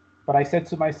experience, but I said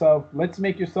to myself, let's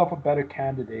make yourself a better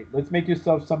candidate. Let's make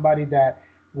yourself somebody that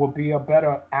will be a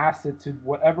better asset to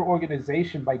whatever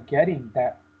organization by getting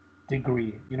that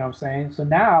degree. You know what I'm saying? So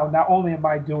now, not only am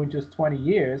I doing just 20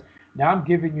 years, now I'm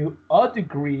giving you a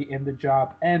degree in the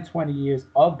job and 20 years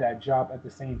of that job at the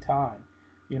same time.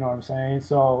 You know what I'm saying?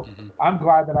 So Hmm. I'm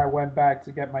glad that I went back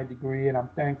to get my degree, and I'm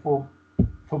thankful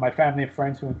for my family and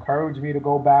friends who encouraged me to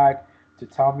go back to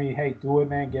tell me, hey, do it,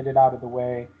 man, get it out of the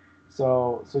way.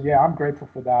 So yeah, I'm grateful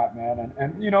for that, man,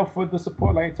 and you know for the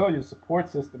support, like I told you, the support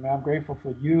system, man. I'm grateful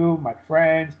for you, my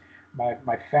friends,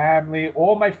 my family,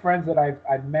 all my friends that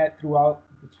I've met throughout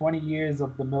the 20 years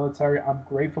of the military. I'm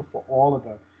grateful for all of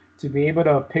them to be able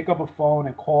to pick up a phone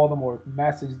and call them or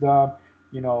message them,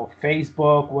 you know,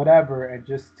 Facebook, whatever, and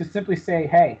just to simply say,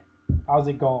 hey, how's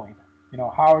it going? You know,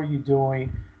 how are you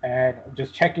doing? And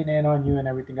just checking in on you and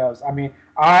everything else. I mean,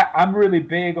 I'm really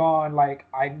big on like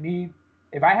I need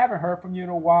if I haven't heard from you in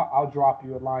a while, I'll drop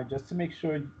you a line just to make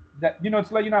sure that to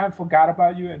let you know I haven't forgot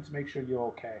about you and to make sure you're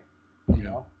okay. You Yeah.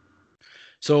 know.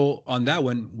 So on that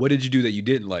one, what did you do that you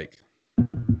didn't like?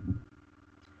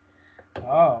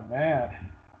 Oh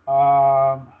man,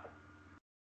 um,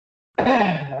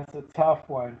 that's a tough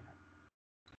one.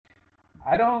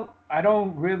 I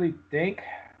don't really think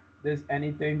there's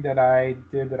anything that I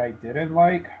did that I didn't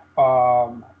like.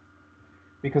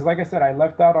 Because like I said, I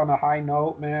left out on a high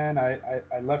note, man.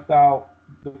 I left out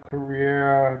the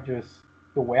career just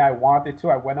the way I wanted to.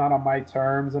 I went out on my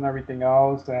terms and everything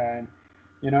else, and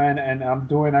and I'm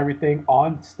doing everything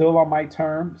on still on my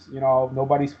terms. You know,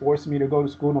 nobody's forcing me to go to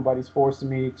school. Nobody's forcing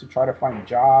me to try to find a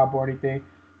job or anything.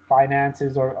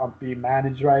 Finances are being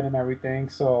managed right and everything.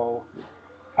 So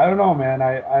I don't know, man.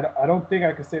 I don't think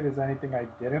I could say there's anything I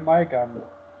didn't like. I'm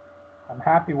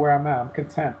happy where I'm at. I'm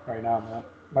content right now, man.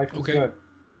 Life is Okay. good.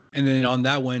 And then on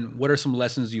that one, what are some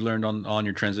lessons you learned on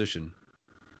your transition?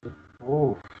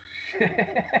 Ooh.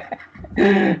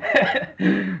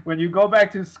 When you go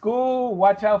back to school,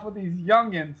 watch out for these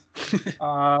youngins.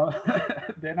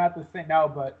 They're not the same now,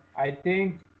 but I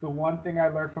think the one thing I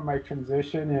learned from my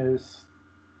transition is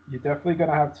you're definitely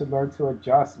gonna have to learn to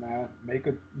adjust, man. Make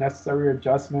a necessary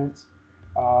adjustments.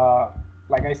 Uh,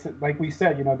 like I said, like we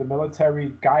said, the military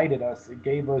guided us. It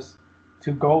gave us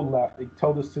to go left. It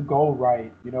told us to go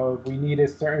right. You know, if we needed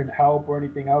certain help or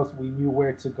anything else, we knew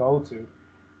where to go to.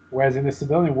 Whereas in the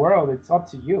civilian world, it's up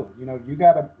to you. You know, if you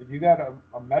got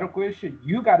a medical issue,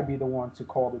 you got to be the one to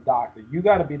call the doctor. You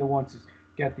got to be the one to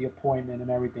get the appointment and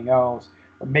everything else,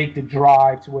 or make the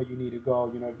drive to where you need to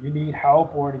go. You know, if you need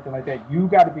help or anything like that, you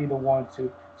got to be the one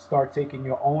to start taking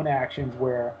your own actions.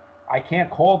 Where I can't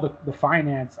call the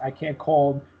finance, I can't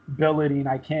call billing,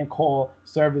 I can't call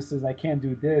services, I can't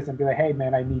do this and be like, hey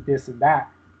man, I need this and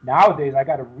that. Nowadays, I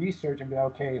got to research and be like,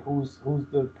 okay, who's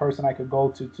the person I could go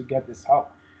to get this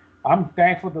help. I'm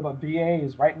thankful that the VA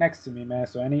is right next to me, man.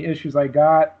 So any issues I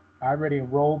got, I already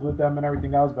enrolled with them and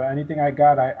everything else. But anything I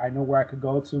got, I know where I could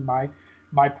go to.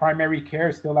 My primary care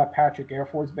is still at Patrick Air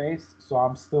Force Base, so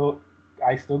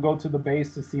I still go to the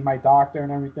base to see my doctor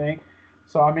and everything.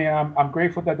 So I mean, I'm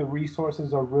grateful that the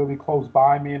resources are really close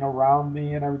by me and around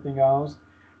me and everything else.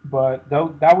 But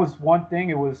though that was one thing,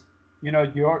 it was you're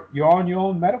on your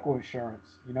own medical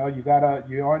insurance.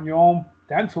 You're on your own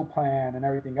dental plan and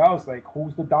everything else. Like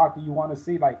who's the doctor you want to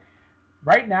see? Like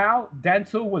right now,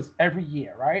 dental was every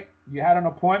year, right? You had an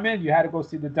appointment, you had to go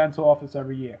see the dental office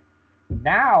every year.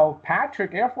 Now,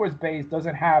 Patrick Air Force Base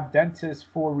doesn't have dentists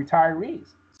for retirees.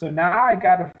 So now I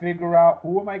got to figure out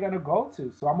who am I going to go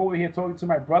to. So I'm over here talking to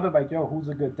my brother, like, yo, who's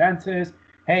a good dentist?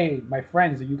 Hey, my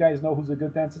friends, do you guys know who's a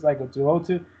good dentist I could go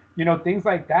to? Things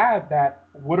like that that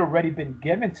would already been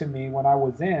given to me when I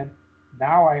was in.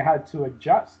 now I had to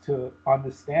adjust to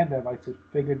understand that, like to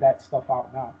figure that stuff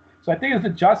out now. So I think it's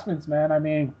adjustments, man. I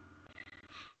mean,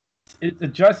 it's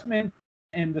adjustment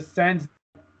in the sense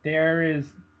there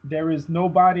is there is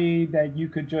nobody that you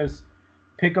could just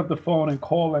pick up the phone and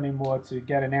call anymore to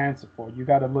get an answer for. You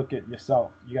got to look at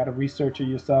yourself. You got to research it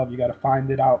yourself. You got to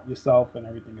find it out yourself and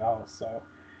everything else. So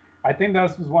I think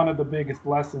that was one of the biggest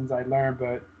lessons I learned.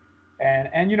 But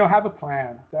and you know, have a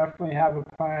plan. Definitely have a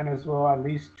plan as well. At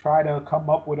least try to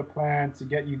come up with a plan to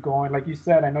get you going. Like you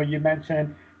said, I know you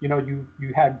mentioned, you know,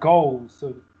 you had goals.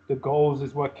 So the goals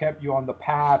is what kept you on the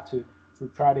path to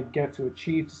try to get to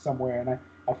achieve somewhere. And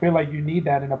I feel like you need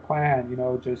that in a plan. You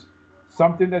know, just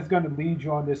something that's going to lead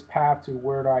you on this path to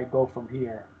where do I go from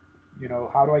here. You know,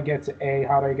 how do I get to A?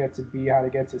 How do I get to B? How do I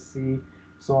get to C?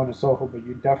 So on and so forth. But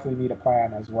you definitely need a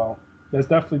plan as well. There's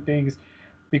definitely things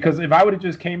because if I would have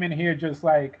just came in here just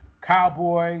like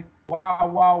cowboy,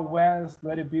 wild, wild west,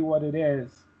 let it be what it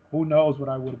is, who knows what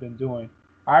I would have been doing.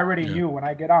 I already Yeah. knew when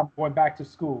I get out, I'm going back to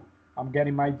school. I'm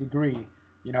getting my degree.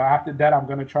 You know, after that, I'm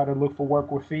going to try to look for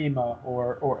work with FEMA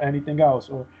or anything else.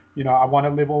 Or, you know, I want to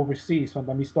live overseas. So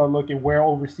let me start looking where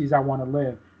overseas I want to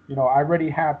live. You know, I already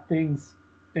have things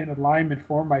in alignment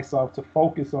for myself to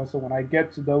focus on. So when I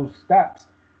get to those steps,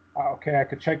 okay, I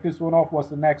could check this one off. What's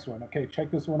the next one? Okay, check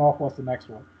this one off. What's the next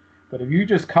one? But if you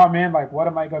just come in like, what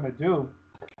am I gonna do?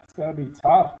 It's gonna be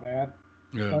tough, man.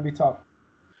 It's Yeah. gonna be tough.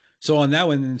 So on that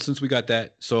one, since we got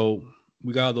that, so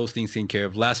we got all those things taken care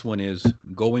of. Last one is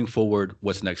going forward.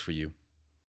 What's next for you?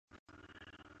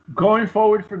 Going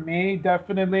forward for me,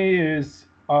 definitely is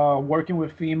working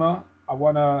with FEMA. I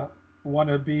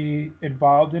wanna be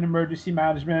involved in emergency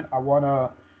management. I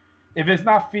wanna, if it's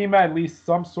not FEMA, at least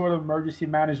some sort of emergency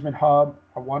management hub.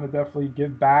 I want to definitely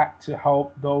give back to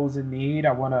help those in need.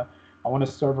 I want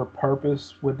to serve a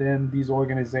purpose within these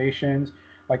organizations.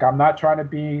 Like I'm not trying to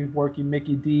be working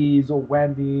Mickey D's or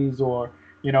Wendy's or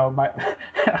you know my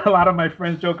a lot of my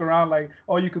friends joke around like,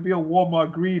 oh, you could be a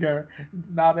Walmart greeter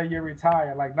now that you're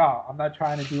retired. Like, no, I'm not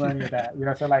trying to do any of that. You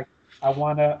know, so like I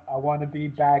wanna be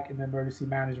back in the emergency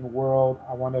management world.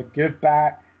 I want to give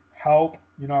back, help,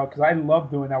 you know, because I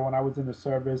love doing that when I was in the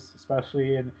service,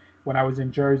 especially in when I was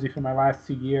in Jersey for my last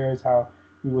 2 years, how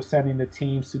we were sending the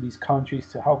teams to these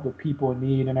countries to help the people in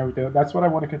need and everything. That's what I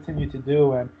want to continue to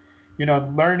do. And, you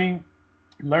know, learning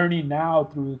now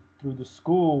through the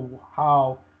school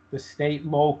how the state,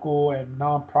 local, and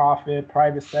nonprofit,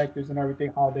 private sectors, and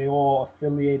everything, how they all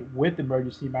affiliate with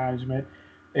emergency management,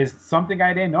 is something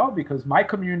I didn't know because my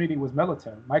community was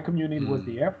military. My community was Mm,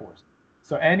 the Air Force.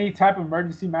 So any type of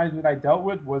emergency management I dealt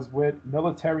with was with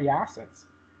military assets.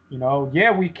 You know,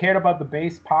 yeah, we cared about the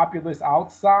base populace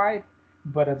outside,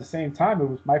 but at the same time, it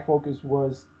was my focus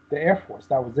was the Air Force.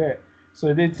 That was it.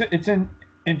 So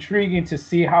intriguing to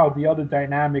see how the other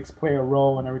dynamics play a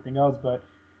role and everything else. But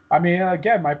I mean,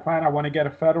 again, my plan, I want to get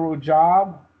a federal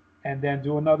job and then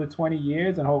do another 20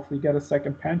 years and hopefully get a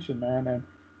second pension, man. And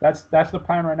that's the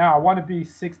plan right now. I want to be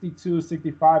 62,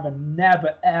 65 and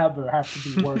never ever have to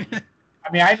be working.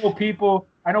 I mean, I know people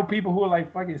who are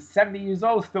like fucking 70 years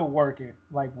old still working.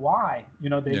 Like why?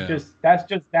 You know, they yeah. just that's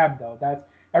just them though. That's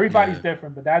everybody's Yeah.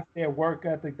 different, but that's their work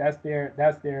ethic, that's their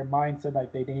mindset.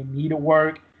 Like they need to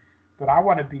work, but I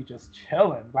want to be just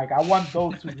chilling. Like I want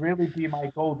those to really be my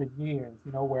golden years,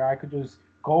 you know, where I could just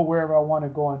go wherever I want to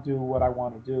go and do what I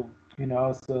want to do, you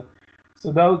know.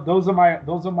 So those are my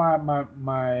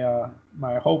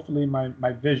hopefully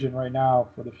my vision right now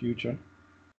for the future.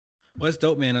 Well, that's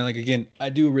dope, man. And like again, I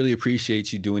do really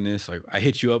appreciate you doing this. Like I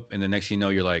hit you up, and the next thing you know,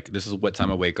 you're like, "This is what time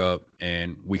I wake up,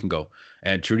 and we can go."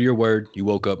 And true to your word, you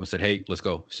woke up and said, "Hey, let's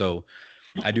go." So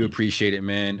I do appreciate it,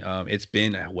 man. It's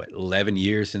been what 11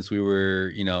 years since we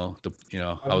were,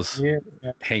 I was Yeah,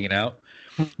 hanging out,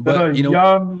 but little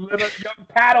young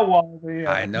Padawan over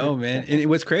I here. know, man. And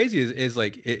what's crazy is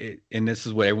like, and this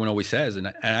is what everyone always says,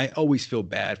 and I always feel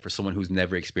bad for someone who's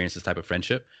never experienced this type of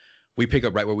friendship. We pick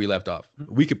up right where we left off.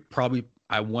 We could probably,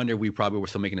 I wonder, we probably were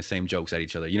still making the same jokes at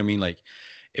each other. You know what I mean? Like,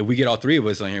 if we get all three of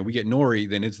us on here, we get Nori,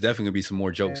 then it's definitely gonna be some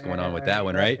more jokes going on with Yeah, that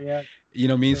one, yeah, right? yeah. You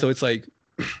know what I mean? Sure. So it's like,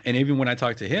 and even when I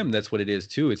talk to him, that's what it is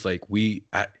too. It's like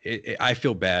I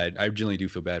feel bad. I genuinely do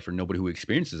feel bad for nobody who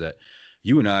experiences that.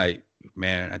 You and I,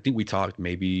 man, I think we talked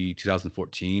maybe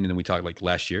 2014, and then we talked like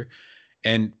last year.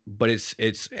 And but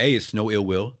it's no ill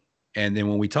will. And then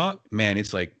when we talk, man,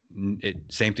 it's like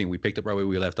same thing. We picked up right where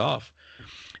we left off.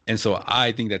 And so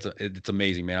I think it's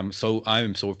amazing, man. I'm so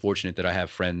fortunate that I have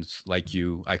friends like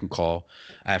you I can call.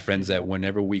 I have friends that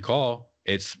whenever we call,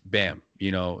 it's bam.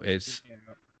 It's Yeah.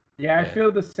 Yeah, I yeah.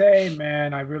 feel the same,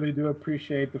 man. I really do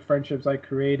appreciate the friendships I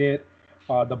created.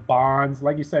 the bonds.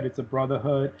 Like you said, it's a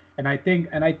brotherhood, and I think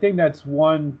that's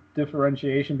one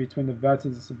differentiation between the vets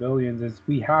and the civilians is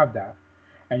we have that,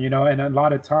 and and a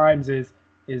lot of times is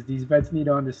these vets need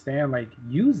to understand, like,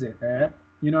 use it, man.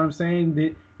 You know what I'm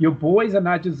saying? Your boys are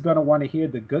not just gonna want to hear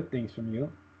the good things from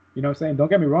you. You know what I'm saying? Don't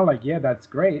get me wrong, like, yeah, that's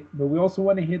great, but we also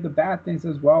want to hear the bad things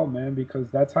as well, man, because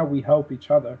that's how we help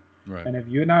each other. Right. And if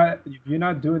you're not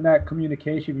doing that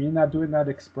communication, if you're not doing that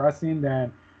expressing,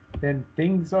 then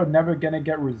things are never gonna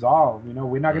get resolved.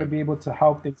 We're not gonna Right. be able to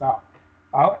help things out.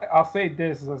 I'll say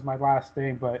this as my last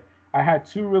thing, but I had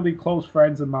two really close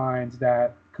friends of mine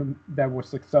that were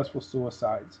successful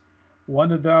suicides.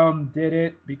 One of them did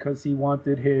it because he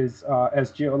wanted his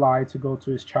SGLI to go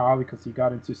to his child because he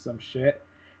got into some shit,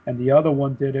 and the other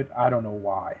one did it. I don't know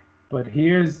why. But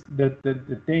here's the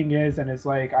thing is, and it's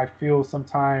like I feel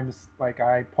sometimes like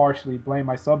I partially blame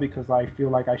myself because I feel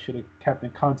like I should have kept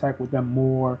in contact with them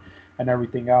more and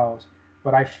everything else.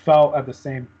 But I felt at the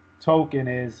same token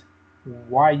is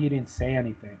why you didn't say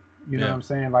anything. You know what Yeah. I'm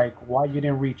saying? Like why you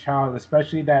didn't reach out,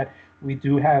 especially that we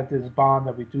do have this bond,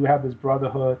 that we do have this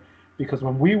brotherhood. Because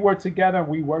when we worked together,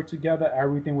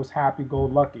 everything was happy go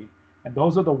lucky. And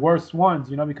those are the worst ones,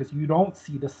 because you don't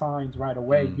see the signs right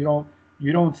away. Mm.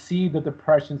 You don't see the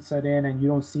depression set in, and you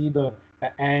don't see the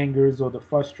angers or the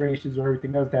frustrations or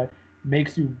everything else that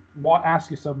makes you want ask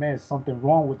yourself, man, is something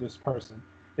wrong with this person?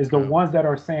 Is the Yeah. ones that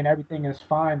are saying everything is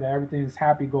fine, that everything is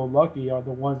happy go lucky, are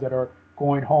the ones that are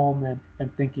going home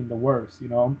and thinking the worst.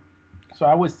 So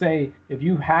I would say if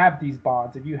you have these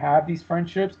bonds, if you have these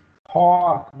friendships,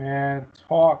 talk, man,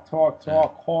 talk, talk, Yeah.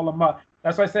 talk, call them up.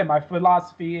 That's why I said my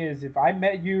philosophy is if I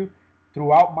met you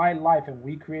throughout my life and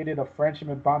we created a friendship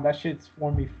and bond, that shit's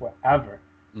for me forever.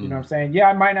 You know what Mm. I'm saying? Yeah,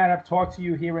 I might not have talked to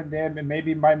you here and there, and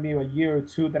maybe it might be a year or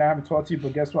two that I haven't talked to you,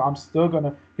 but guess what? I'm still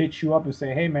gonna hit you up and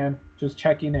say, hey man, just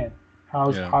checking in.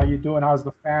 Yeah. How you doing? How's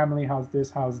the family? How's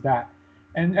this? How's that?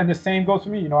 And the same goes for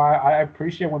me. I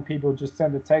appreciate when people just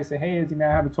send a text, say, hey Izzy,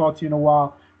 man, I haven't talked to you in a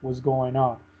while. What's going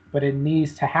on? But it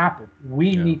needs to happen. We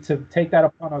Yeah. need to take that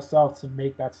upon ourselves to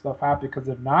make that stuff happen. Because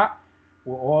if not,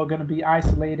 we're all gonna be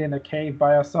isolated in a cave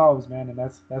by ourselves, man, and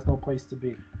that's no place to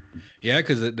be. Yeah,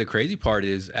 because the crazy part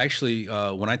is actually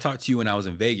when I talked to you when I was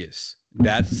in Vegas,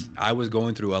 I was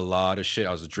going through a lot of shit.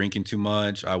 I was drinking too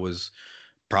much. I was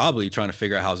probably trying to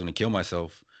figure out how I was going to kill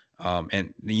myself.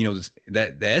 And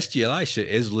that the SGLI shit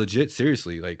is legit.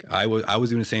 Seriously, like I was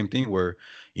doing the same thing where,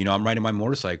 I'm riding my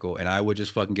motorcycle and I would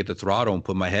just fucking get the throttle and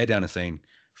put my head down and saying,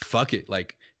 "Fuck it."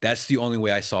 Like that's the only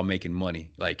way I saw making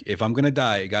money. Like if I'm gonna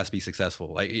die, it got to be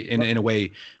successful. Like in a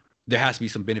way, there has to be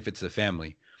some benefit to the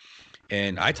family.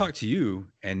 And I talked to you,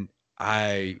 and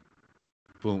I,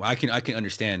 boom, I can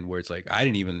understand where it's like I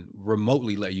didn't even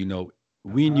remotely let you know.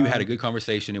 We and you had a good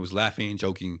conversation. It was laughing and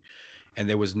joking, and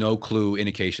there was no clue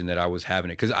indication that I was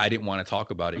having it because I didn't want to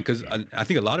talk about it because I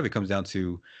think a lot of it comes down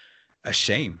to a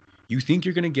shame. You think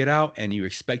you're gonna get out and you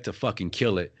expect to fucking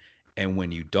kill it, and when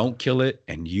you don't kill it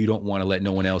and you don't want to let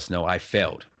no one else know, I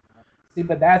failed. See,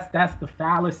 but that's the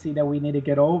fallacy that we need to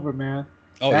get over, man.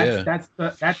 Oh That's yeah, that's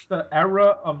the that's the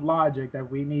era of logic that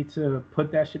we need to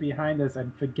put that shit behind us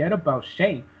and forget about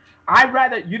shame. I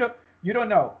rather you don't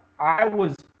know. I'm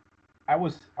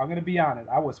gonna be honest.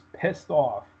 I was pissed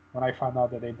off when I found out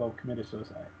that they both committed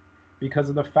suicide because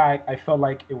of the fact I felt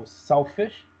like it was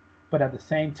selfish, but at the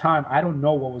same time I don't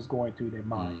know what was going through their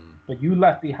mind. mm, But you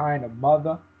left behind a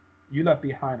mother, you left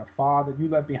behind a father, you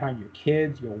left behind your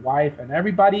kids, your wife, and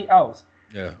everybody else,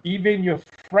 yeah, even your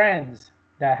friends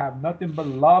that have nothing but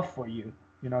love for you.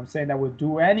 You know what I'm saying? That would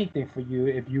do anything for you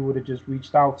if you would have just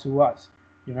reached out to us.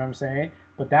 You know what I'm saying?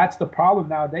 But that's the problem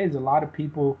nowadays. A lot of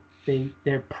people,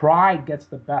 their pride gets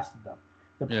the best of them.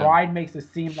 The yeah, pride makes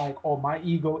it seem like, oh, my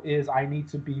ego is I need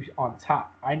to be on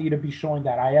top. I need to be showing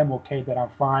that I am okay, that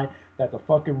I'm fine, that the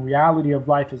fucking reality of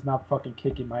life is not fucking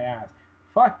kicking my ass.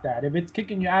 Fuck that. If it's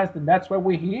kicking your ass, then that's why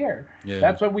we're here. yeah,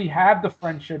 That's why we have the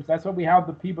friendships. That's why we have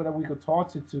the people that we could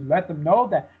talk to let them know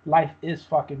that life is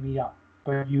fucking me up.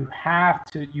 But you have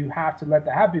to let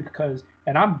that happen because,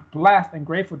 and I'm blessed and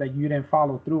grateful that you didn't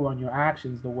follow through on your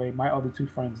actions the way my other two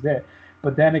friends did.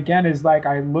 But then again, it's like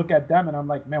I look at them and I'm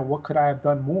like, man, what could I have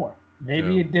done more?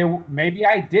 yeah, Maybe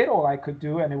I did all I could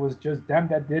do, and it was just them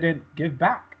that didn't give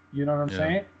back. You know what I'm yeah,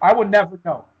 saying? I would never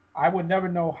know. I would never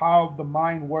know how the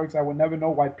mind works. I would never know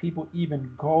why people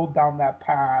even go down that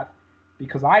path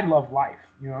because I love life.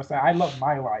 You know what I'm saying? I love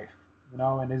my life,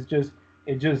 and it just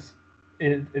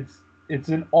it's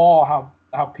in awe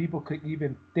how people could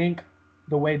even think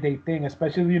the way they think,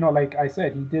 especially, like I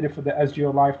said, he did it for the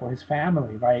SGO life for his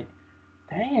family. Like,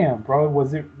 damn, bro,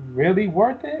 was it really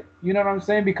worth it? You know what I'm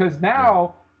saying? Because yeah,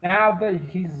 now that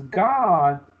he's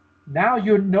gone, Now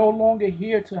you're no longer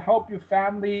here to help your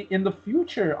family in the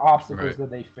future obstacles Right. that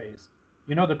they face.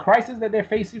 You know, the crisis that they're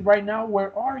facing right now,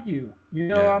 where are you? You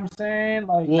know what Yeah. I'm saying?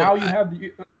 Like Well, now you have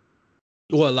the,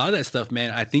 well, a lot of that stuff,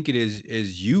 man, I think it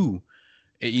is you,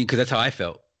 because that's how I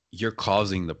felt. You're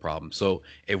causing the problem. So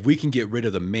if we can get rid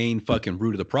of the main fucking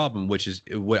root of the problem, which is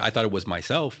what I thought it was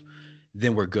myself,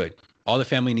 then we're good. All the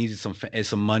family needs is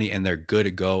some money, and they're good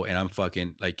to go. And I'm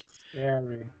fucking like,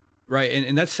 scary. right,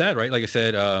 and that's sad, right? Like I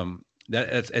said,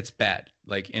 that's it's bad.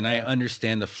 Like, and I Yeah.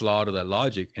 understand the flaw to that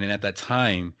logic. And then at that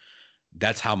time,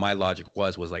 that's how my logic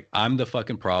was like, I'm the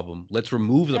fucking problem. Let's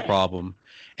remove the problem.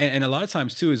 And a lot of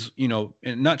times too is,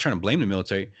 and not trying to blame the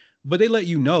military, but they let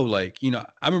you know, like,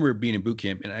 I remember being in boot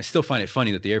camp, and I still find it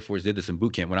funny that the Air Force did this in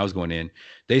boot camp when I was going in.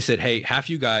 They said, hey, half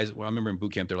you guys, well, I remember in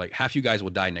boot camp, they're like, half you guys will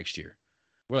die next year.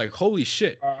 We're like, holy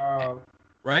shit. Uh,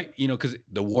 Right. Because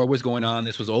the war was going on.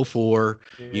 This was '04.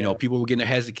 yeah. People were getting their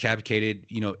heads decapitated.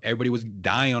 Everybody was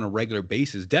dying on a regular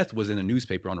basis. Death was in the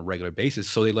newspaper on a regular basis.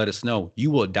 So they let us know,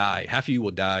 you will die. Half of you will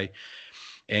die.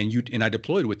 And I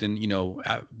deployed within,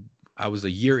 I was a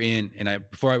year in, and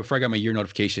before I got my year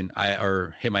notification,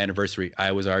 or hit my anniversary,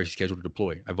 I was already scheduled to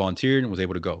deploy. I volunteered and was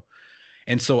able to go.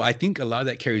 And so I think a lot of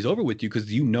that carries over with you,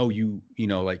 because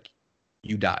like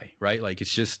you die, right? Like,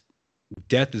 it's just,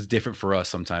 death is different for us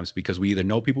sometimes, because we either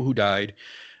know people who died,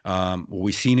 or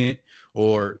we've seen it,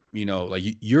 or like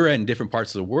you're in different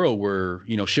parts of the world where,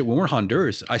 shit, when we're in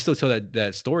Honduras, I still tell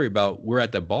that story about, we're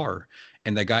at the bar,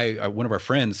 and that guy, one of our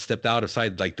friends, stepped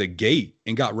outside like the gate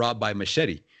and got robbed by a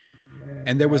machete.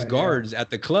 And there was Yeah. guards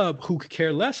at the club who could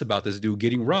care less about this dude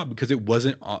getting robbed, because it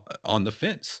wasn't on the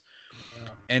fence. Yeah.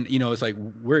 And it's like,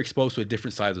 we're exposed to a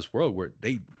different side of this world where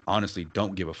they honestly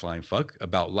don't give a flying fuck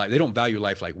about life. They don't value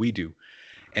life like we do.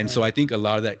 And so Right. I think a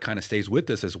lot of that kind of stays with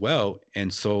us as well.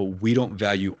 And so we don't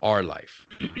value our life.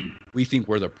 We think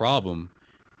we're the problem,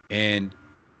 and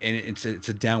it's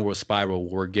a downward spiral.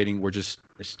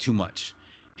 It's too much.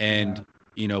 Yeah. And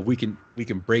we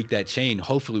can break that chain.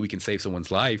 Hopefully we can save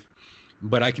someone's life.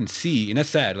 But I can see, and that's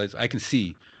sad. Like, I can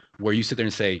see where you sit there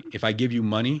and say, if I give you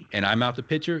money and I'm out the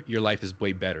picture, your life is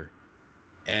way better.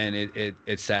 And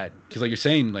it's sad, because like you're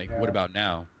saying, like, what Yeah. about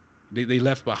now? They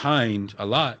left behind a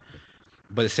lot,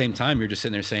 but at the same time, you're just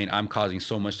sitting there saying, I'm causing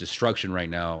so much destruction right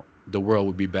now. The world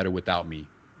would be better without me.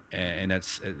 And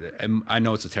and I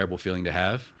know it's a terrible feeling to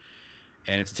have.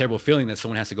 And it's a terrible feeling that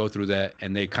someone has to go through that,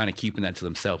 and they kind of keeping that to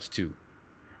themselves too.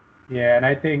 Yeah, and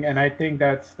I think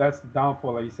that's the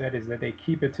downfall, like you said, is that they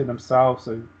keep it to themselves,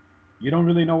 so you don't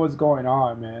really know what's going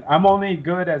on, man. I'm only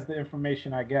good as the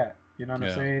information I get. You know what I'm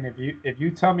Yeah. saying? If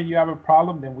you tell me you have a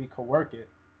problem, then we could work it.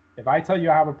 If I tell you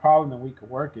I have a problem, then we could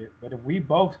work it. But if we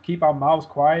both keep our mouths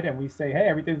quiet and we say, "Hey,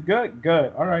 everything's good,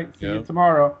 good, all right, see you Yeah.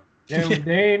 tomorrow," then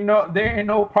there ain't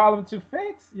no problem to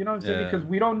fix. You know what I'm saying? Yeah. Because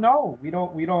we don't know, we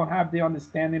don't have the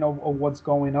understanding of what's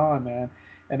going on, man.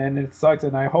 And then it sucks.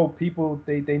 And I hope people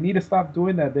they need to stop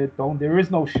doing that. There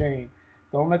is no shame.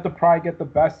 Don't let the pride get the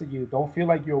best of you. Don't feel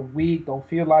like you're weak. Don't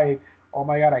feel like, oh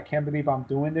my God, I can't believe I'm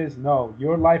doing this. No,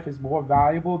 your life is more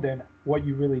valuable than what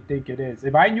you really think it is.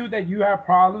 If I knew that you have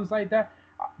problems like that,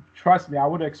 trust me, I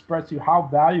would express to you how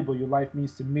valuable your life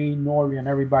means to me, Nori, and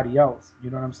everybody else. You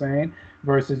know what I'm saying?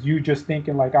 Versus you just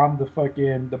thinking like I'm the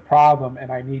problem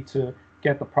and I need to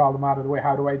get the problem out of the way.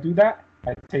 How do I do that?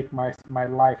 I take my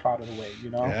life out of the way.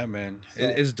 Yeah, man. So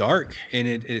It's dark, and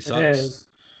it it sucks. is.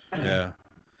 Yeah.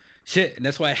 Shit. And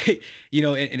that's why, and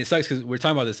it sucks, because we're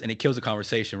talking about this, and it kills the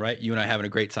conversation, right? You and I having a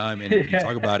great time, and you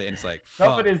talk about it, and it's like,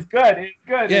 No, but fuck. it's good. It's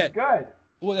good. Yeah. It's good.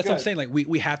 Well, It's that's what I'm good. saying. Like,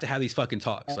 we have to have these fucking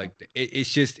talks. Like,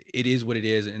 it is what it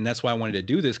is. And that's why I wanted to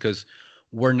do this, because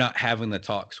we're not having the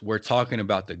talks. We're talking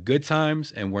about the good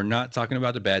times, and we're not talking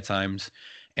about the bad times,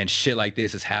 and shit like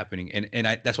this is happening. And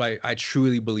that's why I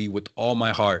truly believe with all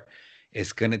my heart,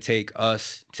 it's going to take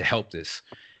us to help this.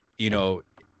 You know,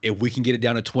 if we can get it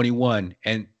down to 21,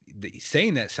 and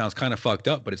saying that sounds kind of fucked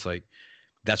up, but it's like,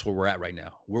 that's where we're at right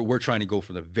now. We're trying to go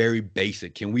from the very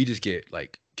basic. Can we just get,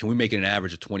 like, can we make it an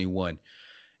average of 21?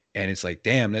 And it's like,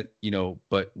 damn, that,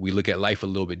 but we look at life a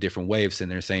little bit different way of sitting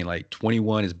there saying, like,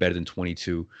 21 is better than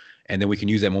 22. And then we can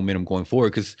use that momentum going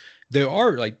forward, because there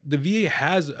are, like, the VA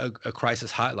has a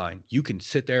crisis hotline. You can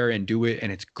sit there and do it,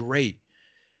 and it's great.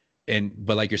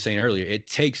 But like you're saying earlier, it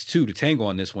takes two to tango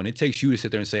on this one. It takes you to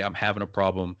sit there and say, I'm having a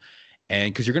problem.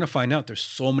 And because you're going to find out there's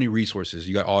so many resources.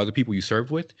 You got all the people you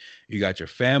served with, you got your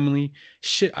family.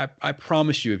 Shit, I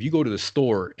promise you, if you go to the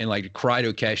store and, like, cry to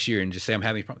a cashier and just say, I'm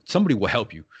having a problem, somebody will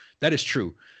help you. That is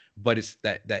true. But it's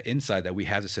that inside that we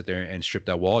have to sit there and strip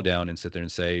that wall down and sit there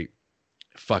and say,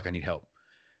 fuck, I need help.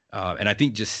 And I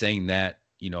think just saying that,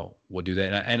 will do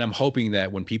that. And I'm hoping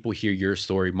that when people hear your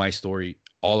story, my story,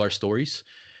 all our stories,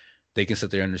 they can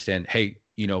sit there and understand, hey,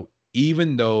 you know,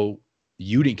 even though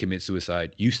you didn't commit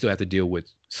suicide, you still have to deal with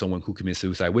someone who commits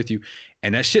suicide with you.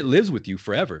 And that shit lives with you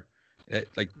forever.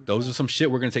 Like those are some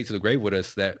shit we're going to take to the grave with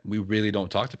us that we really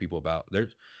don't talk to people about.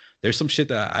 There's some shit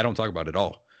that I don't talk about at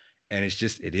all. And it's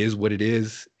just, it is what it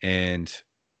is. And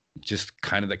just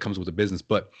kind of that comes with the business.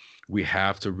 But we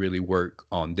have to really work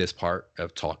on this part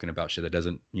of talking about shit that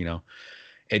doesn't, you know,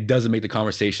 it doesn't make the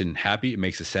conversation happy. It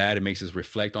makes us sad. It makes us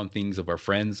reflect on things of our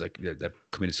friends like that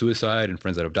committed suicide and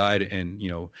friends that have died and, you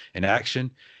know, in action.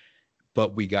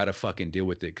 But we got to fucking deal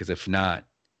with it. Because if not,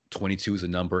 22 is a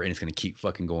number and it's going to keep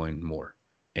fucking going more.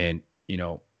 And, you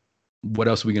know, what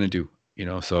else are we going to do? You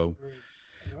know, so,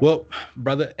 well,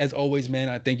 brother, as always, man,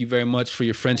 I thank you very much for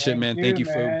your friendship, man. Thank you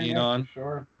for being on. For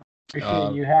sure.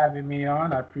 Appreciate you having me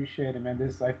on. I appreciate it, man.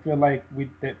 I feel like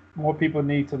that more people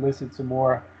need to listen to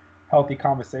more healthy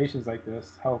conversations like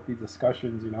this, healthy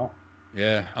discussions, you know?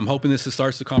 Yeah, I'm hoping this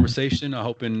starts the conversation. I'm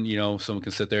hoping, you know, someone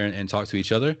can sit there and talk to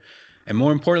each other. And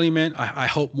more importantly, man, I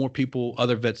hope more people,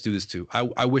 other vets do this too.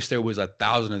 I wish there was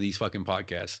 1,000 of these fucking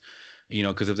podcasts, you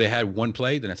know, because if they had one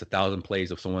play, then that's 1,000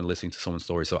 plays of someone listening to someone's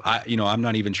story. So I'm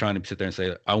not even trying to sit there and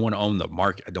say, I want to own the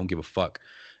market. I don't give a fuck.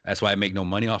 That's why I make no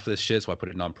money off of this shit. So I put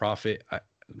it nonprofit.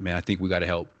 Man, I think we got to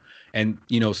help. And,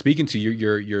 you know, speaking to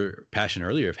your passion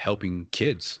earlier of helping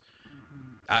kids,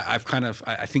 I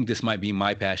think this might be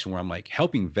my passion where I'm like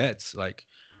helping vets. Like,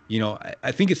 you know,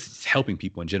 I think it's helping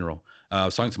people in general. I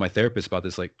was talking to my therapist about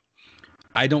this. Like,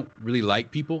 I don't really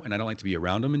like people and I don't like to be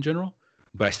around them in general,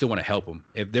 but I still want to help them.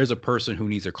 If there's a person who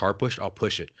needs their car pushed, I'll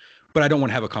push it. But I don't want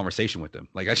to have a conversation with them.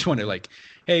 Like, I just want to like,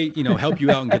 hey, you know, help you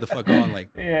out and get the fuck on. Like,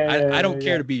 I don't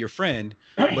care to be your friend,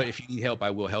 but if you need help, I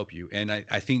will help you. And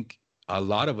I think a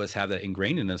lot of us have that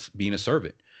ingrained in us, being a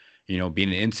servant, you know,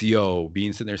 being an NCO,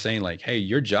 being sitting there saying like, hey,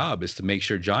 your job is to make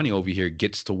sure Johnny over here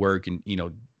gets to work and, you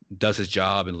know, does his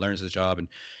job and learns his job and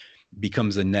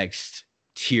becomes the next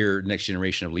tier, next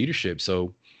generation of leadership.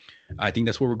 So I think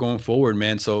that's where we're going forward,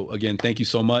 man. So again, thank you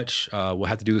so much. We'll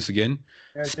have to do this again,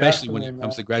 especially when it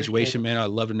comes to graduation, man. I'd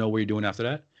love to know what you're doing after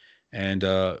that. And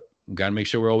got to make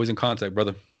sure we're always in contact,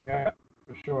 brother. Yeah,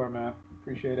 for sure, man.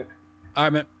 Appreciate it. All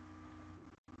right, man.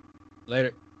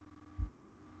 Later.